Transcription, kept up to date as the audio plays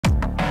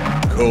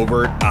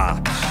covert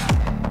ops,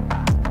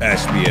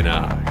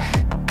 espionage,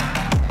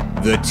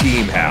 the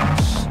Team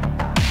House,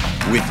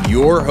 with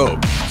your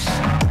hosts,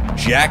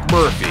 Jack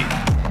Murphy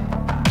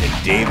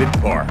and David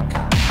Park.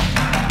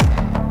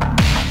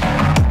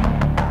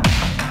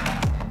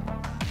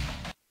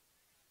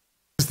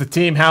 This is the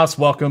Team House.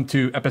 Welcome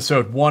to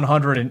episode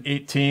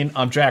 118.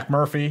 I'm Jack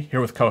Murphy, here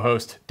with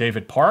co-host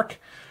David Park.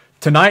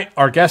 Tonight,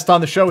 our guest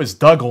on the show is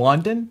Doug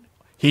London.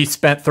 He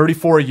spent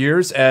 34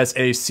 years as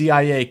a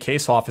CIA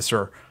case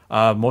officer,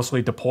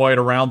 mostly deployed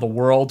around the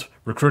world,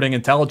 recruiting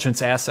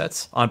intelligence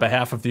assets on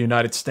behalf of the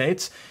United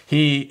States.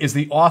 He is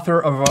the author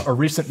of a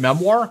recent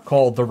memoir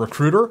called The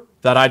Recruiter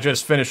that I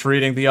just finished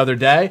reading the other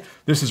day.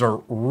 This is a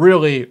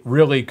really,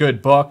 really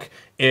good book.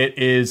 It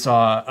is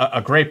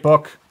a great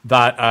book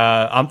that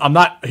I'm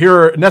not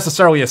here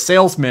necessarily a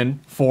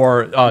salesman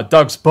for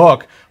Doug's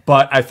book,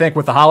 but I think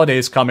with the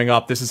holidays coming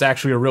up, this is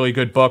actually a really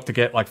good book to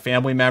get like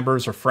family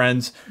members or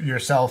friends.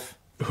 Yourself.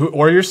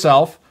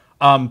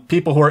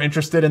 People who are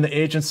interested in the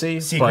agency.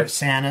 Secret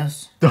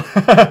Santas.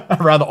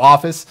 Around the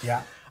office.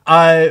 Yeah.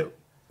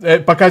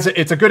 Because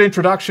it's a good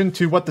introduction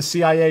to what the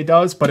CIA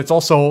does, but it's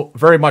also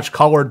very much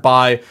colored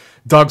by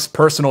Doug's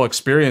personal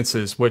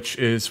experiences, which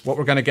is what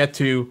we're going to get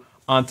to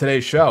on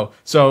today's show.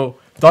 So,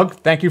 Doug,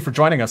 thank you for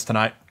joining us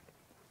tonight.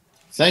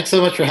 Thanks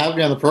so much for having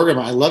me on the program.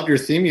 I loved your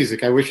theme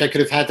music. I wish I could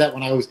have had that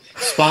when I was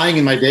spying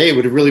in my day. It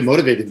would have really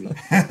motivated me.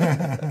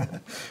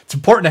 It's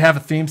important to have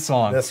a theme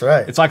song. That's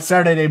right. It's like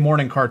Saturday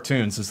morning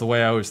cartoons is the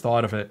way I always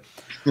thought of it.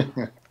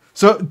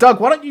 So, Doug,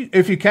 why don't you,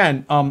 if you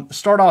can,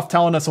 start off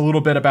telling us a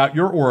little bit about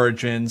your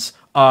origins,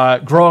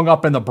 growing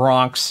up in the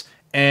Bronx,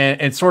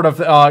 and sort of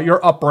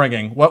your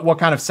upbringing. What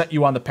kind of set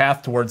you on the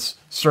path towards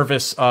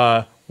service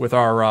with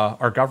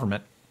our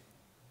government?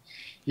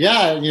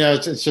 Yeah,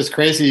 it's just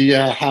crazy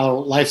how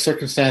life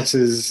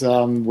circumstances,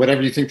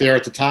 whatever you think they are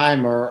at the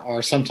time,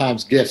 are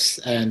sometimes gifts.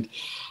 And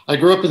I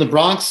grew up in the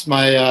Bronx.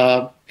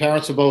 My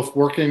parents were both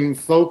working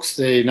folks,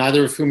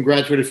 neither of whom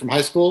graduated from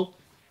high school.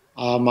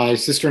 My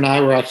sister and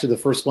I were actually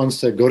the first ones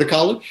to go to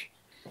college.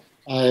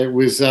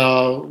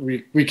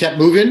 We kept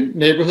moving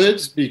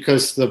neighborhoods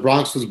because the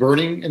Bronx was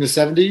burning in the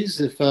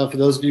 70s, for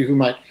those of you who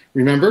might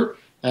remember.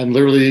 And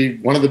literally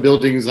one of the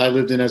buildings I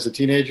lived in as a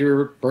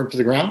teenager burnt to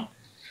the ground.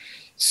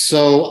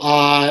 So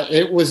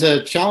it was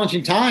a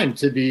challenging time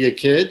to be a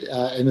kid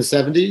in the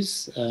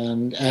 70s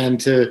and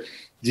to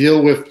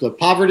deal with the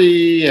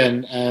poverty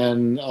and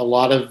a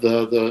lot of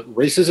the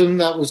racism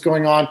that was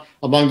going on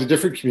among the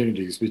different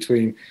communities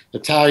between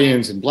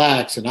Italians and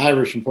Blacks and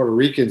Irish and Puerto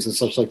Ricans and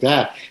such like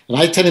that. And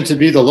I tended to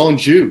be the lone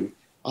Jew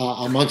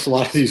amongst a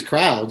lot of these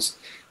crowds.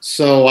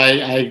 So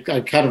I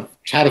kind of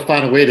had to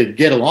find a way to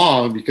get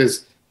along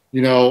because,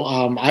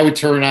 I would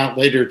turn out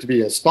later to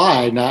be a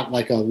spy, not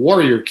like a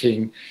warrior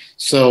king.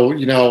 So,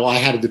 I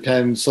had to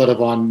depend sort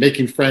of on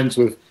making friends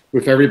with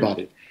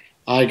everybody.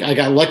 I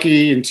got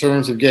lucky in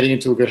terms of getting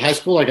into a good high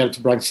school. I got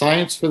into Bronx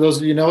Science, for those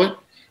of you who know it.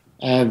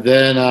 And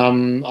then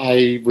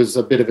I was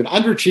a bit of an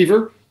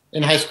underachiever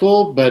in high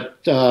school,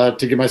 but to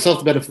give myself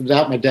the benefit of the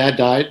doubt, my dad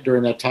died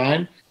during that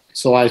time.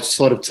 So I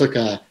sort of took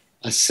a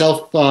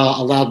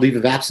self-allowed leave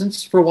of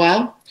absence for a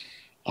while.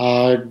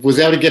 Was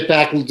able to get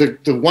back.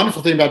 The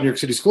wonderful thing about New York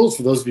City schools,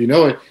 for those of you who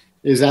know it,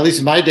 is at least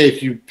in my day,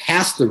 if you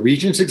passed the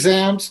Regents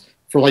exams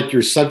for like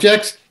your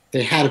subjects,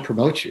 they had to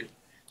promote you.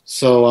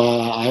 So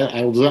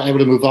I was able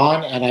to move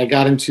on, and I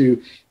got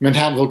into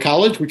Manhattanville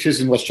College, which is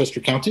in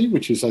Westchester County,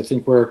 which is, I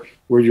think, where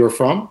you're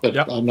from, but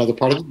yep. Another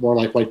part of it, more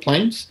like White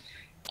Plains,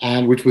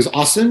 and which was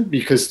awesome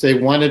because they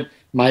wanted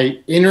my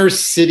inner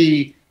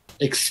city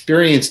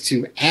experience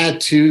to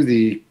add to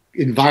the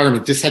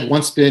environment. This had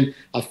once been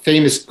a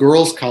famous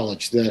girls'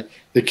 college. The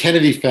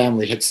Kennedy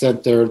family had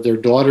sent their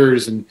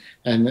daughters and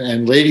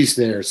ladies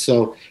there.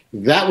 So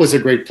that was a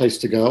great place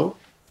to go.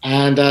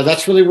 And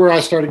that's really where I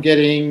started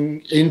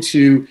getting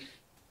into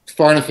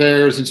foreign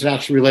affairs,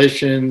 international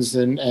relations,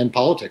 and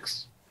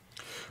politics.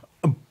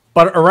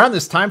 But around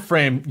this time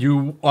frame,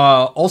 you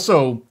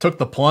also took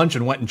the plunge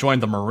and went and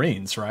joined the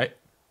Marines, right?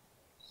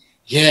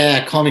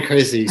 Yeah, call me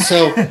crazy.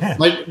 So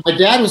my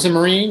dad was a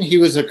Marine. He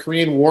was a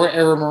Korean War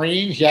era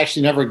Marine. He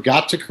actually never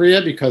got to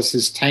Korea because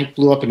his tank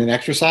blew up in an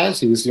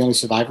exercise. He was the only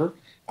survivor.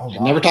 Oh,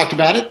 wow. Never talked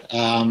about it.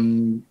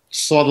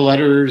 Saw the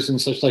letters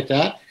and such like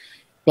that.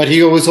 But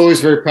he was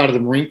always very proud of the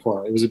Marine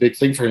Corps. It was a big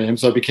thing for him,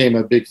 so it became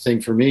a big thing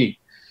for me.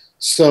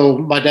 So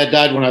my dad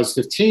died when I was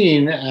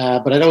 15,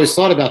 but I'd always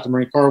thought about the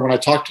Marine Corps. When I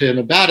talked to him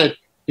about it,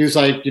 he was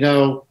like,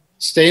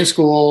 stay in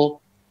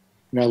school,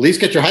 at least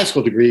get your high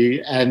school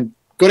degree and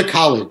go to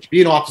college,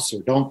 be an officer.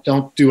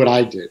 Don't do what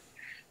I did.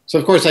 So,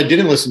 of course, I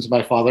didn't listen to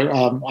my father.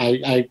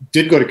 I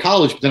did go to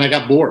college, but then I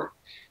got bored.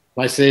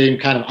 My same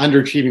kind of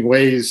underachieving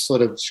ways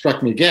sort of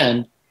struck me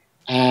again,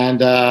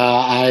 and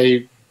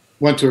I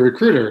went to a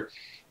recruiter.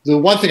 The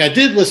one thing I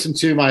did listen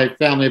to my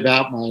family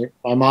about, my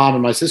mom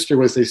and my sister,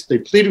 was they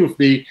pleaded with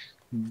me,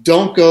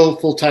 don't go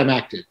full-time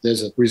active.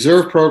 There's a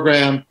reserve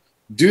program.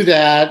 Do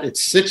that.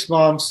 It's 6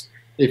 months.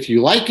 If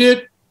you like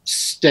it,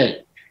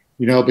 stay.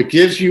 But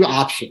gives you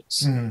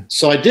options. Mm-hmm.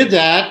 So I did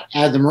that,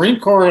 and the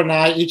Marine Corps and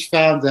I each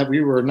found that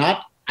we were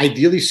not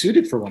ideally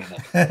suited for one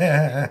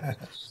another.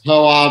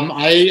 So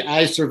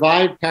I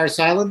survived Paris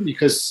Island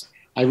because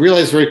I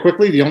realized very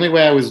quickly the only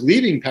way I was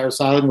leaving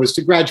Paris Island was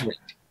to graduate,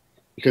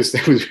 because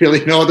there was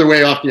really no other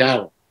way off the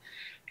island.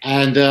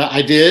 And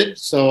I did.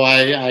 So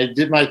I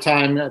did my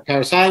time at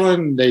Paris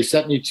Island. They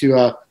sent me to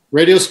a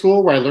radio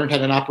school where I learned how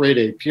to operate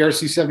a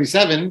PRC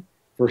 77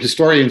 for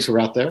historians who are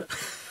out there,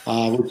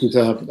 which is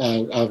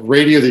a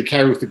radio that you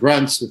carry with the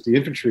grunts, with the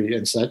infantry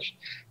and such.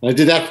 And I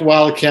did that for a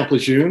while at Camp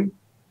Lejeune,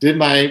 did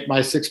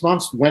my 6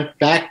 months, went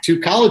back to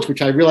college,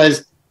 which I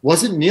realized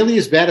wasn't nearly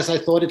as bad as I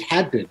thought it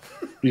had been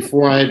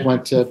before I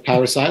went to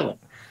Paris Island.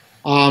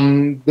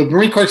 The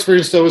Marine Corps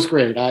experience, though, was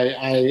great.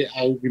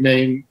 I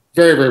remain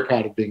very, very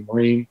proud of being a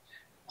Marine.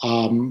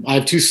 I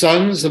have two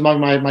sons among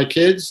my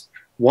kids.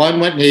 One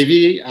went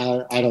Navy.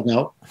 I don't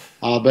know,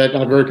 but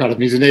I'm very proud of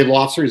him. He's a naval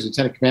officer. He's a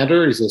lieutenant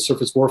commander. He's a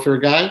surface warfare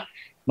guy.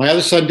 My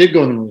other son did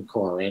go in the Marine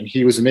Corps, and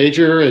he was a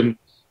major, and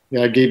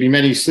gave me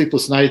many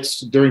sleepless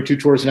nights during 2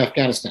 tours in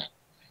Afghanistan.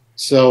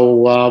 So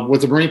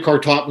what the Marine Corps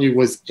taught me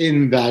was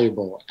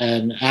invaluable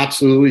and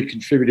absolutely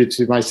contributed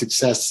to my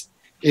success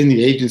in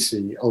the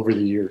agency over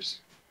the years.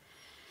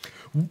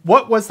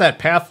 What was that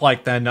path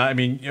like then? I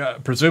mean,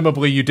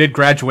 presumably you did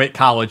graduate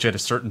college at a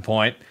certain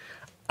point.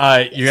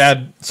 You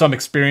had some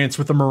experience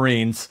with the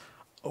Marines.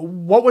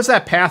 What was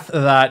that path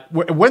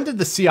when did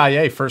the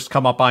CIA first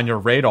come up on your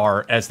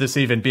radar as this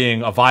even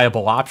being a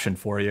viable option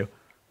for you?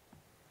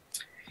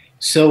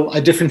 So a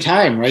different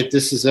time, right?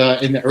 This is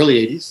in the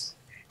early 80s.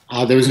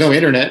 There was no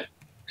internet,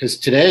 because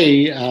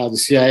today the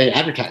CIA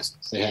advertises.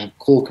 They have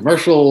cool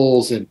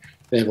commercials and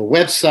they have a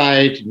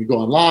website, and you go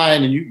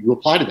online and you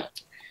apply to them.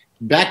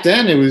 Back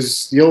then, it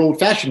was the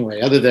old-fashioned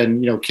way. Other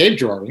than cave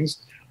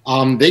drawings,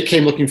 they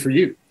came looking for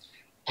you,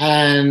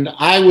 and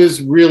I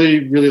was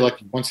really, really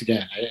lucky. Once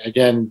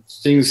again,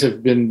 things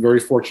have been very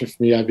fortunate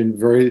for me. I've been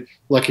very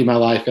lucky in my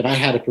life, and I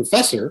had a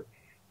professor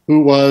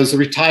who was a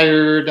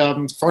retired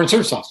Foreign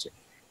Service officer,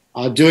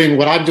 doing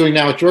what I'm doing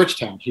now at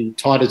Georgetown. He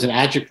taught as an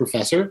adjunct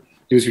professor.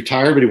 He was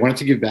retired, but he wanted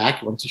to give back.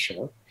 He wanted to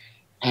show,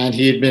 and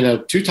he had been a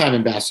 2-time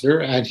ambassador,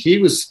 and he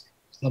was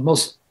the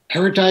most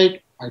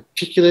erudite,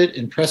 articulate,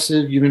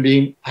 impressive human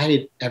being I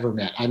had ever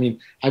met. I mean,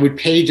 I would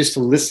pay just to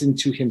listen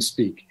to him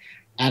speak.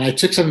 And I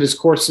took some of his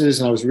courses,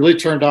 and I was really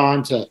turned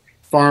on to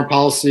foreign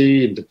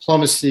policy and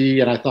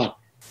diplomacy. And I thought,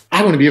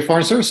 I want to be a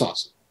Foreign Service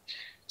officer.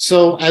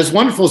 So as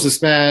wonderful as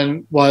this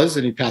man was,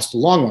 and he passed a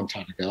long, long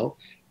time ago,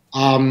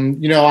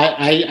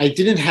 I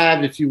didn't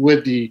have, if you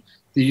would, the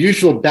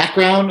usual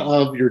background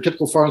of your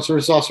typical Foreign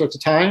Service officer at the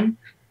time,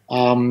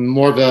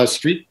 more of a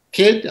street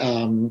kid,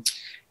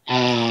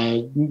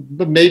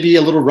 but maybe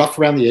a little rough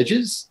around the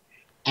edges.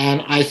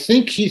 And I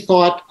think he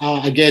thought,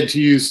 again, to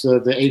use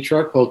the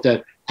HR quote,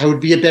 that I would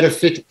be a better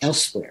fit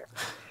elsewhere.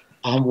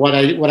 What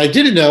I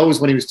didn't know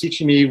was when he was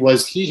teaching me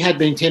was he had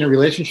maintained a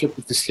relationship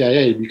with the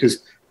CIA,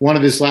 because one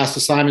of his last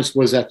assignments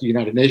was at the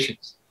United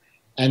Nations.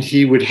 And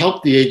he would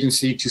help the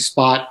agency to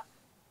spot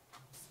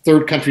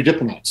third country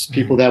diplomats,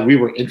 people that we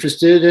were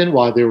interested in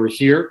while they were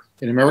here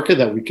in America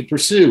that we could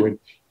pursue. And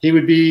he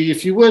would be,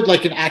 if you would,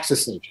 like an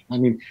access agent. I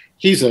mean,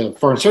 he's a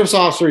Foreign Service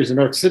officer, he's an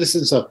American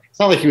citizen, so it's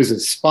not like he was a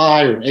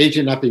spy or an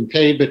agent not being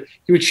paid, but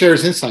he would share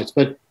his insights.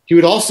 But he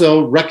would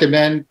also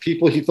recommend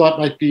people he thought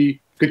might be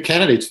good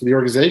candidates for the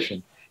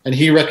organization. And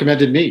he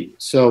recommended me.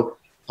 So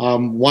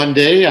one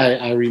day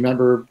I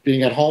remember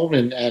being at home,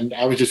 and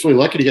I was just really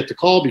lucky to get the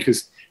call,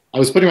 because I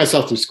was putting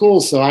myself through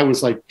school. So I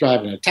was like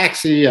driving a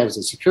taxi, I was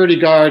a security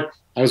guard,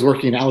 I was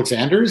working in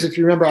Alexander's, if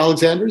you remember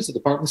Alexander's, the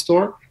department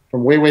store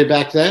from way, way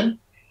back then.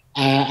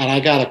 And I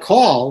got a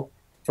call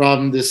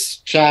from this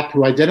chap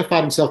who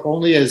identified himself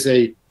only as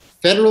a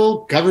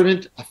federal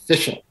government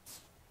official.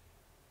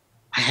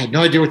 I had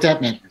no idea what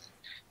that meant,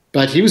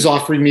 but he was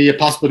offering me a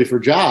possibility for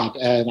a job.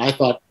 And I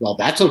thought, well,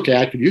 that's okay.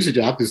 I could use a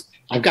job, because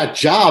I've got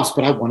jobs,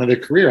 but I wanted a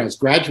career. I was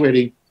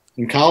graduating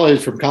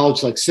from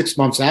college like 6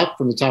 months out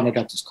from the time I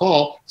got this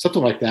call,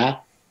 something like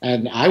that.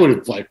 And I would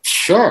have like,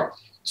 sure.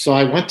 So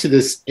I went to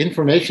this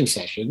information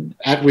session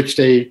at which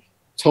they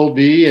told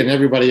me and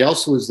everybody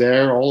else who was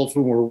there, all of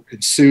whom were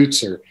in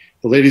suits, or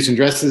the ladies in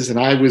dresses, and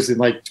I was in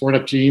like torn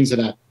up jeans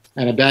and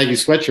a baggy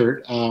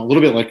sweatshirt, a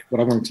little bit like what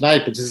I'm wearing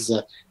tonight, but this is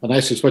a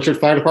nicer sweatshirt.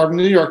 Fire Department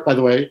of New York, by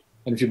the way.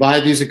 And if you buy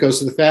these, it goes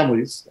to the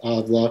families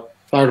of the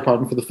fire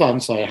department for the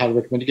fund, so I highly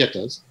recommend you get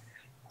those.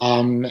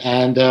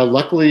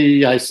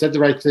 Luckily, I said the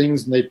right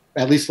things, and they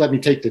at least let me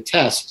take the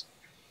test,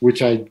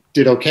 which I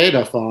did okay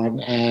enough on,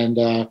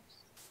 and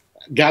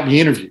got me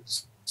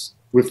interviews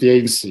with the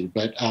agency.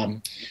 But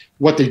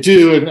what they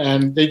do,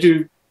 and they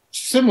do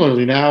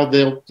similarly now,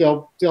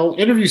 they'll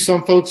interview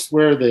some folks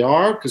where they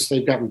are, because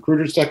they've got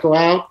recruiters that go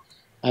out,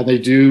 and they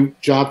do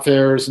job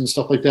fairs and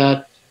stuff like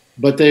that.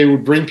 But they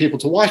would bring people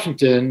to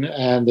Washington,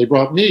 and they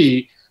brought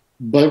me.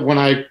 But when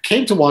I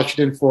came to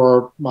Washington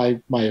for my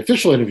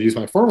official interviews,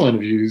 my formal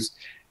interviews,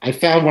 I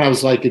found when I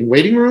was like in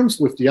waiting rooms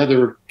with the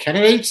other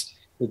candidates,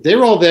 that they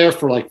were all there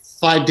for like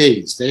 5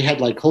 days. They had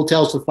like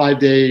hotels for 5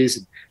 days,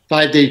 and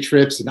 5-day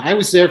trips, and I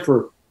was there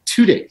for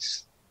 2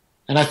 days.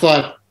 And I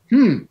thought,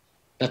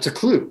 that's a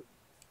clue.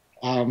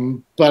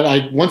 But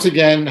I once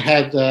again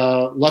had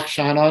luck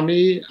shine on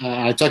me.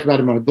 I talk about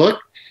it in my book.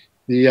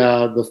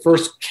 The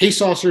first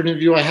case officer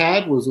interview I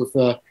had was with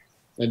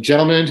a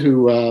gentleman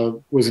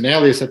who was an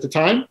alias at the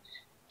time,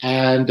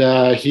 and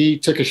he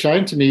took a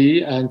shine to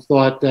me and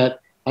thought that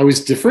I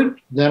was different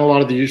than a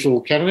lot of the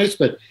usual candidates.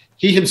 But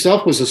he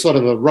himself was a sort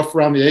of a rough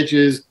around the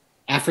edges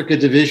Africa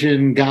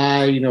division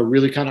guy,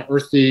 really kind of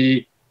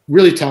earthy,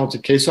 really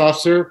talented case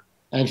officer.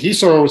 And he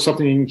saw it was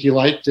something he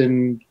liked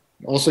and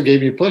also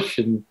gave me a push.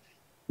 And,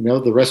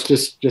 the rest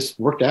just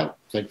worked out,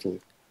 thankfully.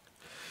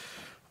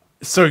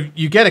 So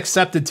you get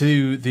accepted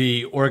to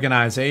the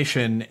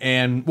organization,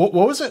 and what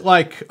was it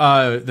like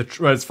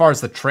as far as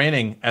the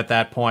training at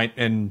that point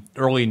in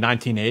early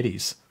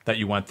 1980s that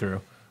you went through?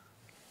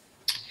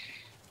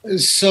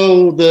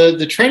 So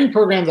the training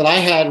program that I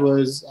had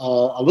was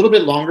a little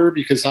bit longer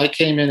because I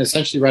came in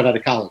essentially right out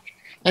of college.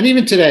 And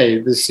even today,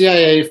 the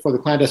CIA for the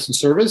clandestine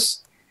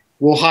service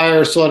will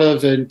hire sort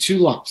of in two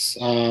lumps.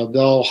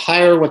 They'll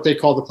hire what they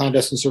call the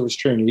clandestine service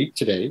trainee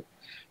today,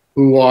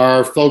 who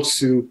are folks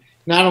who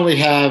not only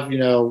have,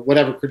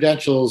 whatever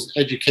credentials,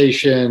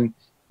 education,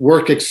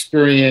 work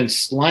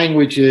experience,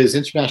 languages,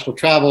 international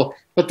travel,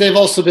 but they've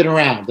also been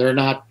around. They're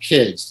not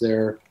kids.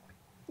 They're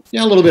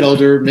a little bit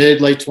older,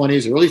 mid, late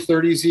 20s, early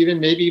 30s even,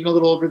 maybe even a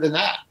little older than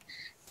that.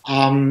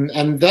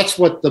 And that's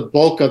what the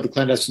bulk of the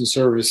clandestine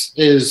service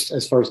is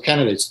as far as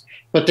candidates.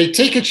 But they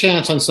take a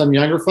chance on some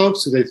younger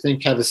folks who they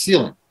think have a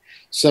ceiling.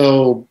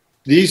 So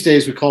these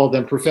days we call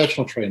them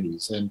professional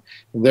trainees. And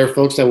they're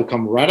folks that will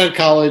come right out of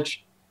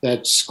college,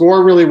 that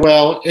score really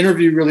well,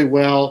 interview really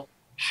well,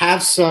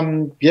 have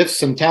some gifts,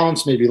 some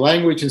talents, maybe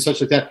language and such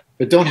like that,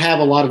 but don't have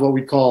a lot of what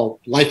we call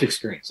life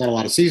experience, not a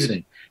lot of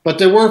seasoning. But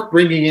they're worth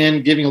bringing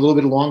in, giving a little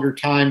bit longer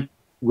time,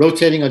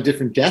 rotating on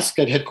different desks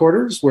at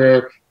headquarters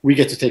where we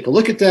get to take a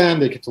look at them.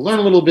 They get to learn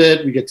a little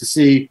bit. We get to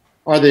see,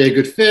 are they a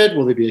good fit?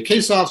 Will they be a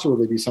case officer? Will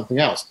they be something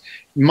else?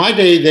 In my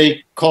day,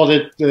 they called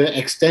it the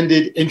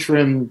extended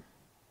interim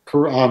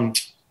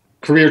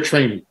career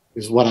trainee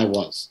is what I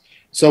was.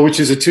 So, which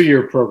is a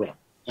 2-year program.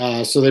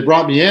 So they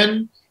brought me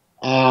in.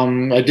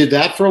 I did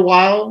that for a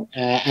while.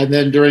 And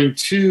then during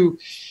two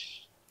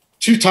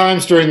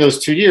times during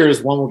those 2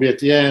 years, one will be at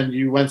the end,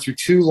 you went through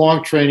 2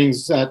 long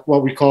trainings at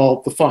what we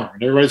call the farm.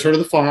 And everybody's heard of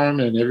the farm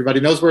and everybody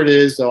knows where it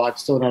is, though I'm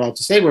still not allowed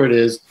to say where it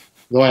is,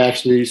 though I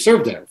actually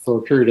served there for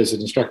a period as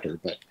an instructor.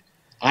 But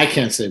I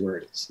can't say where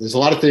it is. There's a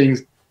lot of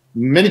things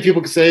many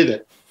people can say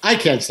that I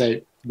can't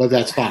say, but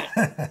that's fine.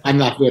 I'm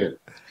not bitter.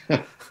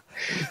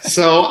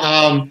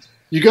 So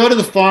you go to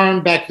the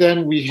farm. Back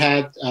then we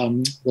had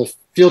the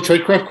field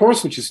tradecraft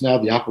course, which is now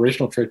the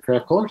operational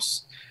tradecraft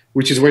course,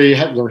 which is where you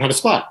learn how to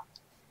spot.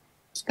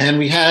 And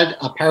we had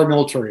a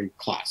paramilitary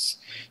class.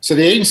 So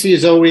the agency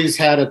has always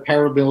had a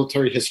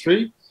paramilitary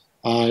history.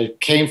 It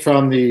came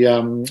from the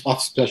Office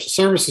of Special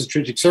Services,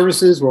 Strategic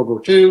Services, World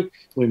War II,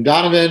 William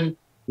Donovan,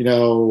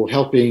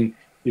 helping,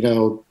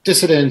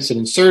 dissidents and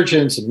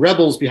insurgents and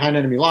rebels behind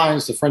enemy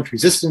lines, the French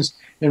resistance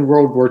in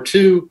World War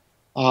II,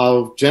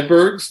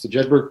 Jedburghs, the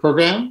Jedburgh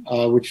program,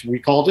 which we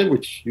called it,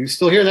 which you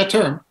still hear that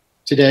term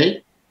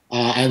today,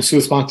 and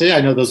Sua Sponte.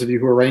 I know those of you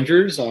who are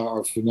Rangers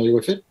are familiar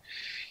with it.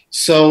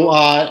 So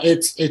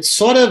it's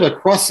sort of a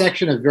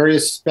cross-section of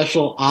various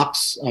special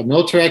ops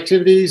military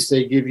activities.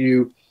 They give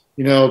you,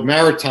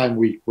 Maritime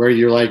Week, where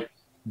you're like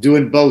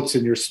doing boats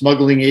and you're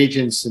smuggling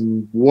agents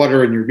and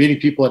water and you're meeting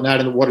people at night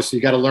in the water. So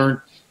you got to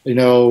learn,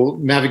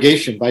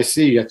 navigation by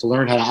sea. You have to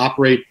learn how to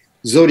operate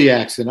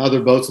Zodiacs and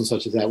other boats and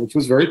such as that, which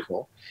was very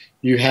cool.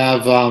 You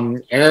have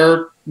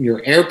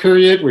your air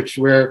period,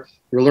 where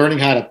you're learning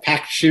how to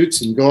pack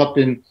chutes and go up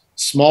in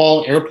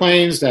small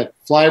airplanes that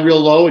fly real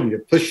low and you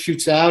push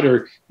chutes out,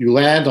 or you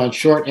land on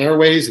short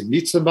airways and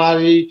meet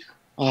somebody.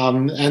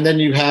 And then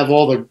you have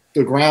all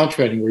the ground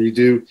training where you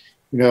do,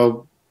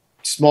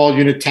 small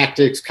unit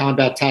tactics,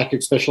 combat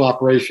tactics, special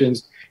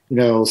operations,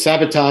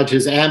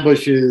 sabotages,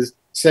 ambushes,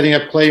 setting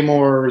up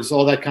claymores,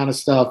 all that kind of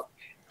stuff.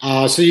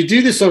 So you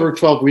do this over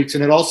 12 weeks,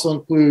 and it also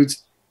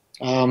includes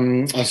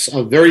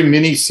a very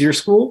mini SEER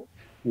school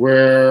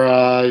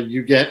where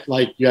you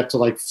have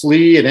to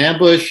flee and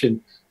ambush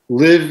and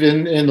live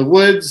in the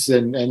woods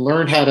and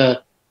learn how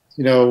to,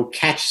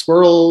 catch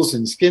squirrels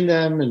and skin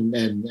them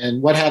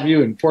and what have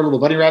you, and poor little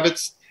bunny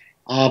rabbits.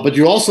 But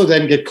you also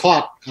then get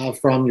caught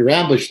from your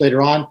ambush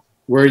later on,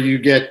 where you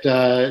get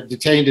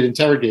detained and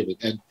interrogated.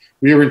 And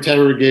we were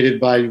interrogated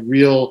by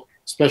real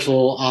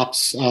special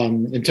ops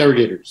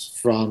interrogators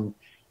from,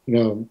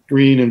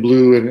 green and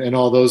blue and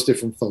all those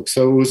different folks.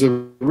 So it was a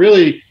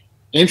really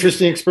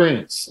interesting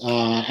experience.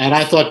 And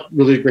I thought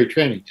really great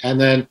training. And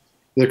then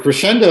the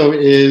crescendo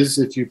is,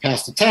 if you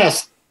pass the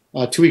test,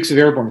 2 weeks of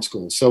airborne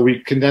school. So we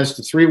condensed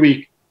the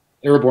 3-week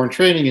airborne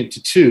training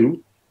into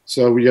 2.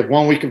 So we have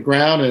 1 week of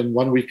ground and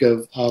 1 week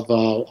of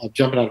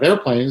jumping out of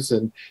airplanes,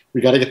 and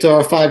we got to get to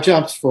our 5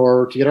 jumps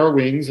to get our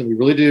wings, and we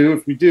really do.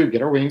 If we do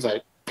get our wings,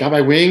 I got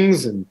my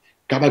wings and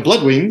got my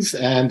blood wings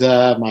and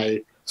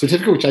my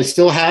certificate, which I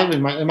still have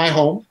in my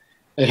home.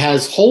 It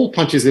has hole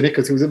punches in it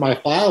because it was in my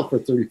file for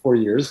 34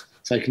 years,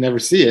 so I can never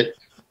see it.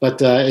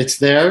 but it's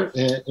there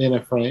in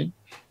a frame,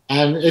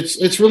 and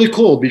it's really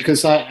cool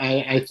because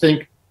I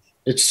think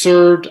it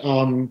served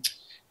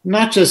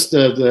not just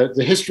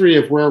the history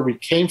of where we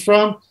came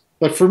from,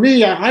 but for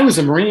me, I was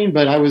a Marine,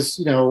 but I was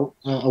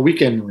a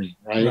weekend Marine,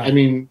 right? I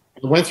mean,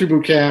 I went through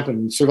boot camp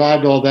and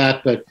survived all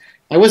that, but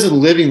I wasn't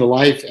living the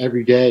life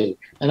every day.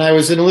 And I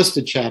was an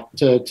enlisted chap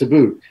to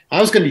boot.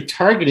 I was going to be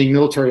targeting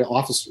military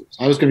officers.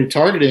 I was going to be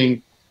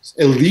targeting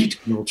elite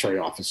military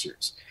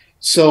officers.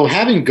 So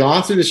having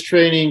gone through this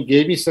training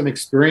gave me some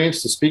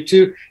experience to speak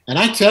to. And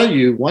I tell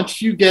you,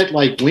 once you get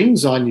like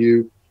wings on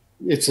you,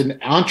 it's an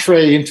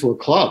entree into a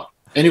club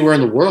anywhere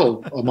in the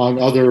world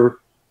among other.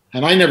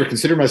 And I never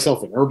considered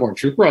myself an airborne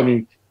trooper. I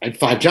mean, I had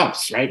 5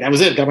 jumps, right? That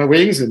was it. Got my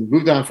wings and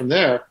moved on from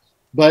there.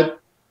 But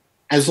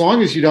as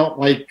long as you don't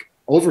like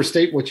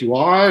overstate what you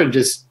are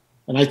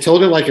and I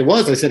told it like it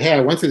was. I said, hey,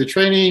 I went through the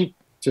training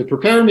to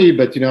prepare me,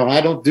 but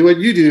I don't do what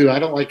you do. I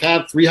don't like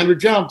have 300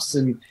 jumps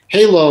and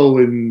Halo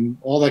and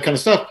all that kind of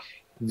stuff.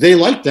 They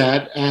liked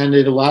that, and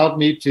it allowed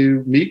me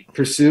to meet,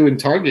 pursue, and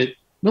target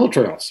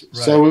military officers.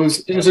 Right. So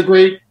it was a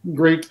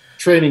great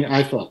training,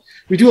 I thought.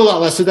 We do a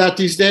lot less of that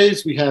these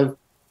days. We have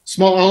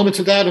small elements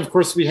of that. Of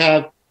course, we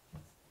have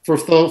for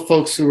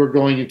folks who are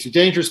going into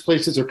dangerous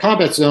places or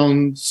combat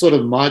zones, sort of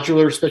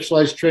modular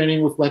specialized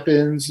training with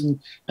weapons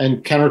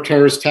and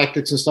counter-terrorist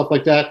tactics and stuff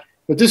like that.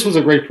 But this was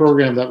a great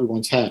program that we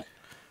once had.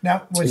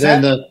 Now, was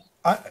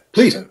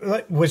please.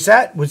 Was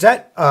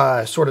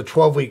that sort of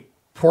 12-week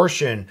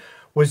portion,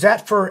 was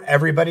that for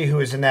everybody who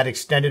was in that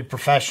extended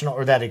professional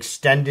or that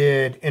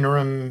extended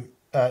interim,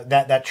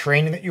 that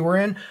training that you were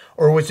in,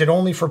 or was it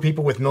only for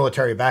people with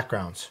military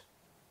backgrounds?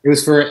 It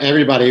was for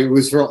everybody. It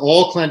was for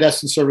all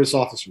clandestine service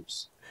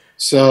officers.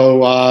 So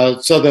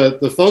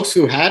the folks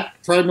who had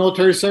prior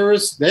military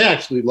service, they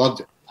actually loved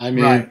it. I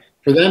mean,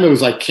 For them, it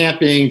was like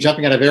camping,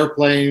 jumping out of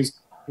airplanes.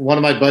 One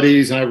of my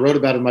buddies, and I wrote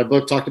about it in my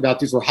book, talked about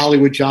these were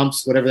Hollywood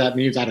jumps, whatever that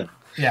means. I don't know.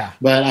 Yeah.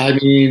 But I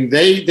mean,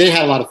 they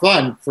had a lot of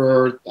fun.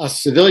 For us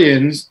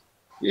civilians,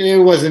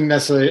 it wasn't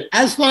necessarily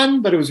as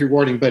fun, but it was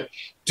rewarding. But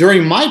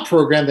during my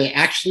program, they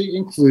actually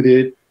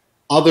included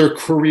other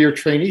career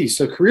trainees.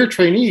 So career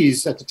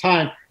trainees at the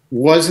time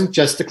wasn't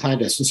just the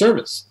clandestine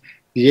service.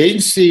 The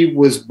agency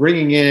was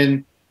bringing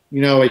in,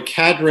 a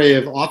cadre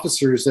of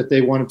officers that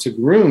they wanted to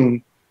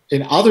groom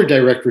in other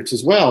directorates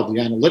as well, the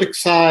analytics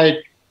side,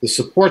 the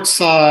support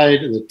side,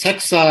 the tech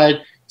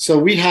side. So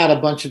we had a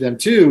bunch of them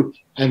too,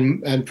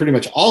 and pretty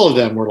much all of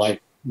them were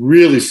like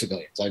really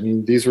civilians. I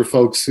mean, these were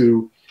folks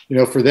who,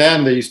 for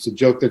them, they used to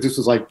joke that this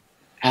was like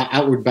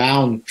outward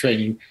bound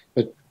training,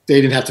 but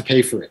they didn't have to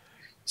pay for it.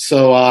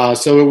 So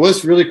it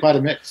was really quite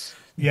a mix.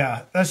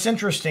 Yeah, that's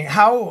interesting.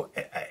 How,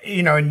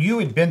 and you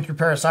had been through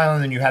Parris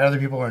Island and you had other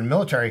people who were in the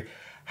military.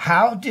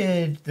 How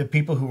did the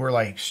people who were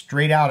like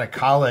straight out of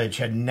college,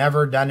 had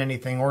never done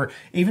anything, or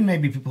even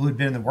maybe people who'd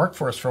been in the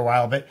workforce for a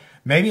while, but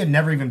maybe had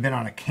never even been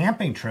on a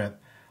camping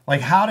trip, like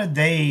how did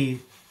they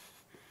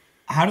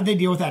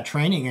deal with that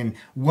training? And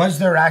was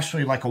there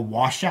actually like a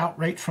washout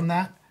rate from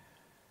that?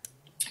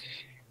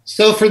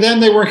 So for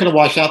them, they weren't going to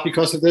wash out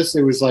because of this.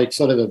 It was like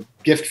sort of a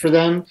gift for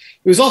them.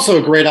 It was also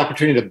a great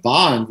opportunity to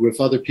bond with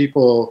other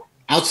people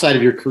outside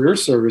of your career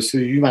service who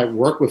you might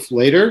work with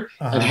later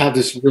and have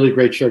this really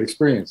great shared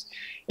experience.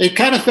 It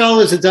kind of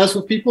fell as it does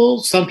with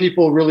people. Some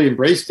people really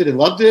embraced it and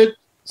loved it.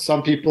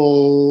 Some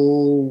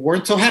people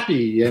weren't so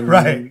happy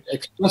and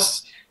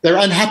expressed their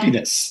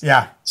unhappiness.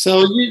 Yeah.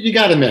 So you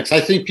got a mix.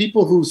 I think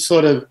people who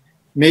sort of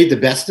made the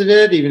best of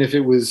it, even if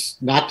it was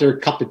not their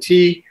cup of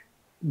tea,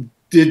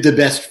 did the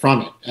best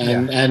from it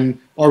and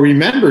are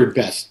remembered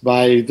best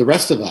by the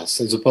rest of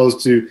us, as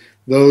opposed to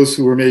those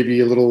who were maybe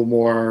a little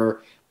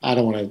more, I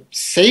don't want to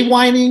say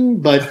whining,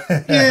 but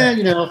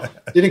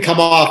didn't come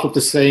off with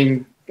the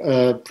same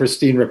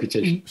pristine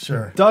reputation.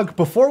 Sure. Doug,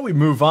 before we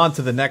move on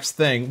to the next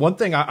thing, one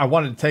thing I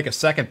wanted to take a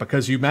second,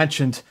 because you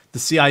mentioned the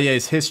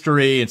CIA's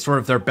history and sort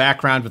of their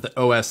background with the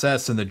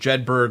OSS and the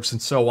Jedburghs and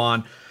so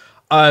on.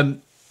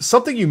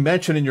 Something you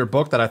mentioned in your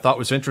book that I thought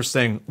was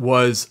interesting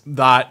was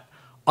that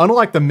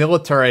unlike the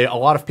military, a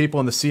lot of people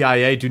in the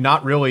CIA do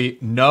not really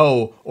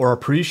know or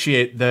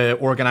appreciate the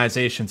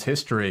organization's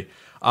history.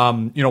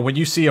 When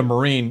you see a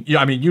Marine,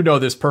 you know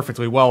this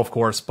perfectly well, of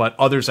course, but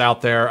others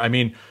out there,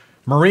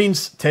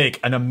 Marines take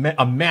a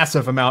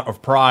massive amount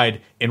of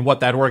pride in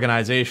what that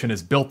organization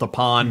is built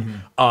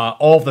upon.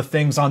 All the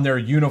things on their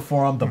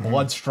uniform, the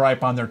blood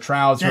stripe on their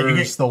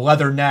trousers, the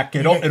leather neck.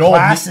 It all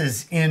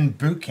classes in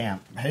boot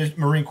camp,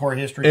 Marine Corps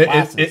history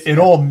classes. It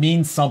all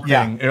means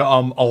something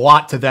a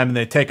lot to them, and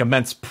they take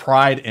immense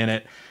pride in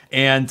it.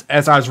 And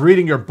as I was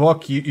reading your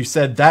book, you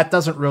said that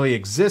doesn't really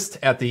exist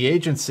at the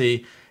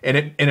agency.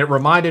 And it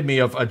reminded me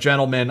of a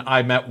gentleman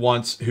I met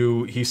once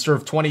who he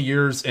served 20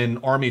 years in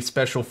Army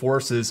Special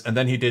Forces, and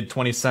then he did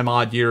 20 some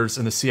odd years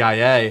in the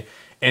CIA.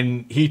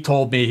 And he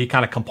told me, he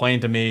kind of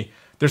complained to me,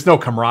 there's no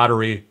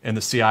camaraderie in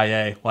the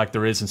CIA like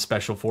there is in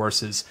Special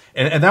Forces.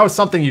 And that was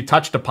something you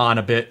touched upon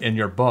a bit in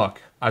your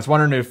book. I was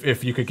wondering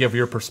if you could give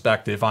your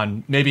perspective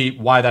on maybe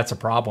why that's a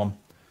problem.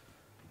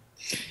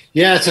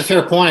 Yeah, it's a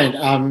fair point.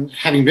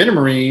 Having been a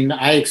Marine,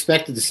 I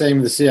expected the same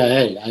of the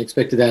CIA. I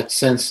expected that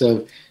sense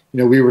of,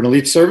 we were an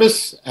elite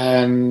service,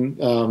 and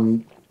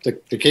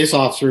the case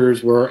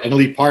officers were an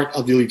elite part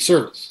of the elite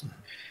service.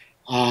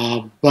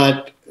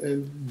 But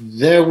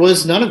there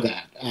was none of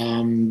that.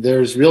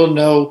 There's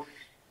I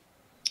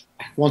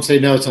won't say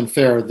no, it's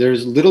unfair.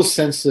 There's little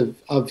sense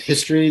of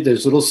history.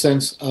 There's little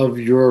sense of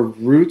your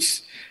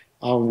roots.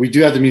 We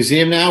do have the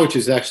museum now, which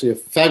is actually a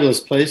fabulous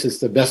place. It's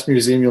the best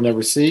museum you'll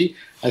never see,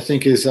 I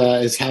think is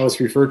how it's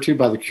referred to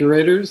by the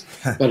curators.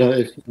 But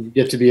if you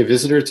get to be a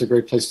visitor, it's a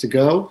great place to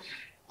go.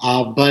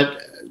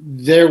 But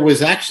there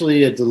was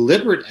actually a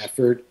deliberate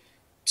effort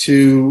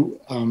to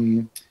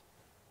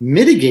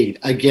mitigate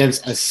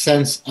against a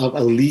sense of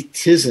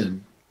elitism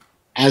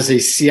as a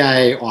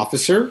CIA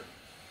officer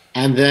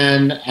and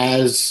then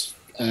as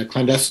a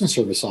clandestine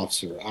service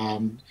officer.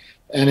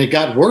 And it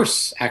got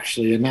worse,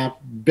 actually, and not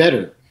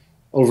better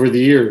over the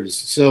years.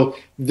 So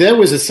there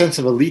was a sense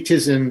of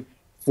elitism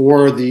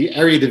for the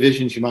area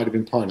divisions you might have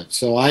been part of.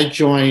 So I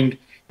joined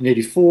in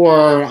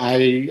 '84.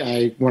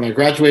 When I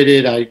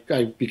graduated,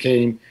 I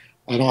became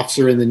an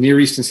officer in the Near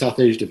East and South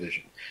Asia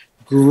Division.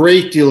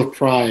 Great deal of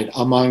pride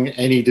among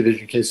any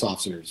division case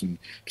officers. And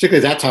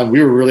particularly at that time,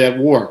 we were really at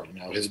war.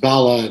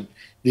 Hezbollah,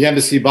 the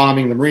embassy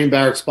bombing, the Marine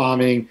barracks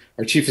bombing,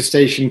 our chief of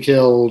station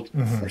killed,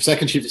 our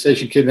second chief of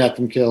station kidnapped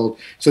and killed.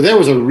 So there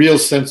was a real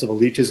sense of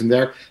elitism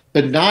there,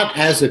 but not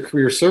as a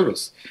career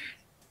service.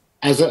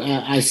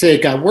 I say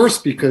it got worse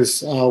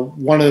because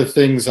one of the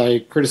things I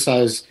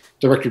criticized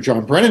Director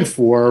John Brennan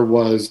for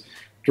was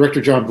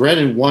Director John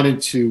Brennan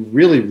wanted to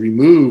really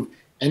remove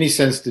any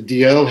sense the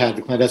DO had,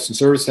 the clandestine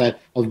service had,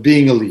 of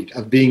being elite,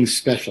 of being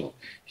special.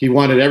 He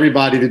wanted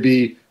everybody to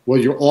be, well,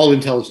 you're all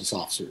intelligence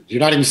officers.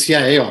 You're not even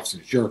CIA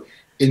officers. You're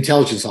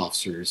intelligence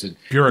officers, and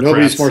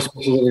nobody's more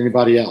special than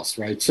anybody else,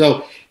 right?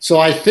 So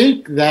I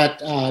think that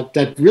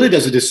that really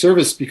does a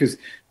disservice, because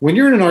when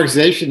you're in an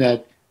organization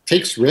that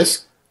takes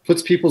risk,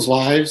 puts people's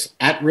lives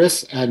at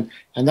risk, and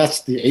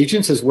that's the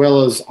agents as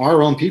well as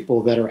our own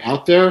people that are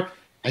out there,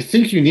 I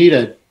think you need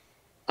a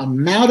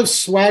amount of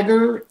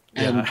swagger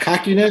and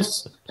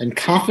cockiness and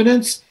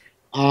confidence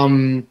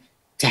to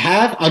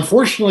have.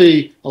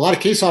 Unfortunately, a lot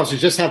of case officers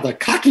just have the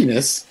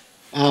cockiness,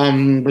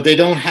 but they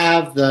don't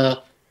have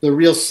the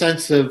real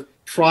sense of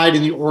pride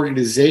in the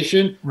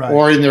organization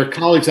or in their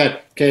colleagues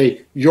that,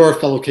 okay, you're a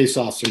fellow case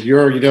officer,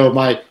 you're,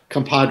 my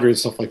compadre and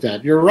stuff like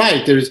that. You're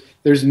right.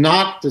 There's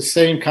not the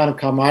same kind of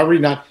camaraderie,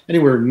 not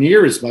anywhere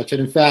near as much. And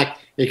in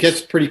fact, it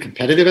gets pretty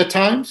competitive at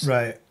times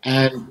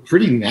and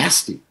pretty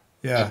nasty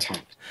at times.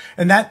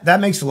 And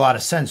that makes a lot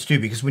of sense too,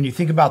 because when you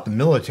think about the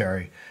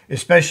military,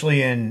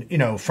 especially in,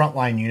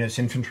 frontline units,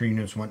 infantry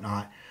units,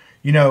 whatnot,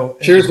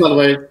 cheers, by the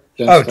way.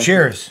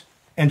 Cheers.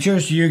 And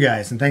cheers to you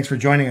guys. And thanks for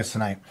joining us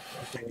tonight.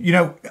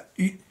 You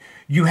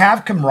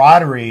have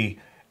camaraderie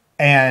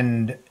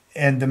and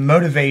the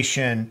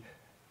motivation,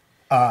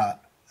 and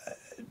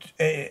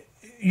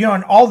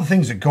all the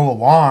things that go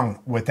along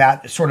with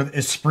that sort of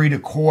esprit de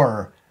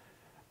corps,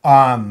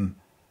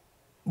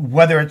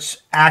 whether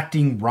it's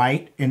acting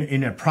right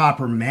in a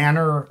proper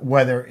manner,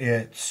 whether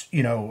it's,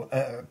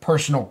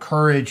 personal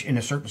courage in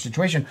a certain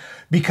situation,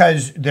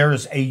 because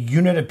there's a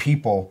unit of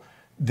people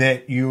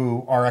that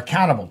you are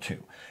accountable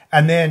to.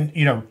 And then,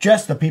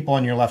 just the people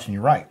on your left and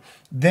your right.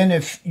 Then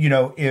if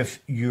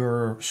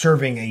you're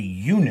serving a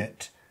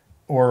unit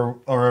or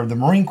the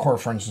Marine Corps,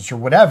 for instance, or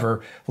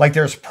whatever, like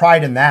there's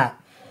pride in that.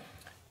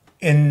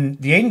 In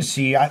the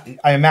agency, I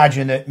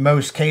imagine that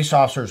most case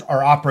officers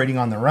are operating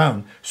on their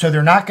own. So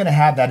they're not going to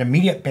have that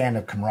immediate band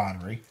of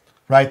camaraderie,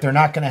 right? They're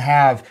not going to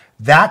have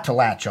that to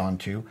latch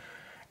onto.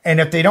 And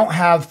if they don't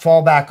have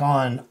fallback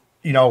on,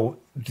 their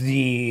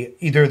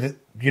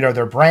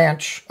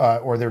branch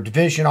or their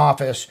division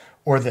office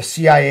or the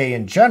CIA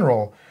in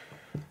general,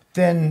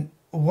 then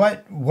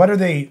what are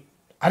they,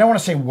 I don't want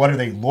to say what are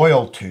they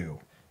loyal to?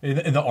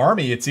 In the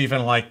Army, it's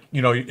even like,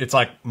 it's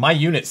like my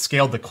unit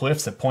scaled the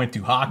cliffs at Point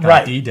du Hoc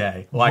on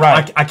D-Day.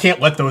 Like, I can't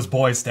let those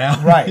boys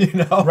down. Right,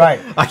 right.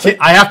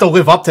 I have to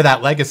live up to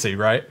that legacy,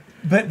 right?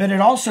 But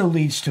it also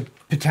leads to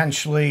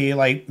potentially,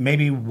 like,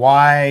 maybe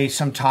why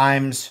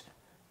sometimes,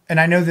 and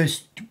I know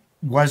this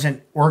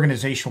wasn't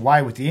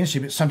organizational-wide with the agency,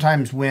 but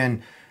sometimes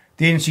when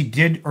the agency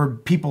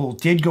people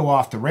did go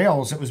off the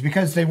rails, it was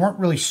because they weren't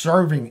really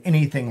serving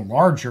anything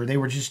larger. They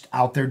were just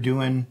out there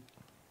doing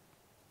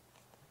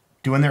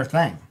their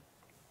thing.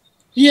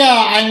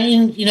 Yeah, I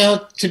mean,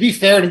 to be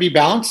fair and to be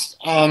balanced,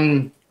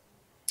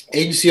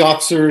 agency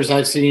officers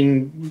I've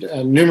seen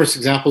numerous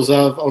examples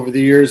of over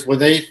the years, when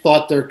they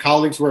thought their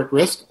colleagues were at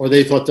risk or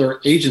they thought their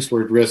agents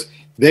were at risk,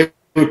 they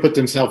would put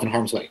themselves in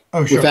harm's way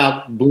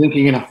without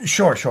blinking an eye.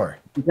 Sure.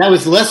 That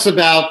was less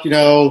about,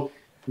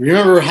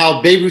 remember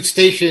how Beirut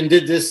Station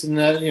did this, and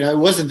it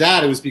wasn't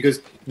that. It was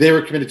because they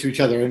were committed to each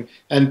other,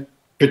 and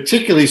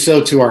particularly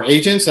so to our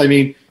agents. I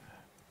mean,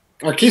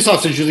 our case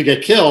officers usually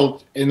get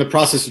killed in the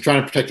process of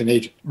trying to protect an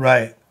agent,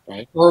 right,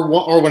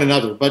 or one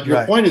another. But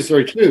your point is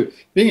very true.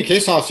 Being a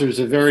case officer is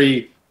a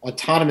very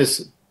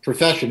autonomous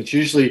profession. It's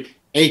usually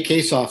a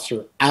case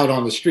officer out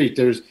on the street.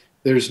 There's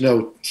There's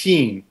no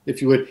team,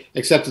 if you would,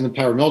 except in the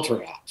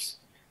paramilitary ops.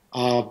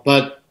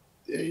 But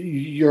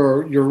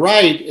you're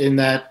right in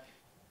that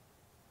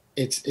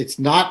it's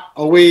not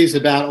always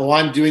about, oh,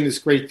 I'm doing this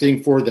great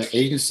thing for the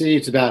agency.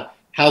 It's about,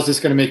 how's this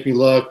going to make me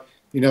look?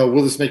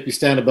 Will this make me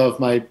stand above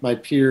my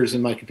peers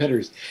and my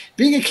competitors?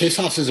 Being a case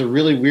officer is a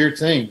really weird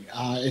thing.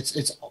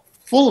 It's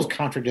full of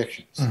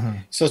contradictions. Mm-hmm.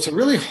 So it's a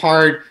really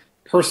hard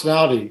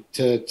personality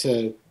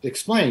to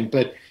explain.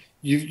 But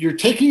you're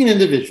taking an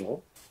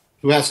individual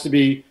who has to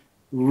be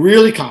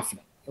really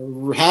confident,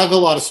 or have a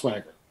lot of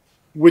swagger,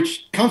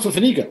 which comes with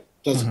an ego,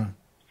 doesn't it? Mm-hmm.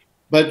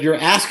 But you're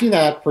asking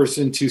that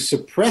person to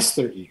suppress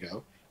their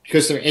ego,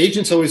 because their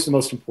agent's always the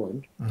most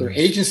important. Mm-hmm. Their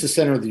agent's the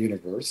center of the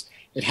universe.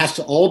 It has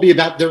to all be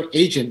about their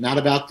agent, not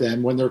about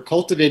them. When they're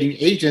cultivating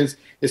agents,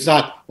 it's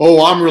not,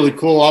 oh, I'm really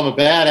cool, I'm a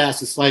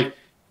badass. It's like,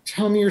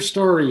 tell me your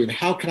story and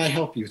how can I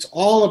help you? It's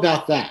all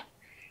about that.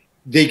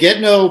 They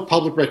get no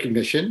public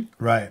recognition.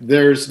 Right.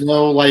 There's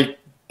no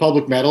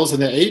public medals.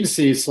 And the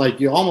agency, it's like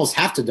you almost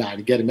have to die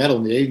to get a medal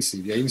in the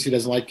agency. The agency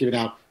doesn't like giving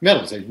out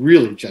medals. They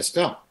really just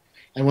don't.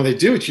 And when they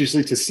do, it's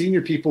usually to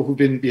senior people who've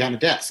been behind a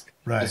desk,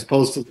 right, as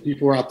opposed to the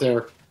people who are out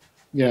there,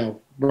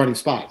 running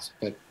spies,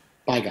 but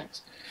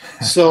bygones.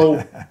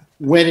 So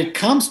when it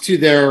comes to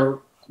their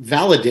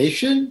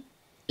validation,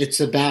 it's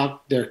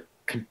about their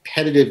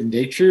competitive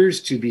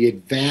natures to be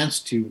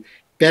advanced to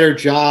better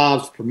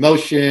jobs,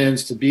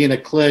 promotions, to be in a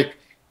clique,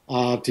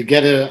 to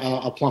get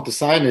a plump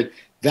assignment.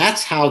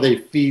 That's how they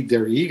feed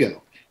their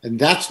ego. And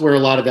that's where a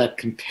lot of that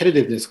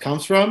competitiveness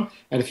comes from.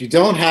 And if you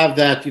don't have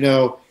that,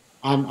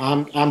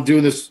 I'm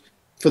doing this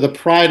for the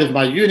pride of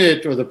my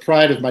unit or the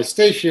pride of my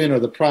station or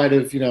the pride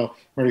of,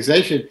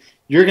 organization,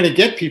 you're going to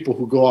get people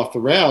who go off the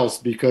rails,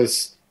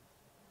 because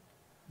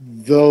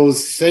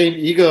those same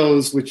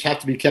egos, which have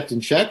to be kept in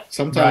check,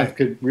 sometimes right,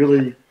 could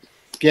really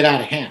get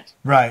out of hand.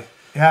 Right.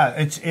 Yeah.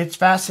 It's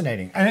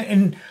fascinating.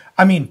 And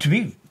I mean, to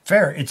be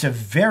fair, it's a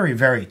very,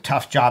 very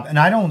tough job. And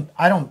I don't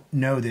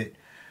know that,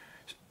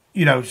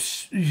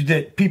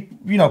 that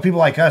people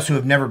like us who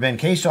have never been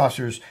case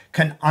officers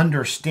can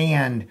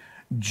understand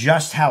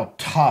just how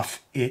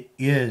tough it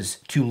is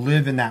to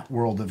live in that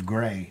world of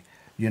gray,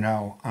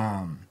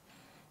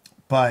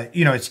 but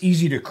it's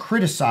easy to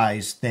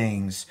criticize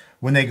things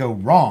when they go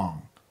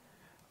wrong.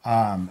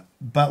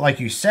 But like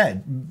you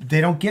said,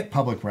 they don't get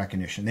public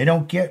recognition. They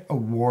don't get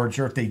awards,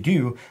 or if they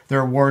do,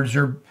 their awards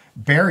are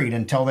buried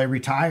until they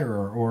retire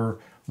or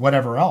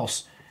whatever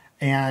else.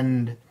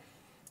 And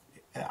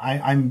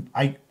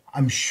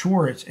I'm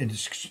sure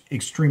it's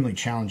extremely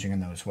challenging in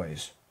those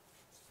ways.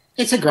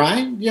 It's a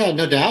grind, yeah,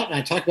 no doubt. And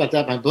I talk about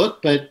that in my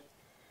book, but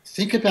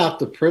think about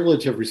the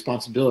privilege of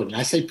responsibility. And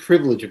I say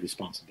privilege of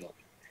responsibility.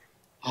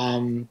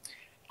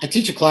 I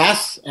teach a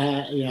class,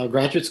 a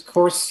graduate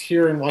course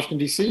here in Washington,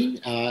 D.C.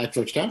 At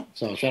Georgetown.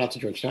 So shout out to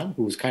Georgetown,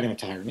 who was kind enough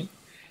to hire me.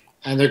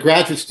 And they're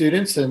graduate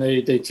students, and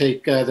they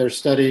take, they're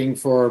studying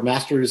for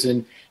masters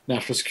in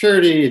national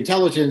security,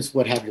 intelligence,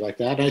 what have you like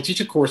that. And I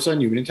teach a course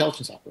on human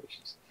intelligence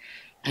operations.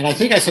 And I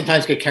think I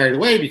sometimes get carried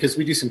away because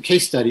we do some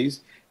case studies,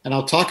 and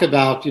I'll talk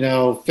about,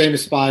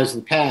 famous spies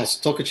of the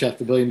past, Tokachev,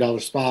 the $1 billion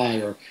spy,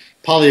 or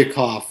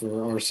Polyakov,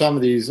 or some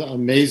of these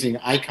amazing,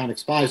 iconic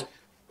spies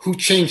who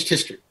changed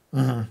history.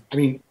 Uh-huh. I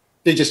mean,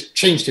 they just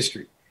changed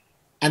history.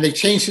 And they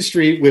changed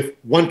history with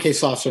one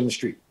case officer on the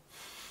street.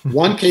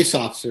 One case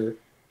officer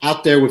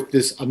out there with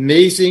this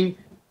amazing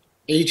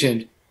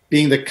agent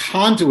being the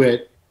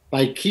conduit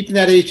by keeping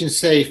that agent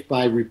safe,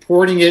 by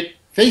reporting it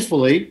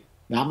faithfully,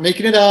 not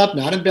making it up,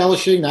 not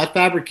embellishing, not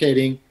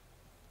fabricating,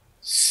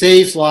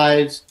 saves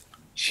lives,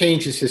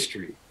 changes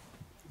history.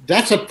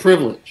 That's a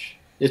privilege.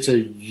 It's a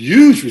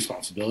huge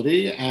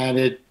responsibility, and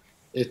it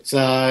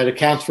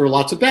accounts for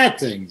lots of bad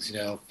things,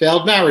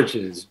 failed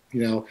marriages,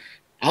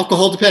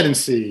 alcohol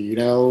dependency,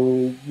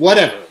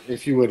 whatever,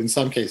 if you would, in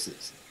some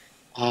cases.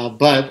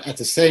 But at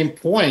the same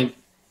point,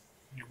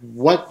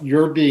 what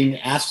you're being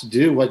asked to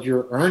do, what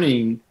you're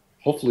earning,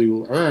 hopefully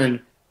will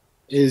earn,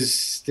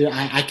 is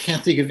I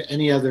can't think of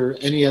any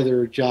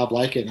other job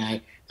like it.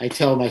 And I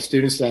tell my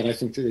students that. I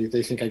think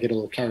they think I get a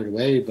little carried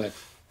away, but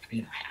I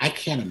mean, I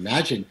can't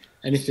imagine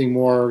anything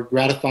more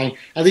gratifying,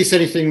 at least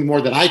anything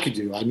more that I could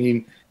do. I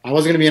mean, I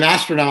wasn't going to be an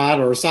astronaut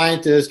or a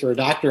scientist or a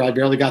doctor. I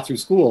barely got through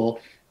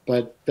school,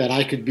 but that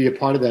I could be a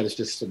part of that is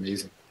just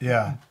amazing.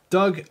 Yeah.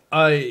 Doug,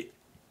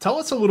 tell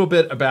us a little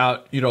bit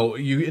about,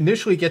 you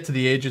initially get to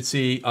the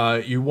agency,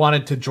 you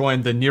wanted to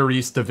join the Near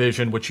East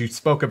Division, which you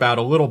spoke about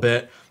a little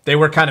bit. They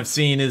were kind of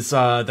seen as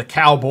the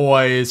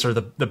cowboys or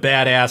the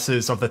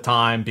badasses of the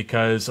time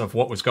because of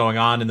what was going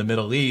on in the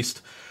Middle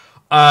East.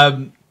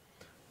 I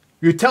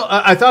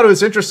thought it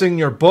was interesting in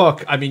your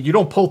book. I mean, you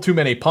don't pull too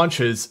many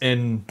punches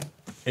in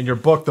your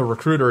book, The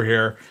Recruiter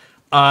here.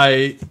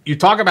 You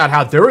talk about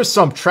how there was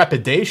some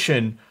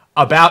trepidation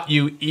about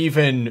you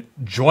even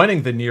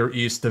joining the Near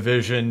East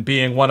Division,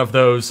 being one of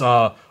those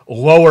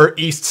Lower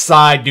East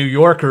Side New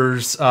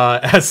Yorkers,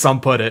 as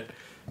some put it.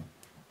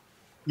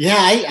 Yeah,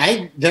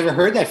 I never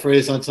heard that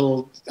phrase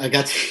until I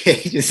got to the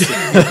agency.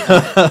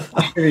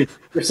 I mean,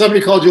 if somebody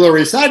called you Lower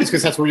East Side, it's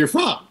because that's where you're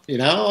from.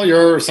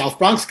 You're a South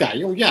Bronx guy.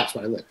 Yeah, that's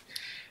where I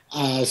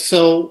live.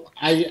 So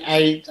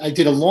I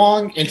did a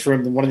long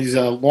interim, one of these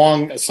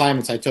long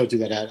assignments I told you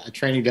that a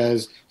trainee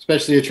does,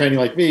 especially a trainee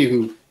like me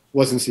who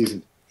wasn't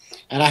seasoned.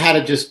 And I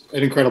had just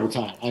an incredible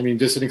time. I mean,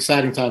 just an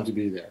exciting time to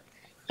be there.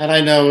 And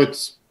I know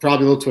it's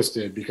probably a little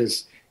twisted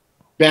because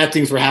bad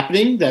things were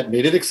happening that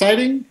made it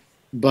exciting.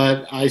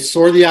 But I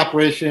saw the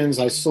operations,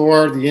 I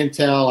saw the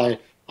intel.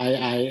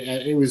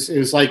 It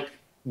was like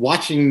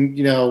watching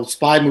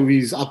spy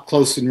movies up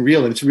close and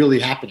real, and it's really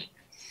happening.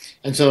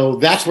 And so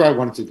that's where I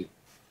wanted to be.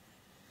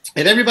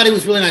 And everybody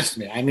was really nice to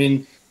me. I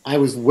mean, I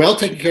was well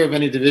taken care of in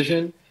any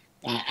division.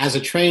 As a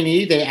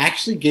trainee, they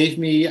actually gave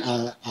me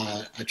a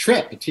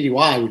trip, a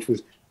TDY, which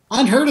was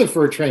unheard of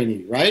for a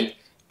trainee, right?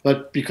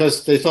 But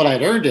because they thought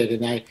I'd earned it,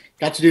 and I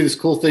got to do this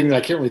cool thing that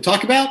I can't really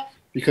talk about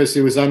because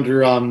it was under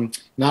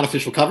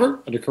non-official cover,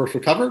 under commercial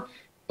cover.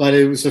 But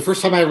it was the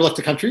first time I ever left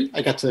the country.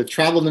 I got to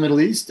travel in the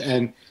Middle East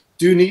and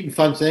do neat and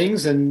fun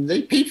things, and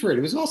they paid for it.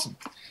 It was awesome.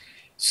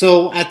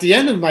 So at the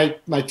end of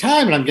my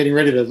time, and I'm getting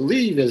ready to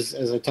leave, as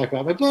I talk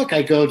about my book,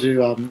 I go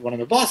to one of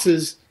my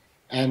bosses,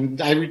 and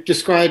I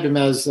describe him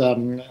as,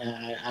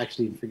 I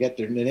actually forget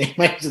their name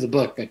of the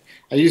book, but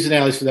I use an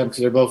alias for them because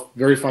they're both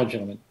very fine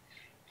gentlemen.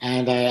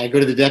 And I go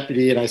to the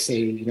deputy and I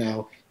say,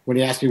 when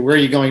he asks me, where are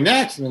you going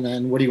next? And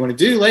then what do you want to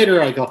do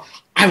later? I go,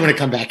 I want to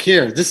come back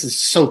here. This is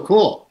so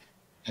cool.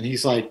 And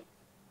he's like,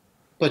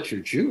 but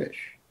you're Jewish.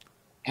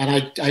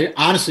 And I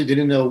honestly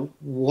didn't know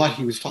what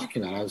he was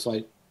talking about. I was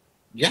like,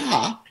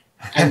 yeah,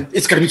 and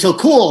it's going to be so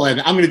cool,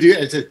 and I'm going to do it.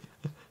 I said,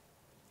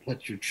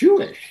 but you're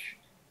Jewish.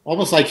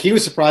 Almost like he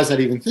was surprised I'd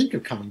even think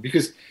of coming,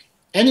 because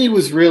he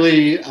was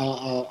really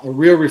a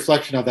real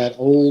reflection of that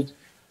old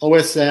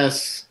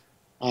OSS,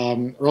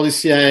 early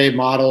CIA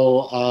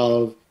model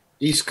of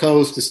East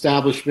Coast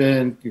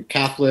establishment,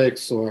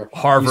 Catholics or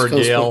Harvard,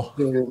 Yale.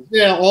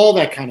 Yeah, all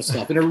that kind of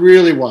stuff. And it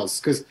really was,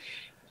 because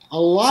a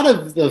lot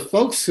of the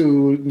folks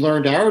who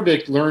learned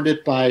Arabic learned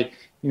it by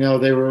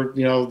they were,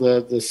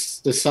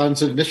 the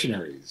sons of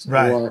missionaries,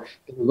 right, or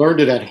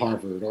learned it at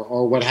Harvard,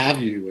 or what have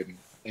you,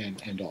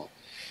 and all.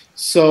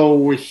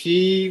 So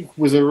he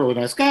was a really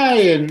nice guy,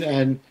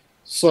 and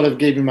sort of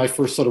gave me my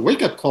first sort of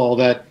wake up call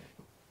that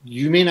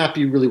you may not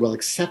be really well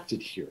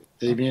accepted here.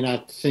 They may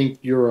not think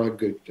you're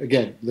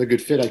the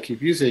good fit I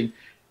keep using,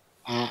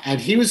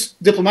 and he was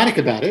diplomatic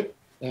about it,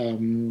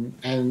 and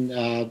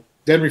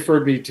then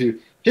referred me to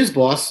his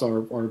boss,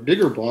 our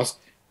bigger boss.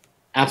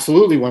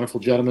 Absolutely wonderful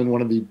gentleman,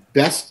 one of the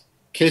best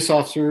case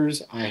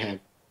officers I have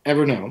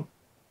ever known.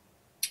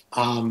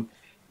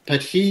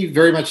 But he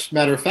very much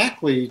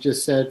matter-of-factly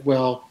just said,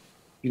 well,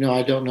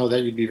 I don't know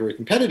that you'd be very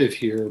competitive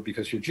here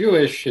because you're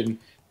Jewish, and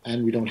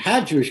we don't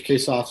have Jewish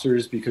case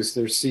officers because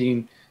they're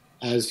seen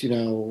as,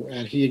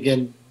 and he,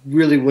 again,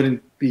 really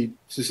wouldn't be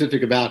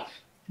specific about,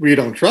 we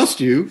don't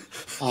trust you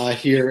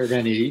here at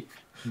NE,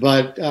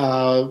 but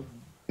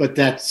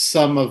that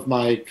some of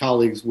my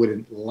colleagues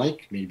wouldn't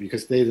like me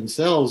because they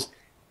themselves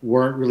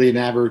weren't really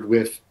enamored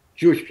with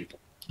Jewish people.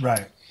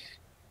 Right.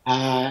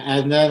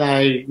 And then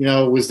I,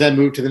 was then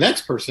moved to the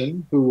next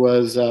person who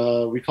was,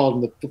 we called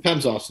him the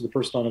PEMS officer, the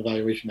Person on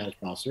Evaluation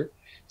Management Officer,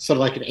 sort of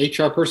like an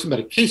HR person, but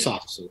a case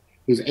officer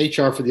who's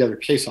HR for the other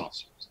case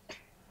officers.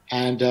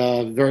 And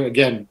very,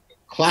 again,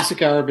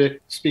 classic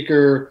Arabic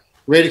speaker,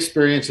 great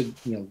experience, and,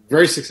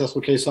 very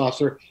successful case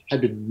officer,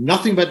 had been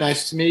nothing but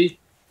nice to me,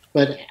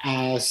 but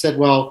said,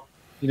 well,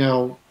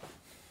 do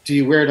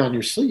you wear it on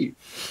your sleeve?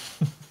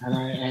 And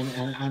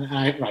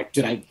I like,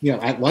 did I,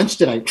 at lunch,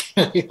 did I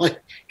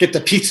like get the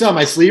pizza on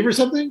my sleeve or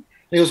something? And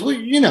he goes,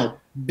 well,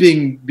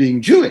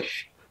 being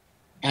Jewish.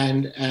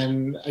 And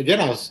again,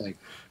 I was like,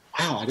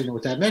 wow, I didn't know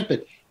what that meant.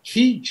 But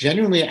he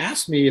genuinely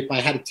asked me if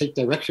I had to take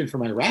direction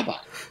from my rabbi.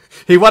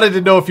 He wanted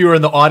to know if you were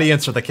in the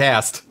audience or the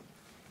cast.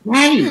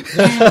 Right.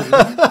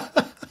 Yeah.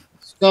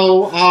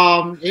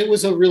 So it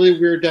was a really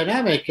weird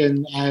dynamic.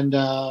 And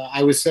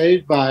I was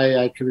saved by,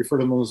 I could refer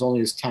to him as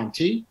only as Tom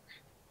T.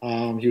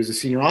 He was a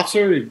senior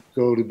officer. He'd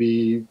go to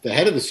be the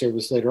head of the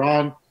service later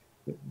on,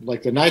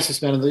 like the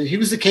nicest man. He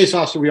was the case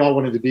officer we all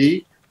wanted to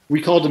be.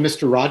 We called him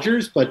Mr.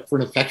 Rogers, but for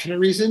an affectionate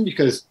reason,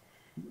 because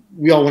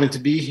we all wanted to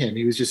be him.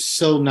 He was just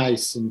so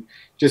nice, and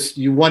just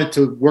you wanted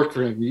to work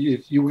for him.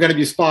 If you were going to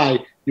be a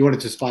spy, you wanted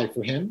to spy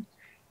for him.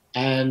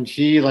 And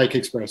he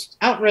expressed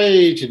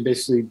outrage and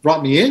basically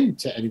brought me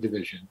into any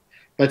division.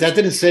 But that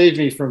didn't save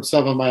me from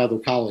some of my other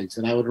colleagues.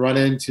 And I would run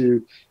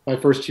into my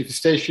first chief of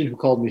station, who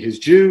called me his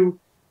Jew,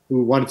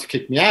 who wanted to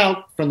kick me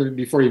out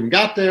before he even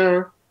got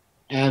there.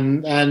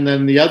 And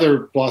then the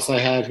other boss I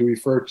had, who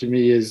referred to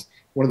me as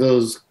one of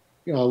those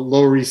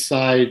Lower East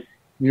Side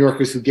New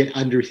Yorkers who get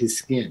under his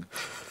skin.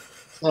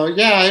 So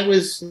yeah, it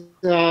was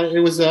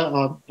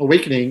a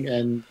awakening,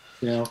 and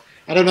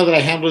I don't know that I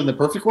handled it in the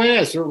perfect way.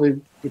 I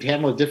certainly would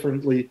handle it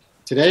differently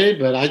today,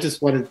 but I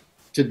just wanted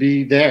to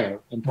be there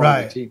and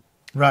part of the team.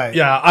 Right.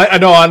 Yeah, I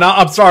know.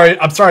 I'm sorry.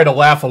 I'm sorry to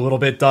laugh a little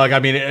bit, Doug. I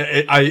mean,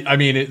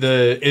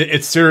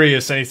 it's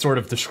serious, any sort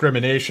of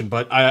discrimination,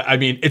 but I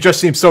mean, it just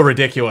seems so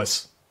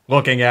ridiculous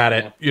looking at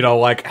it. You know,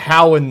 like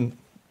how and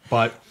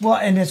but. Well,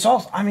 and it's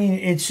also, I mean,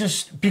 it's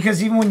just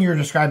because even when you're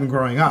describing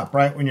growing up,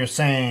 right? When you're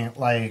saying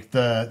like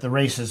the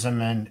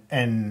racism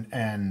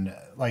and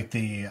like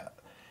the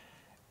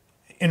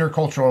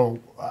intercultural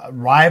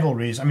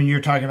rivalries. I mean, you're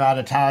talking about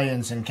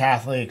Italians and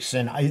Catholics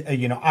and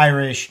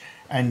Irish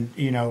and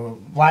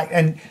black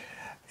and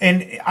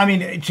I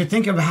mean to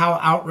think of how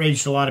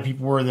outraged a lot of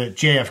people were that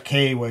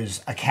JFK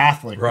was a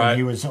Catholic when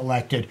he was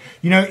elected.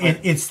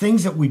 It's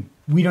things that we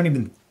don't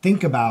even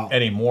think about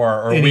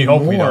anymore, or we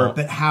hope we don't.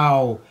 But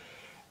how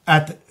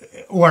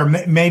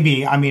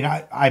maybe I mean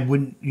I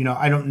wouldn't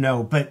I don't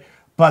know, but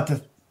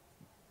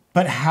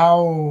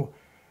how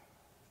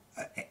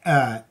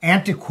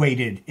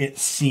antiquated it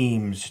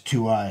seems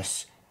to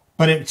us,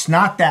 but it's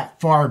not that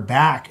far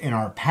back in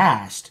our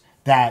past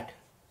that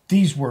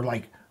these were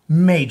like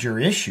major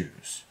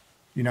issues,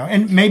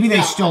 and maybe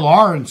they still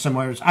are in some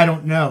ways. I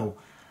don't know.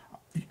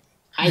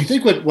 I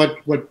think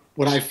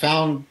what I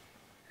found,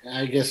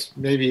 I guess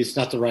maybe it's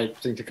not the right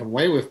thing to come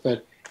away with,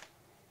 but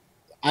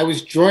I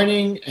was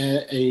joining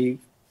an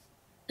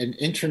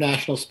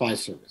international spy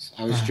service.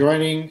 I was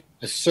joining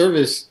a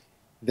service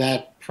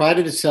that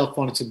prided itself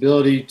on its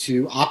ability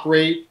to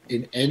operate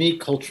in any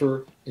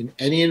culture, in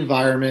any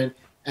environment,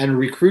 and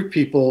recruit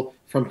people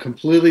from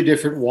completely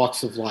different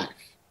walks of life.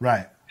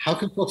 Right. How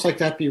can folks like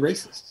that be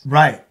racist?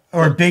 Right.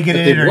 Or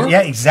bigoted,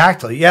 yeah,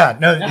 exactly. Yeah.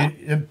 No, yeah.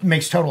 It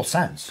makes total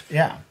sense.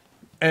 Yeah.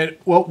 And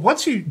well,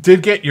 once you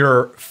did get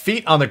your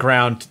feet on the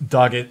ground,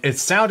 Doug, it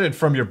sounded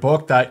from your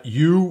book that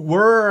you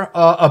were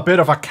a bit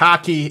of a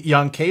cocky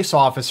young case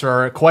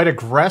officer, quite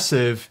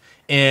aggressive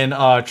in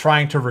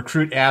trying to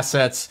recruit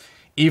assets,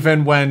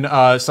 even when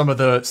some of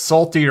the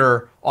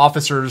saltier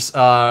officers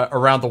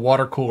around the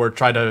water cooler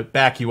tried to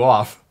back you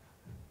off.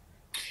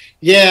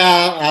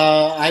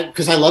 Yeah,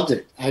 because I loved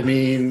it. I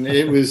mean,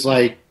 it was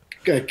like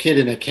a kid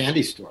in a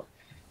candy store.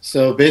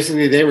 So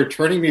basically, they were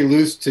turning me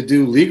loose to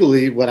do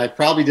legally what I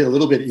probably did a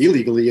little bit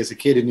illegally as a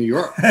kid in New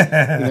York,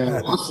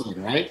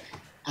 hustling, right?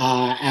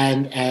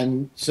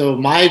 And so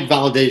my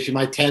validation,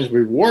 my tangible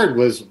reward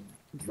was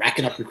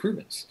racking up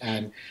recruitments,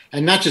 and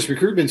not just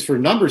recruitments for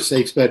numbers'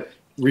 sakes, but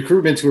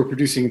recruitments who were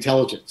producing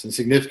intelligence and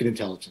significant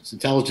intelligence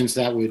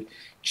that would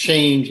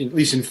change, at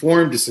least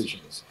inform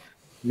decisions,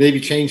 maybe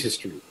change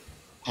history.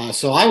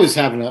 So I was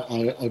having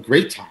a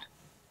great time,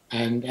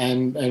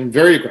 and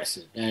very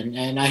aggressive,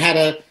 and I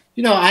had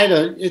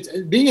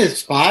being a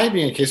spy,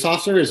 being a case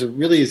officer is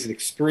an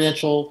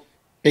experiential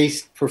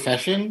based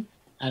profession,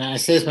 and I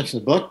say as much in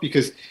the book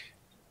because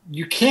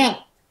you can't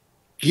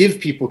give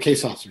people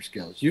case officer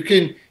skills. You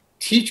can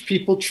teach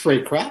people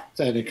tradecraft,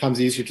 and it comes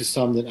easier to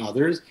some than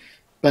others,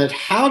 but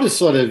how to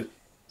sort of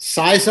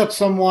size up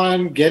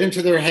someone, get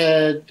into their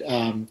head,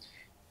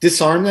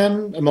 disarm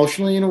them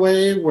emotionally in a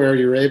way where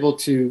you're able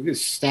to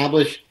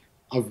establish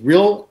a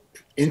real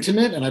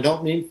intimate, and I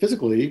don't mean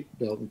physically,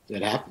 though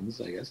it happens,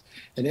 I guess,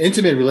 an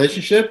intimate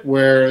relationship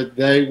where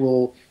they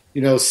will,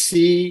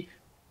 see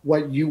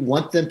what you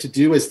want them to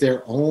do as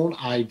their own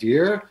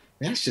idea.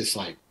 That's just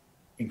like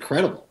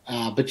incredible.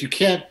 But you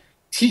can't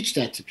teach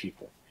that to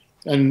people.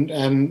 And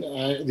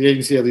the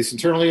agency, at least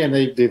internally, and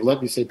they've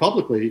let me say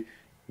publicly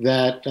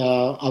that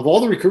of all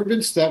the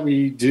recruitments that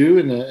we do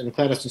in the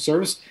clandestine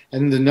service,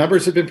 and the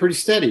numbers have been pretty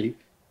steady,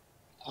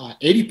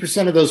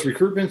 80% of those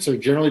recruitments are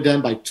generally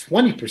done by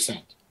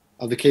 20%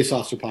 of the case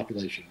officer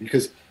population,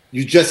 because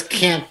you just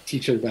can't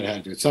teach everybody how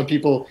to do it. Some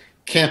people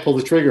can't pull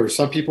the trigger, or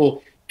some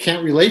people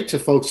can't relate to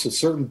folks with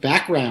certain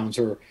backgrounds,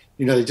 or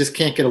they just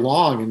can't get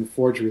along and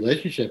forge a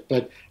relationship.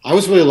 But I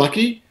was really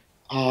lucky.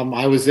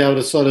 I was able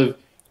to sort of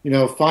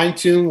fine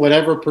tune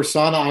whatever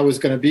persona I was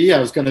going to be. I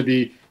was going to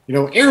be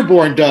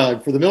airborne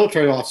Doug for the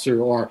military officer,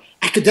 or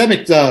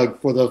academic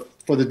Doug for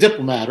the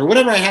diplomat, or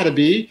whatever I had to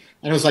be.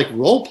 And it was like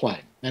role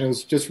playing, and it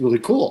was just really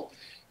cool.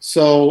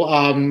 So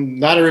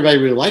not everybody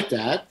really liked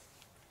that.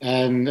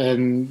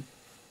 And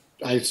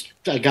I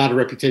got a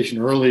reputation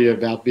early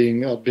about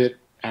being a bit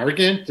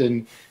arrogant,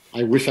 and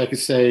I wish I could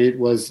say it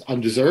was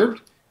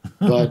undeserved,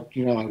 but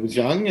I was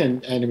young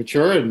and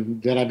immature,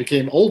 and then I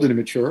became old and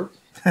immature.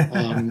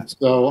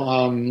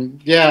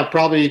 Yeah,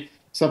 probably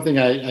something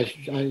I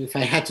if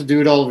I had to do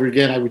it all over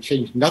again, I would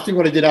change nothing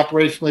what I did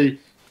operationally,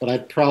 but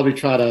I'd probably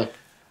try to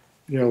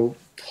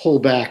pull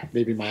back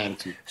maybe my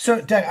attitude.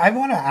 So Doug, I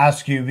want to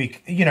ask you,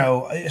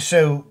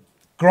 so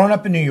growing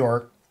up in New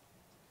York,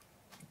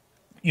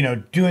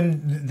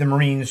 doing the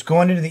Marines,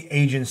 going into the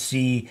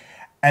agency,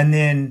 and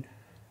then,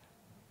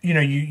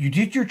 you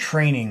did your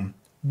training.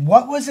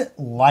 What was it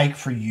like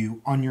for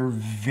you on your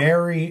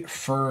very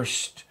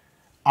first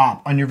a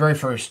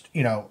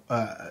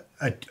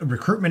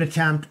recruitment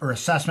attempt or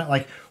assessment?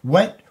 Like,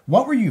 what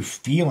were you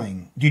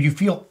feeling? Did you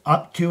feel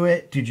up to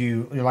it?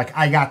 You're like,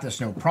 I got this,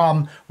 no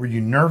problem? Were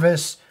you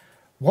nervous?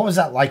 What was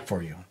that like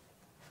for you?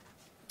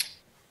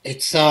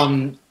 It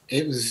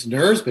was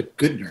nerves, but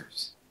good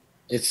nerves.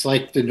 It's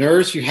like the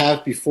nerves you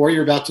have before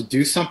you're about to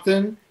do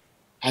something,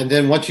 And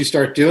then once you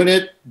start doing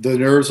it, the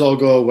nerves all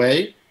go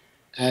away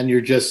and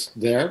you're just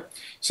there.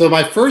 So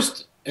my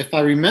first, if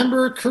I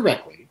remember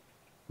correctly,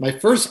 my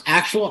first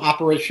actual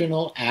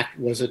operational act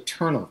was a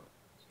turnover.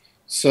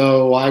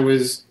 So I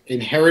was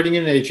inheriting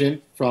an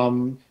agent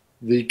from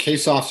the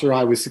case officer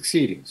I was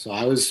succeeding. So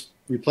I was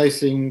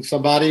replacing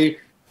somebody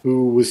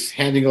who was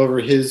handing over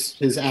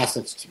his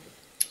assets to me.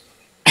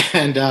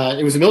 And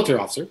it was a military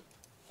officer,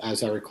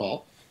 as I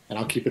recall. And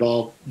I'll keep it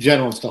all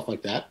general and stuff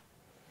like that.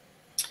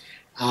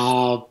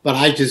 But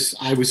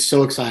I was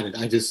so excited.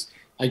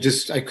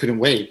 I couldn't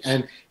wait.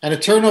 And a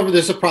turnover,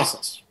 there's a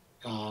process.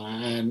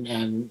 And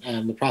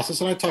the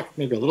process, and I talked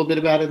maybe a little bit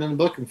about it in the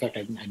book. In fact,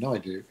 I know I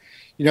do.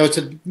 You know,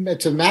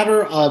 it's a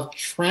matter of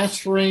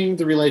transferring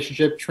the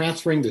relationship,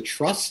 transferring the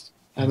trust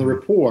and the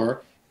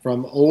rapport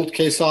from old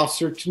case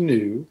officer to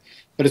new.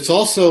 But it's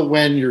also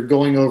when you're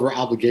going over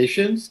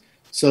obligations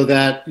so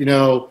that, you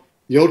know,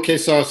 the old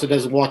case officer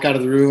doesn't walk out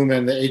of the room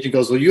and the agent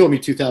goes, well, you owe me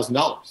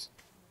 $2,000.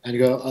 And you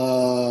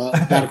go,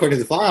 not according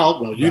to the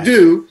file. Well, you right.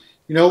 do,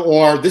 you know,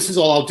 or this is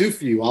all I'll do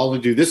for you. I'll only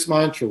do this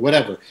much or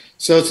whatever.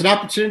 So it's an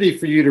opportunity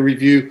for you to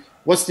review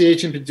what's the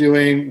agent been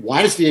doing?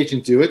 Why does the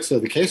agent do it? So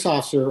the case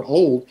officer,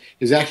 old,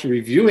 is actually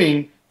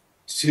reviewing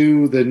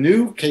to the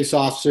new case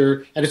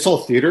officer, and it's all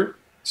theater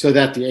so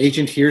that the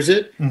agent hears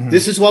it. Mm-hmm.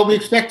 This is what we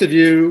expect of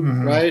you,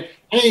 right?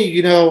 Hey,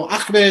 you know,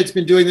 Ahmed's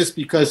been doing this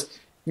because,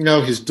 you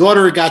know, his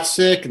daughter got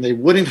sick and they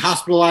wouldn't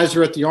hospitalize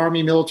her at the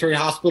Army military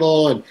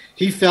hospital and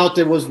he felt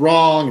it was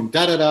wrong and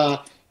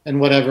da-da-da and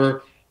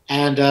whatever.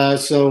 And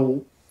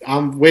so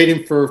I'm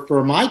waiting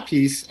for my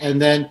piece.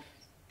 And then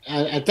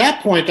at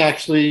that point,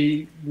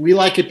 actually, we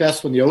like it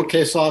best when the old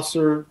case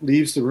officer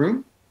leaves the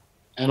room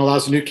and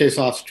allows the new case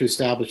officer to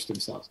establish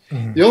themselves.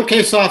 Mm-hmm. The old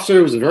case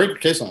officer was a very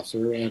good case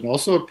officer and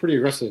also a pretty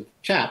aggressive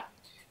chap.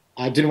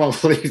 I didn't want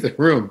to leave the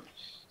room.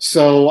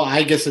 So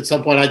I guess at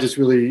some point I just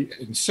really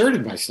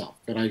inserted myself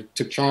and I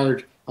took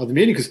charge of the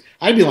meeting because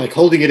I'd be like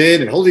holding it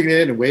in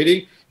and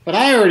waiting. But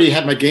I already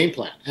had my game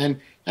plan.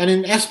 And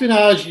in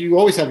espionage, you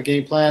always have a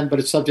game plan, but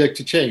it's subject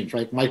to change,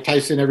 right? Mike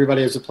Tyson,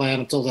 everybody has a plan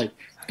until they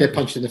get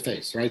punched in the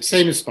face, right?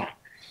 Same in spy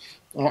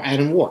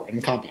and in war and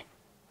in combat.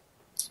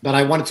 But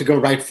I wanted to go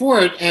right for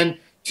it. And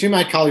to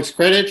my colleague's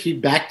credit, he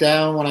backed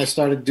down when I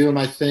started doing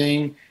my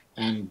thing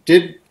and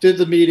did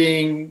the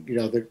meeting. You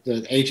know,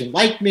 the agent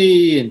liked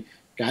me and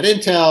got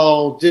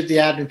intel, did the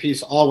admin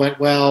piece, all went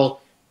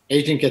well.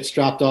 Agent gets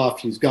dropped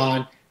off, he's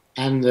gone.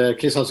 And the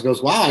case officer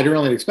goes, wow, I didn't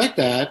really expect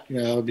that, you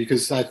know,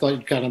 because I thought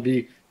you'd kind of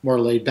be more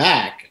laid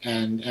back.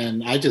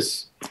 And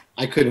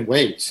I couldn't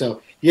wait.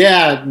 So,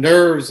 yeah,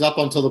 nerves up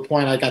until the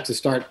point I got to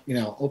start, you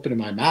know, opening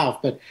my mouth.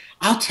 But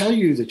I'll tell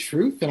you the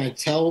truth, and I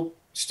tell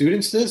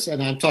students this,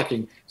 and I'm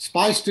talking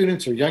spy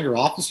students or younger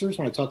officers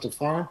when I talk to the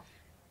farm,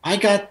 I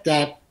got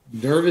that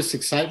nervous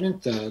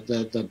excitement,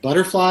 the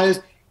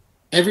butterflies,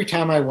 every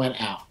time I went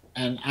out.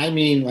 And I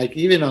mean, like,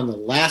 even on the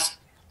last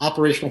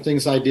operational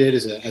things I did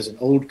as an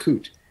old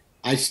coot,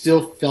 I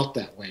still felt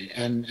that way.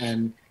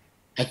 And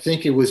I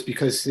think it was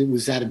because it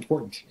was that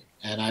important to me.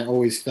 And I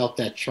always felt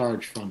that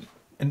charge from it.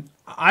 And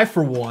I,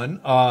 for one,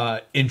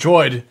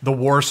 enjoyed the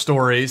war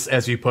stories,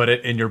 as you put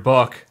it in your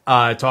book,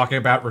 talking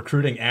about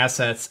recruiting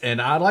assets.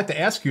 And I'd like to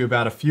ask you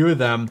about a few of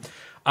them.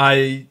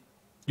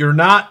 You're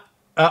not...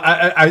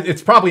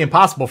 it's probably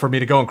impossible for me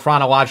to go in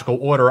chronological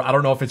order. I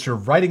don't know if it's your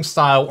writing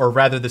style or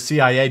rather the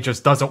CIA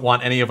just doesn't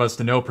want any of us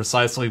to know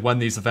precisely when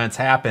these events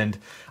happened.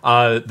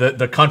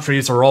 The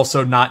countries are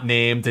also not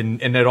named,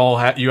 and it all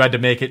you had to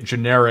make it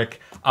generic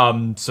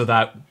so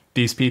that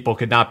these people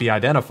could not be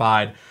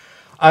identified.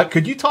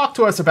 Could you talk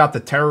to us about the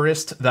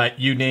terrorist that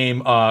you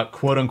name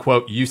quote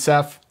unquote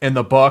Yusef in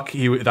the book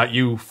that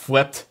you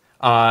flipped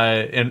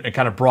and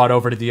kind of brought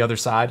over to the other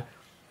side?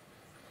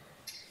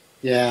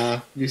 Yeah,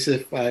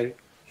 Yusuf, I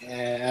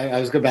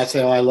was about to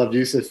say, I loved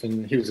Yusuf,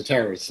 and he was a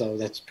terrorist, so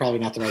that's probably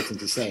not the right thing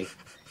to say.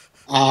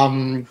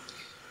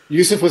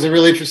 Yusuf was a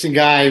really interesting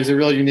guy. He was a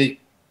really unique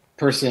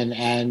person,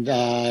 and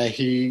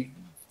he,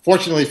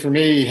 fortunately for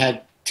me,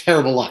 had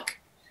terrible luck.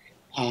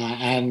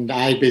 And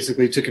I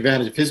basically took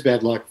advantage of his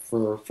bad luck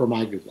for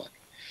my good luck.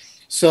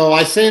 So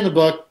I say in the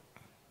book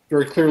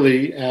very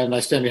clearly, and I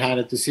stand behind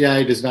it, the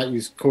CIA does not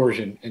use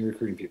coercion in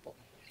recruiting people.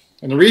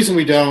 And the reason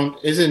we don't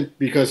isn't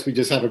because we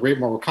just have a great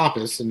moral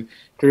compass, and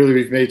clearly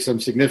we've made some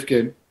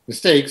significant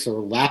mistakes or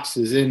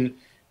lapses in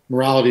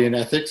morality and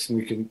ethics, and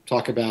we can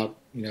talk about,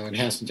 you know,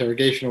 enhanced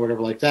interrogation or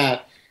whatever like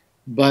that.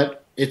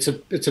 But it's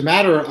a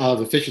matter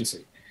of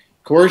efficiency.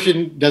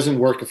 Coercion doesn't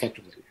work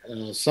effectively.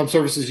 Some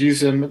services use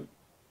them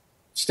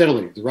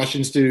steadily. The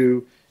Russians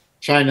do,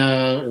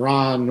 China,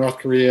 Iran, North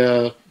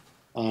Korea,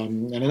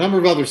 and a number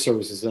of other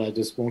services that I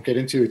just won't get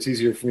into. It's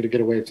easier for me to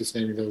get away with just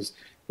naming those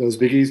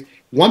biggies.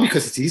 One,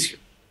 because it's easier.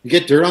 You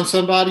get dirt on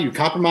somebody, you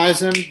compromise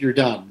them, you're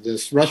done.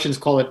 The Russians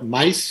call it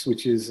MICE,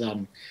 which is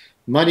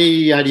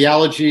money,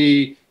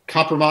 ideology,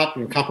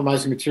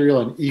 compromising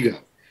material, and ego.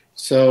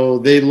 So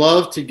they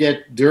love to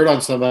get dirt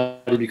on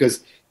somebody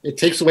because it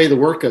takes away the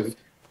work of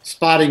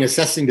spotting,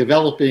 assessing,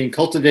 developing,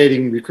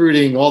 cultivating,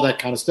 recruiting, all that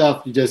kind of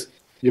stuff.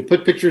 You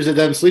put pictures of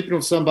them sleeping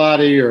with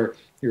somebody or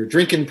you're a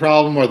drinking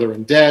problem or they're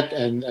in debt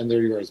and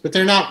they're yours. But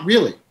they're not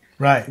really.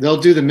 Right. They'll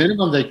do the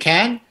minimum they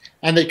can,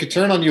 and they could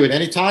turn on you at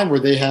any time where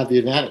they have the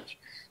advantage.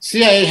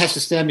 CIA has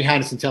to stand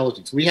behind its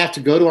intelligence. We have to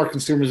go to our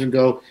consumers and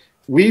go,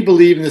 we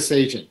believe in this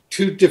agent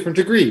to different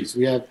degrees.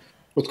 We have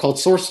what's called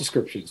source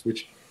descriptions,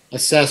 which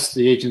assess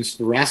the agent's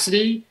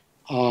veracity,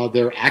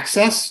 their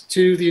access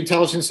to the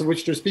intelligence of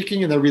which they're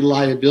speaking, and their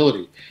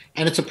reliability.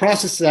 And it's a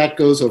process that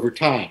goes over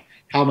time.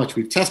 How much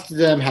we've tested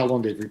them, how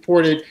long they've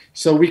reported,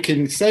 so we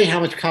can say how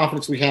much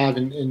confidence we have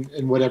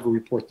in whatever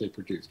report they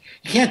produce.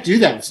 You can't do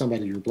that with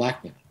somebody you're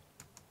blackmailing.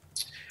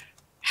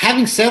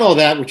 Having said all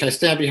that, which I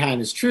stand behind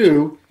is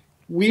true,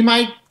 we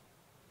might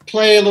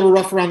play a little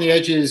rough around the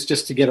edges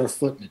just to get our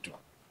foot in the door.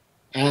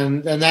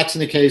 And that's in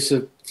the case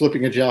of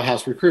flipping a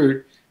jailhouse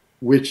recruit,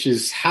 which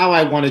is how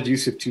I wanted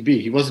Yusuf to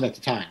be. He wasn't at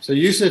the time. So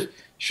Yusuf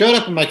showed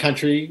up in my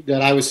country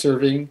that I was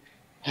serving,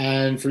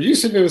 and for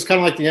Yusuf, it was kind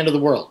of like the end of the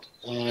world.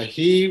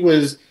 He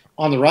was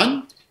on the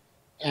run,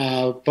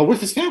 but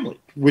with his family,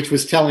 which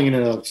was telling in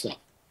and of itself.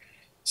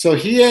 So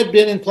he had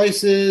been in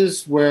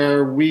places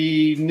where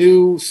we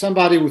knew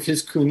somebody with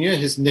his kunya,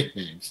 his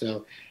nickname.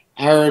 So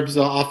Arabs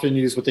often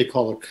use what they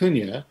call a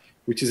kunya,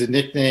 which is a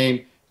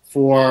nickname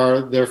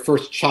for their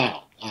first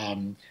child.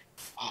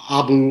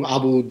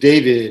 Abu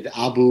David,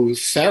 Abu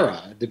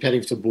Sarah, depending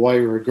if it's a boy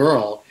or a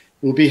girl,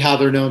 will be how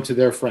they're known to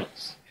their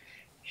friends.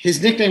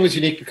 His nickname was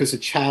unique because the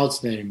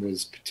child's name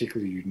was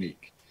particularly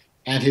unique.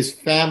 And his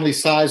family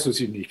size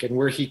was unique, and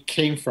where he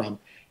came from.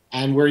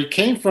 And where he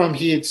came from,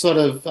 he had sort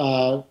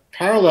of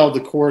paralleled the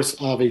course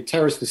of a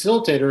terrorist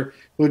facilitator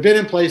who had been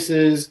in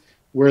places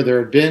where there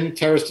had been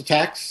terrorist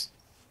attacks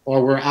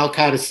or where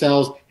al-Qaeda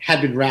cells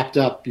had been wrapped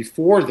up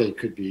before they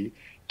could be.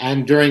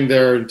 And during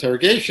their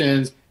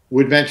interrogations,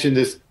 would mention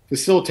this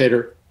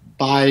facilitator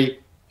by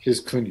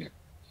his kunya.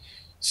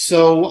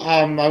 So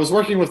I was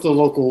working with the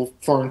local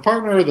foreign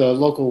partner, the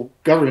local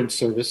government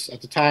service.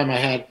 At the time, I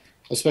had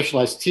a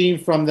specialized team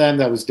from them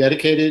that was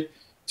dedicated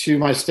to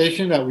my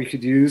station that we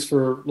could use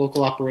for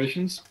local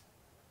operations.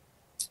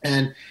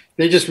 And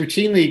they just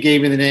routinely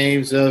gave me the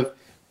names of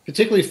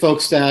particularly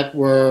folks that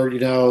were,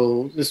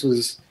 this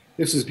was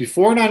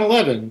before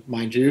 9/11,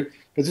 mind you,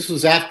 but this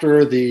was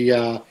after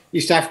the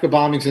East Africa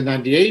bombings in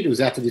 98. It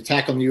was after the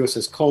attack on the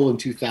USS Cole in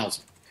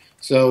 2000.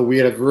 So we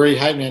had a very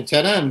heightened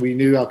antenna, and we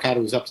knew al-Qaeda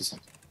was up to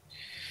something.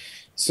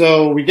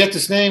 So we get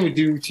this name, we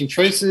do routine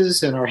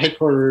traces, and our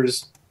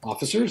headquarters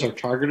officers, our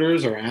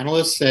targeters, our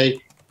analysts say,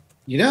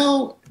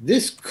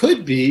 this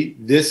could be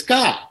this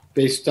guy,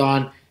 based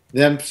on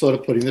them sort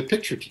of putting the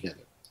picture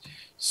together.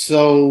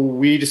 So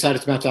we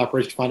decided to mount an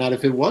operation to find out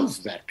if it was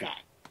that guy.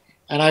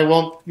 And I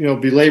won't,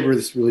 belabor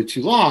this really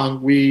too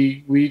long.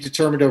 We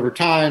determined over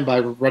time by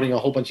running a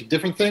whole bunch of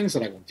different things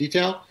that I won't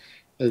detail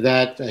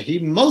that he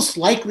most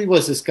likely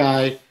was this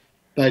guy,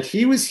 but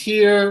he was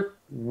here.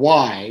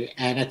 Why?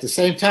 And at the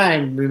same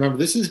time, remember,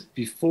 this is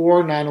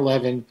before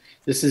 9/11.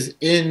 This is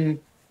in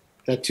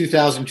that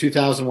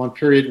 2000-2001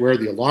 period where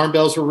the alarm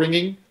bells were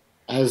ringing,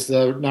 as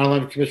the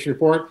 9/11 Commission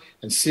report,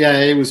 and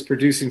CIA was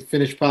producing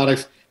finished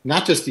products,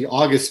 not just the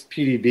August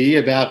PDB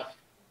about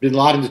bin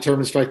Laden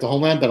determined to strike the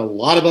homeland, but a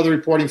lot of other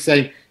reporting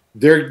saying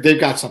they've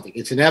got something.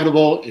 It's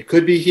inevitable. It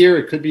could be here.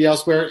 It could be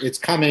elsewhere. It's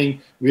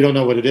coming. We don't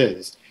know what it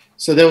is.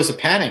 So there was a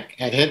panic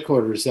at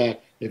headquarters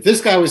that if this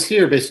guy was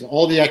here, based on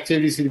all the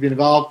activities he'd been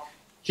involved,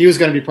 he was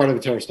going to be part of a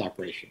terrorist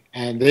operation.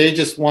 And they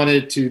just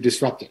wanted to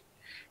disrupt it.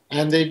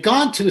 And they'd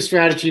gone to a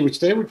strategy, which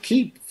they would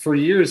keep for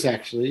years,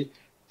 actually,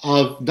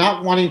 of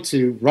not wanting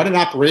to run an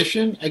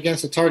operation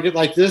against a target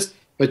like this,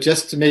 but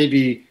just to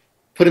maybe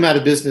put him out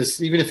of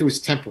business, even if it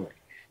was temporary.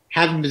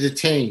 Have him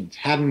detained,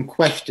 have him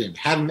questioned,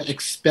 have him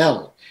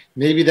expelled.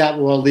 Maybe that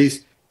will at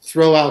least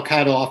throw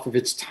al-Qaeda off of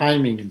its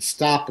timing and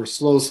stop or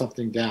slow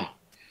something down.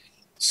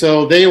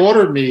 So they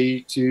ordered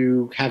me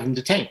to have him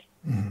detained.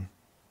 Mm-hmm.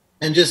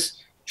 And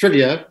just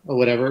trivia or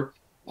whatever,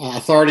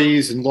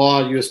 authorities and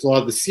law, U.S.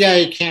 law, the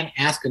CIA can't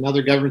ask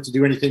another government to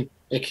do anything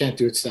it can't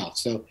do itself.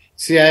 So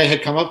CIA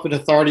had come up with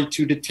authority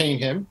to detain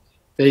him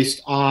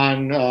based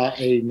on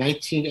a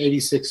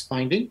 1986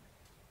 finding,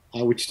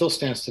 which still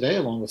stands today,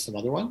 along with some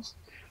other ones.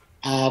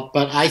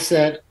 But I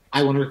said,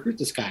 I want to recruit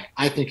this guy.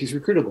 I think he's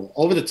recruitable.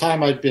 Over the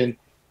time I've been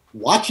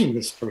watching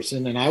this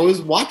person, and I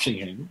was watching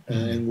him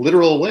in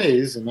literal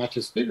ways and not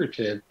just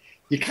figurative,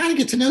 you kind of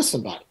get to know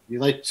somebody. You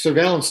like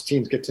surveillance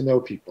teams get to know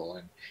people.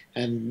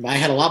 And I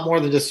had a lot more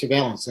than just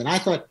surveillance. And I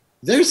thought,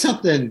 there's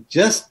something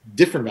just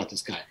different about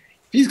this guy.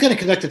 If he's going to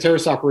conduct a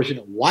terrorist operation,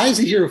 why is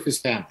he here with his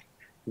family?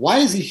 Why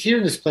is he here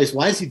in this place?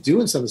 Why is he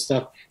doing some of this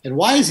stuff? And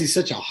why is he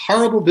such a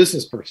horrible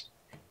business person?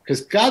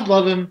 Because God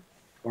love him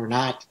or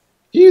not,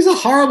 he's a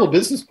horrible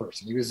business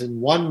person. He was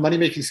in one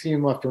money-making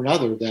scheme after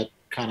another that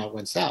kind of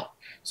went south.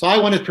 So I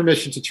wanted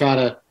permission to try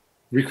to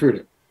recruit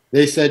him.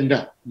 They said,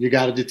 no, you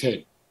got to detain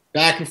him.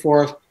 Back and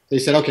forth. They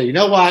said, okay, you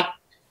know what?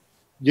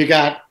 You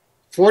got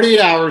 48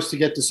 hours to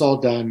get this all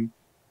done.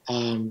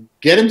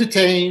 Get him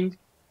detained,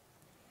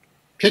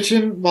 pitch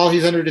him while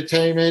he's under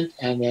detainment,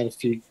 and then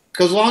if he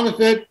goes along with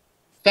it,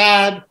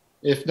 fab.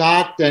 If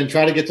not, then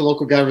try to get the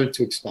local government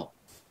to expel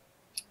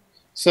him.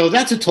 So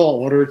that's a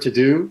tall order to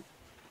do.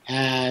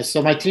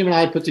 So my team and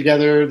I put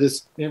together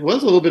this. It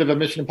was a little bit of a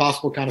Mission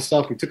Impossible kind of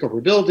stuff. We took over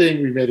a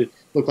building. We made it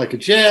look like a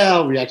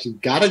jail. We actually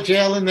got a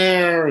jail in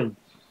there, and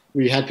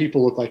we had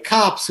people look like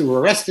cops who were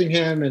arresting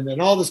him, and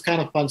all this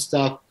kind of fun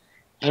stuff.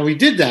 And we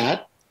did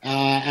that.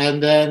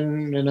 And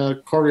then in a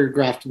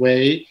choreographed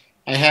way,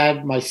 I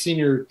had my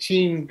senior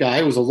team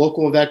guy, who was a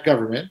local of that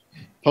government,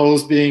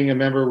 posed being a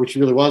member, which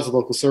really was a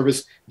local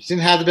service, which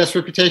didn't have the best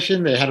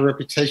reputation. They had a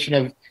reputation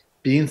of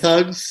being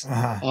thugs.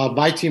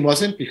 My team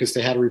wasn't, because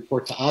they had to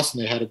report to us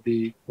and they had to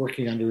be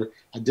working under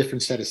a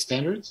different set of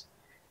standards.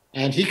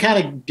 And he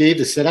kind of gave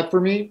the setup for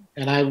me.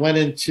 And I went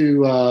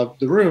into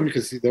the room,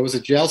 because there was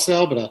a jail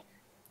cell, but a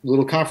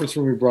little conference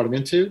room we brought him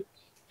into.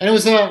 And it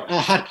was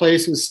a hot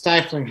place. It was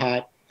stifling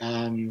hot.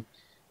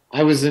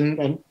 I was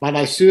in my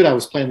nice suit. I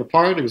was playing the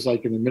part. It was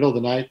like in the middle of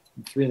the night,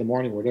 3 a.m,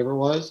 whatever it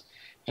was.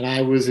 And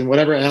I was in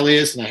whatever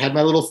alias, and I had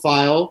my little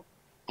file.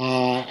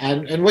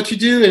 And what you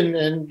do,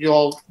 and you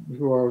all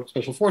who are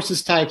special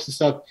forces types and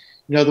stuff,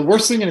 the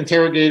worst thing an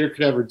interrogator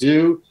could ever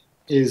do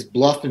is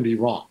bluff and be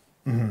wrong.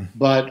 Mm-hmm.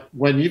 But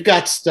when you've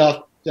got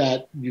stuff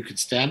that you could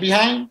stand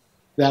behind,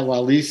 that will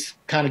at least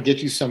kind of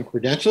get you some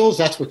credentials,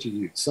 that's what you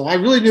use. So I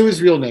really knew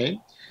his real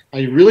name.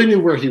 I really knew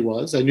where he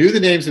was. I knew the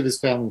names of his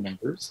family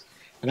members.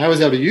 And I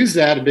was able to use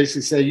that and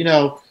basically say,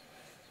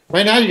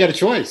 right now you got a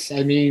choice.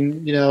 I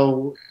mean,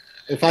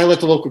 if I let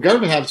the local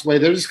government have its way,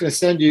 they're just going to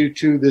send you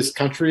to this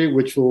country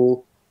which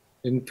will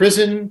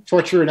imprison,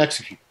 torture, and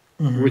execute,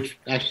 mm-hmm. which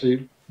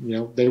actually,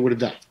 they would have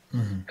done.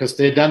 Because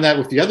they had done that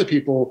with the other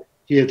people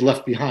he had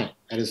left behind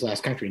at his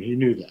last country, and he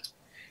knew that.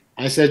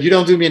 I said, you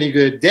don't do me any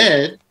good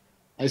dead.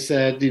 I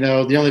said, the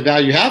only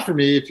value you have for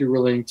me if you're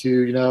willing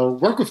to,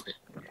 work with me.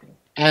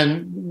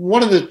 And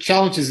one of the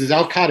challenges is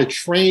Al-Qaeda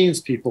trains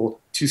people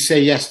to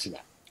say yes to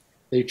that.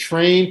 They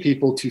train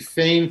people to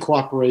feign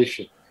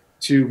cooperation,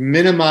 to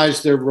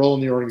minimize their role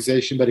in the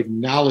organization, but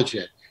acknowledge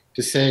it,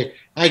 to say,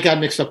 I got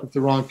mixed up with the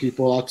wrong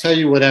people. I'll tell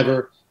you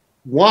whatever.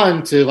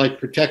 One, to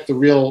protect the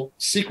real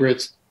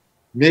secrets,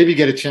 maybe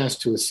get a chance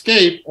to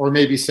escape, or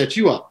maybe set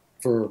you up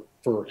for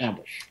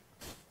ambush.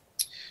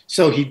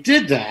 So he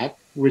did that,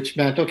 which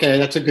meant, okay,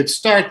 that's a good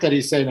start that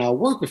he's saying, I'll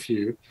work with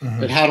you,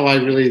 mm-hmm. but how do I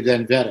really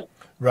then vet him?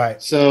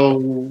 Right.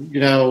 So,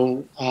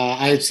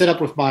 I had set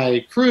up with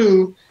my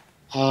crew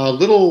a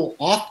little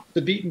off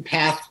the beaten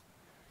path.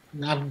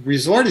 Now,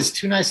 resort is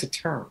too nice a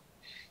term.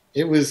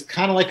 It was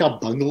kind of like a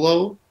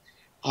bungalow,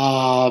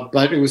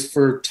 but it was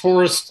for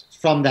tourists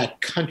from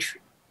that country.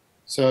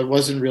 So it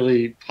wasn't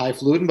really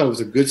highfalutin, but it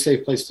was a good,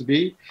 safe place to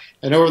be.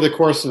 And over the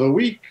course of a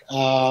week,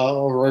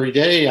 over every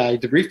day, I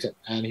debriefed him.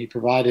 And he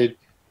provided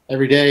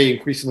every day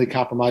increasingly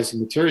compromising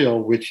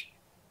material, which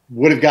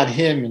would have got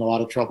him in a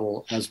lot of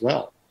trouble as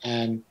well.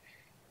 And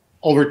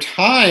over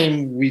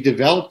time, we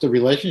developed a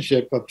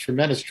relationship of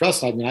tremendous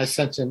trust. I mean, I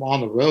sent him on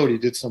the road. He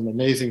did some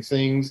amazing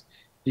things.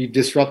 He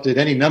disrupted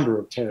any number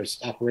of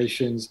terrorist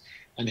operations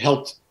and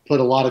helped put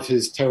a lot of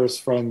his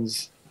terrorist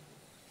friends,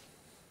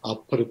 I'll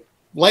put it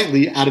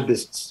lightly, out of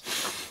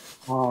business.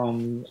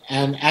 And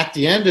at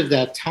the end of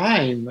that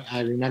time,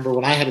 I remember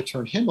when I had to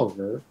turn him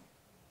over,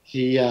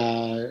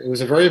 it was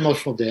a very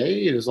emotional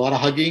day. It was a lot of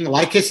hugging, a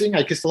lot of kissing.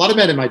 I kissed a lot of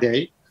men in my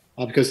day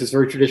because it's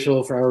very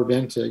traditional for our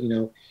men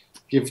to,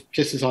 give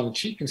kisses on the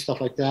cheek and stuff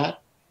like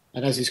that.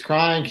 And as he's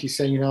crying, he's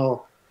saying,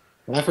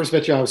 when I first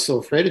met you, I was so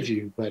afraid of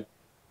you. But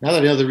now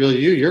that I know the real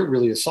you, you're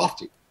really a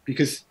softie.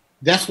 Because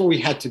that's what we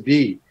had to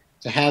be,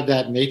 to have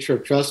that nature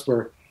of trust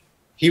where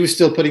he was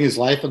still putting his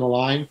life on the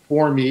line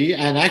for me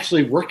and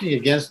actually working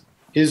against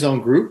his own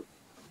group,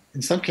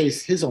 in some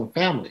cases, his own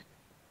family.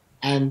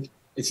 And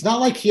it's not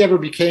like he ever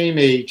became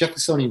a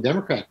Jeffersonian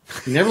Democrat.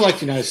 He never liked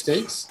the United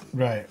States.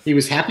 Right. He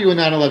was happy when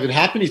 9/11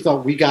 happened. He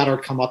thought we got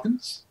our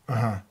comeuppance.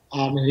 Uh-huh.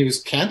 And he was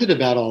candid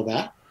about all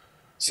that.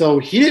 So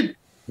he didn't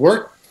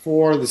work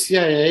for the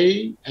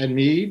CIA and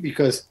me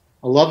because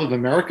a love of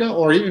America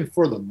or even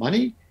for the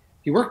money.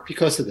 He worked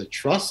because of the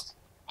trust.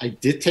 I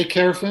did take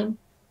care of him.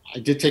 I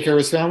did take care of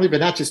his family, but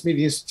not just me,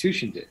 the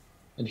institution did.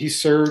 And he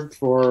served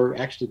for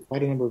actually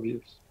quite a number of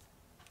years.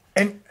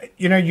 And,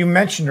 you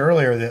mentioned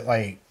earlier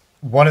that,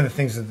 one of the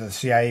things that the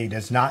CIA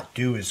does not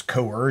do is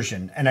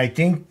coercion. And I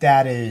think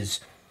that is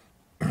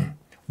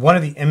one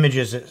of the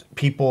images that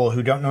people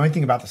who don't know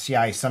anything about the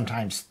CIA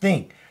sometimes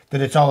think, that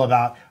it's all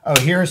about, oh,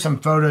 here are some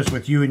photos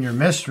with you and your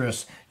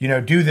mistress,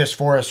 do this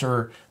for us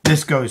or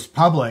this goes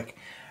public.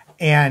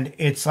 And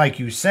it's like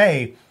you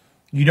say,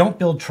 you don't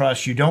build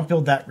trust, you don't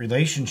build that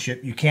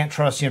relationship, you can't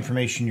trust the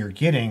information you're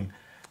getting,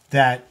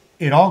 that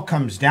it all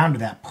comes down to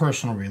that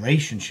personal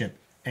relationship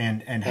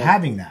and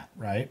having that,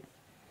 right?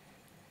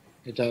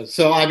 It does.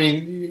 So, I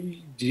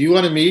mean, do you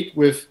want to meet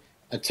with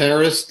a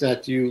terrorist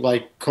that you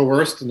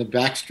coerced in the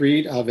back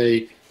street of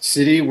a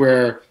city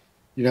where,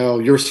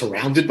 you're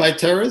surrounded by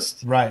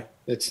terrorists? Right.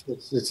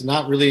 It's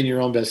not really in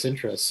your own best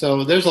interest.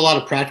 So there's a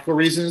lot of practical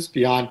reasons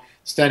beyond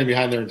standing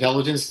behind their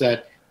intelligence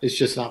that it's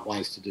just not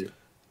wise to do.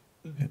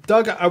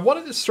 Doug, I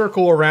wanted to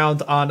circle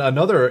around on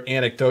another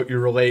anecdote you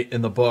relate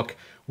in the book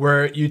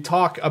where you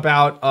talk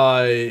about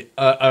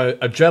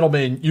a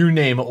gentleman you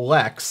name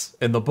Lex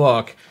in the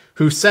book,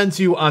 who sends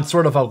you on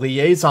sort of a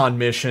liaison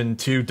mission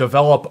to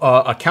develop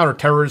a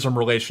counterterrorism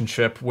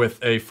relationship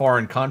with a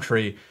foreign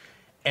country.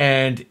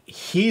 And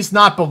he's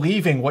not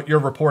believing what you're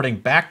reporting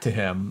back to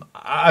him.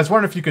 I was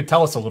wondering if you could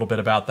tell us a little bit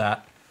about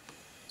that.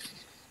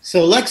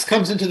 So Lex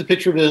comes into the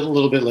picture a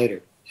little bit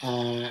later.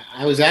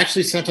 I was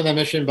actually sent on that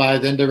mission by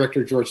then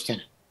director George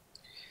Tenet.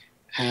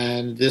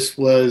 And this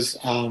was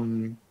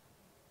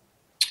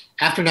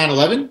after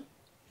 9/11,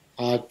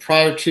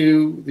 prior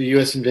to the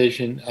U.S.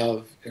 invasion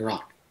of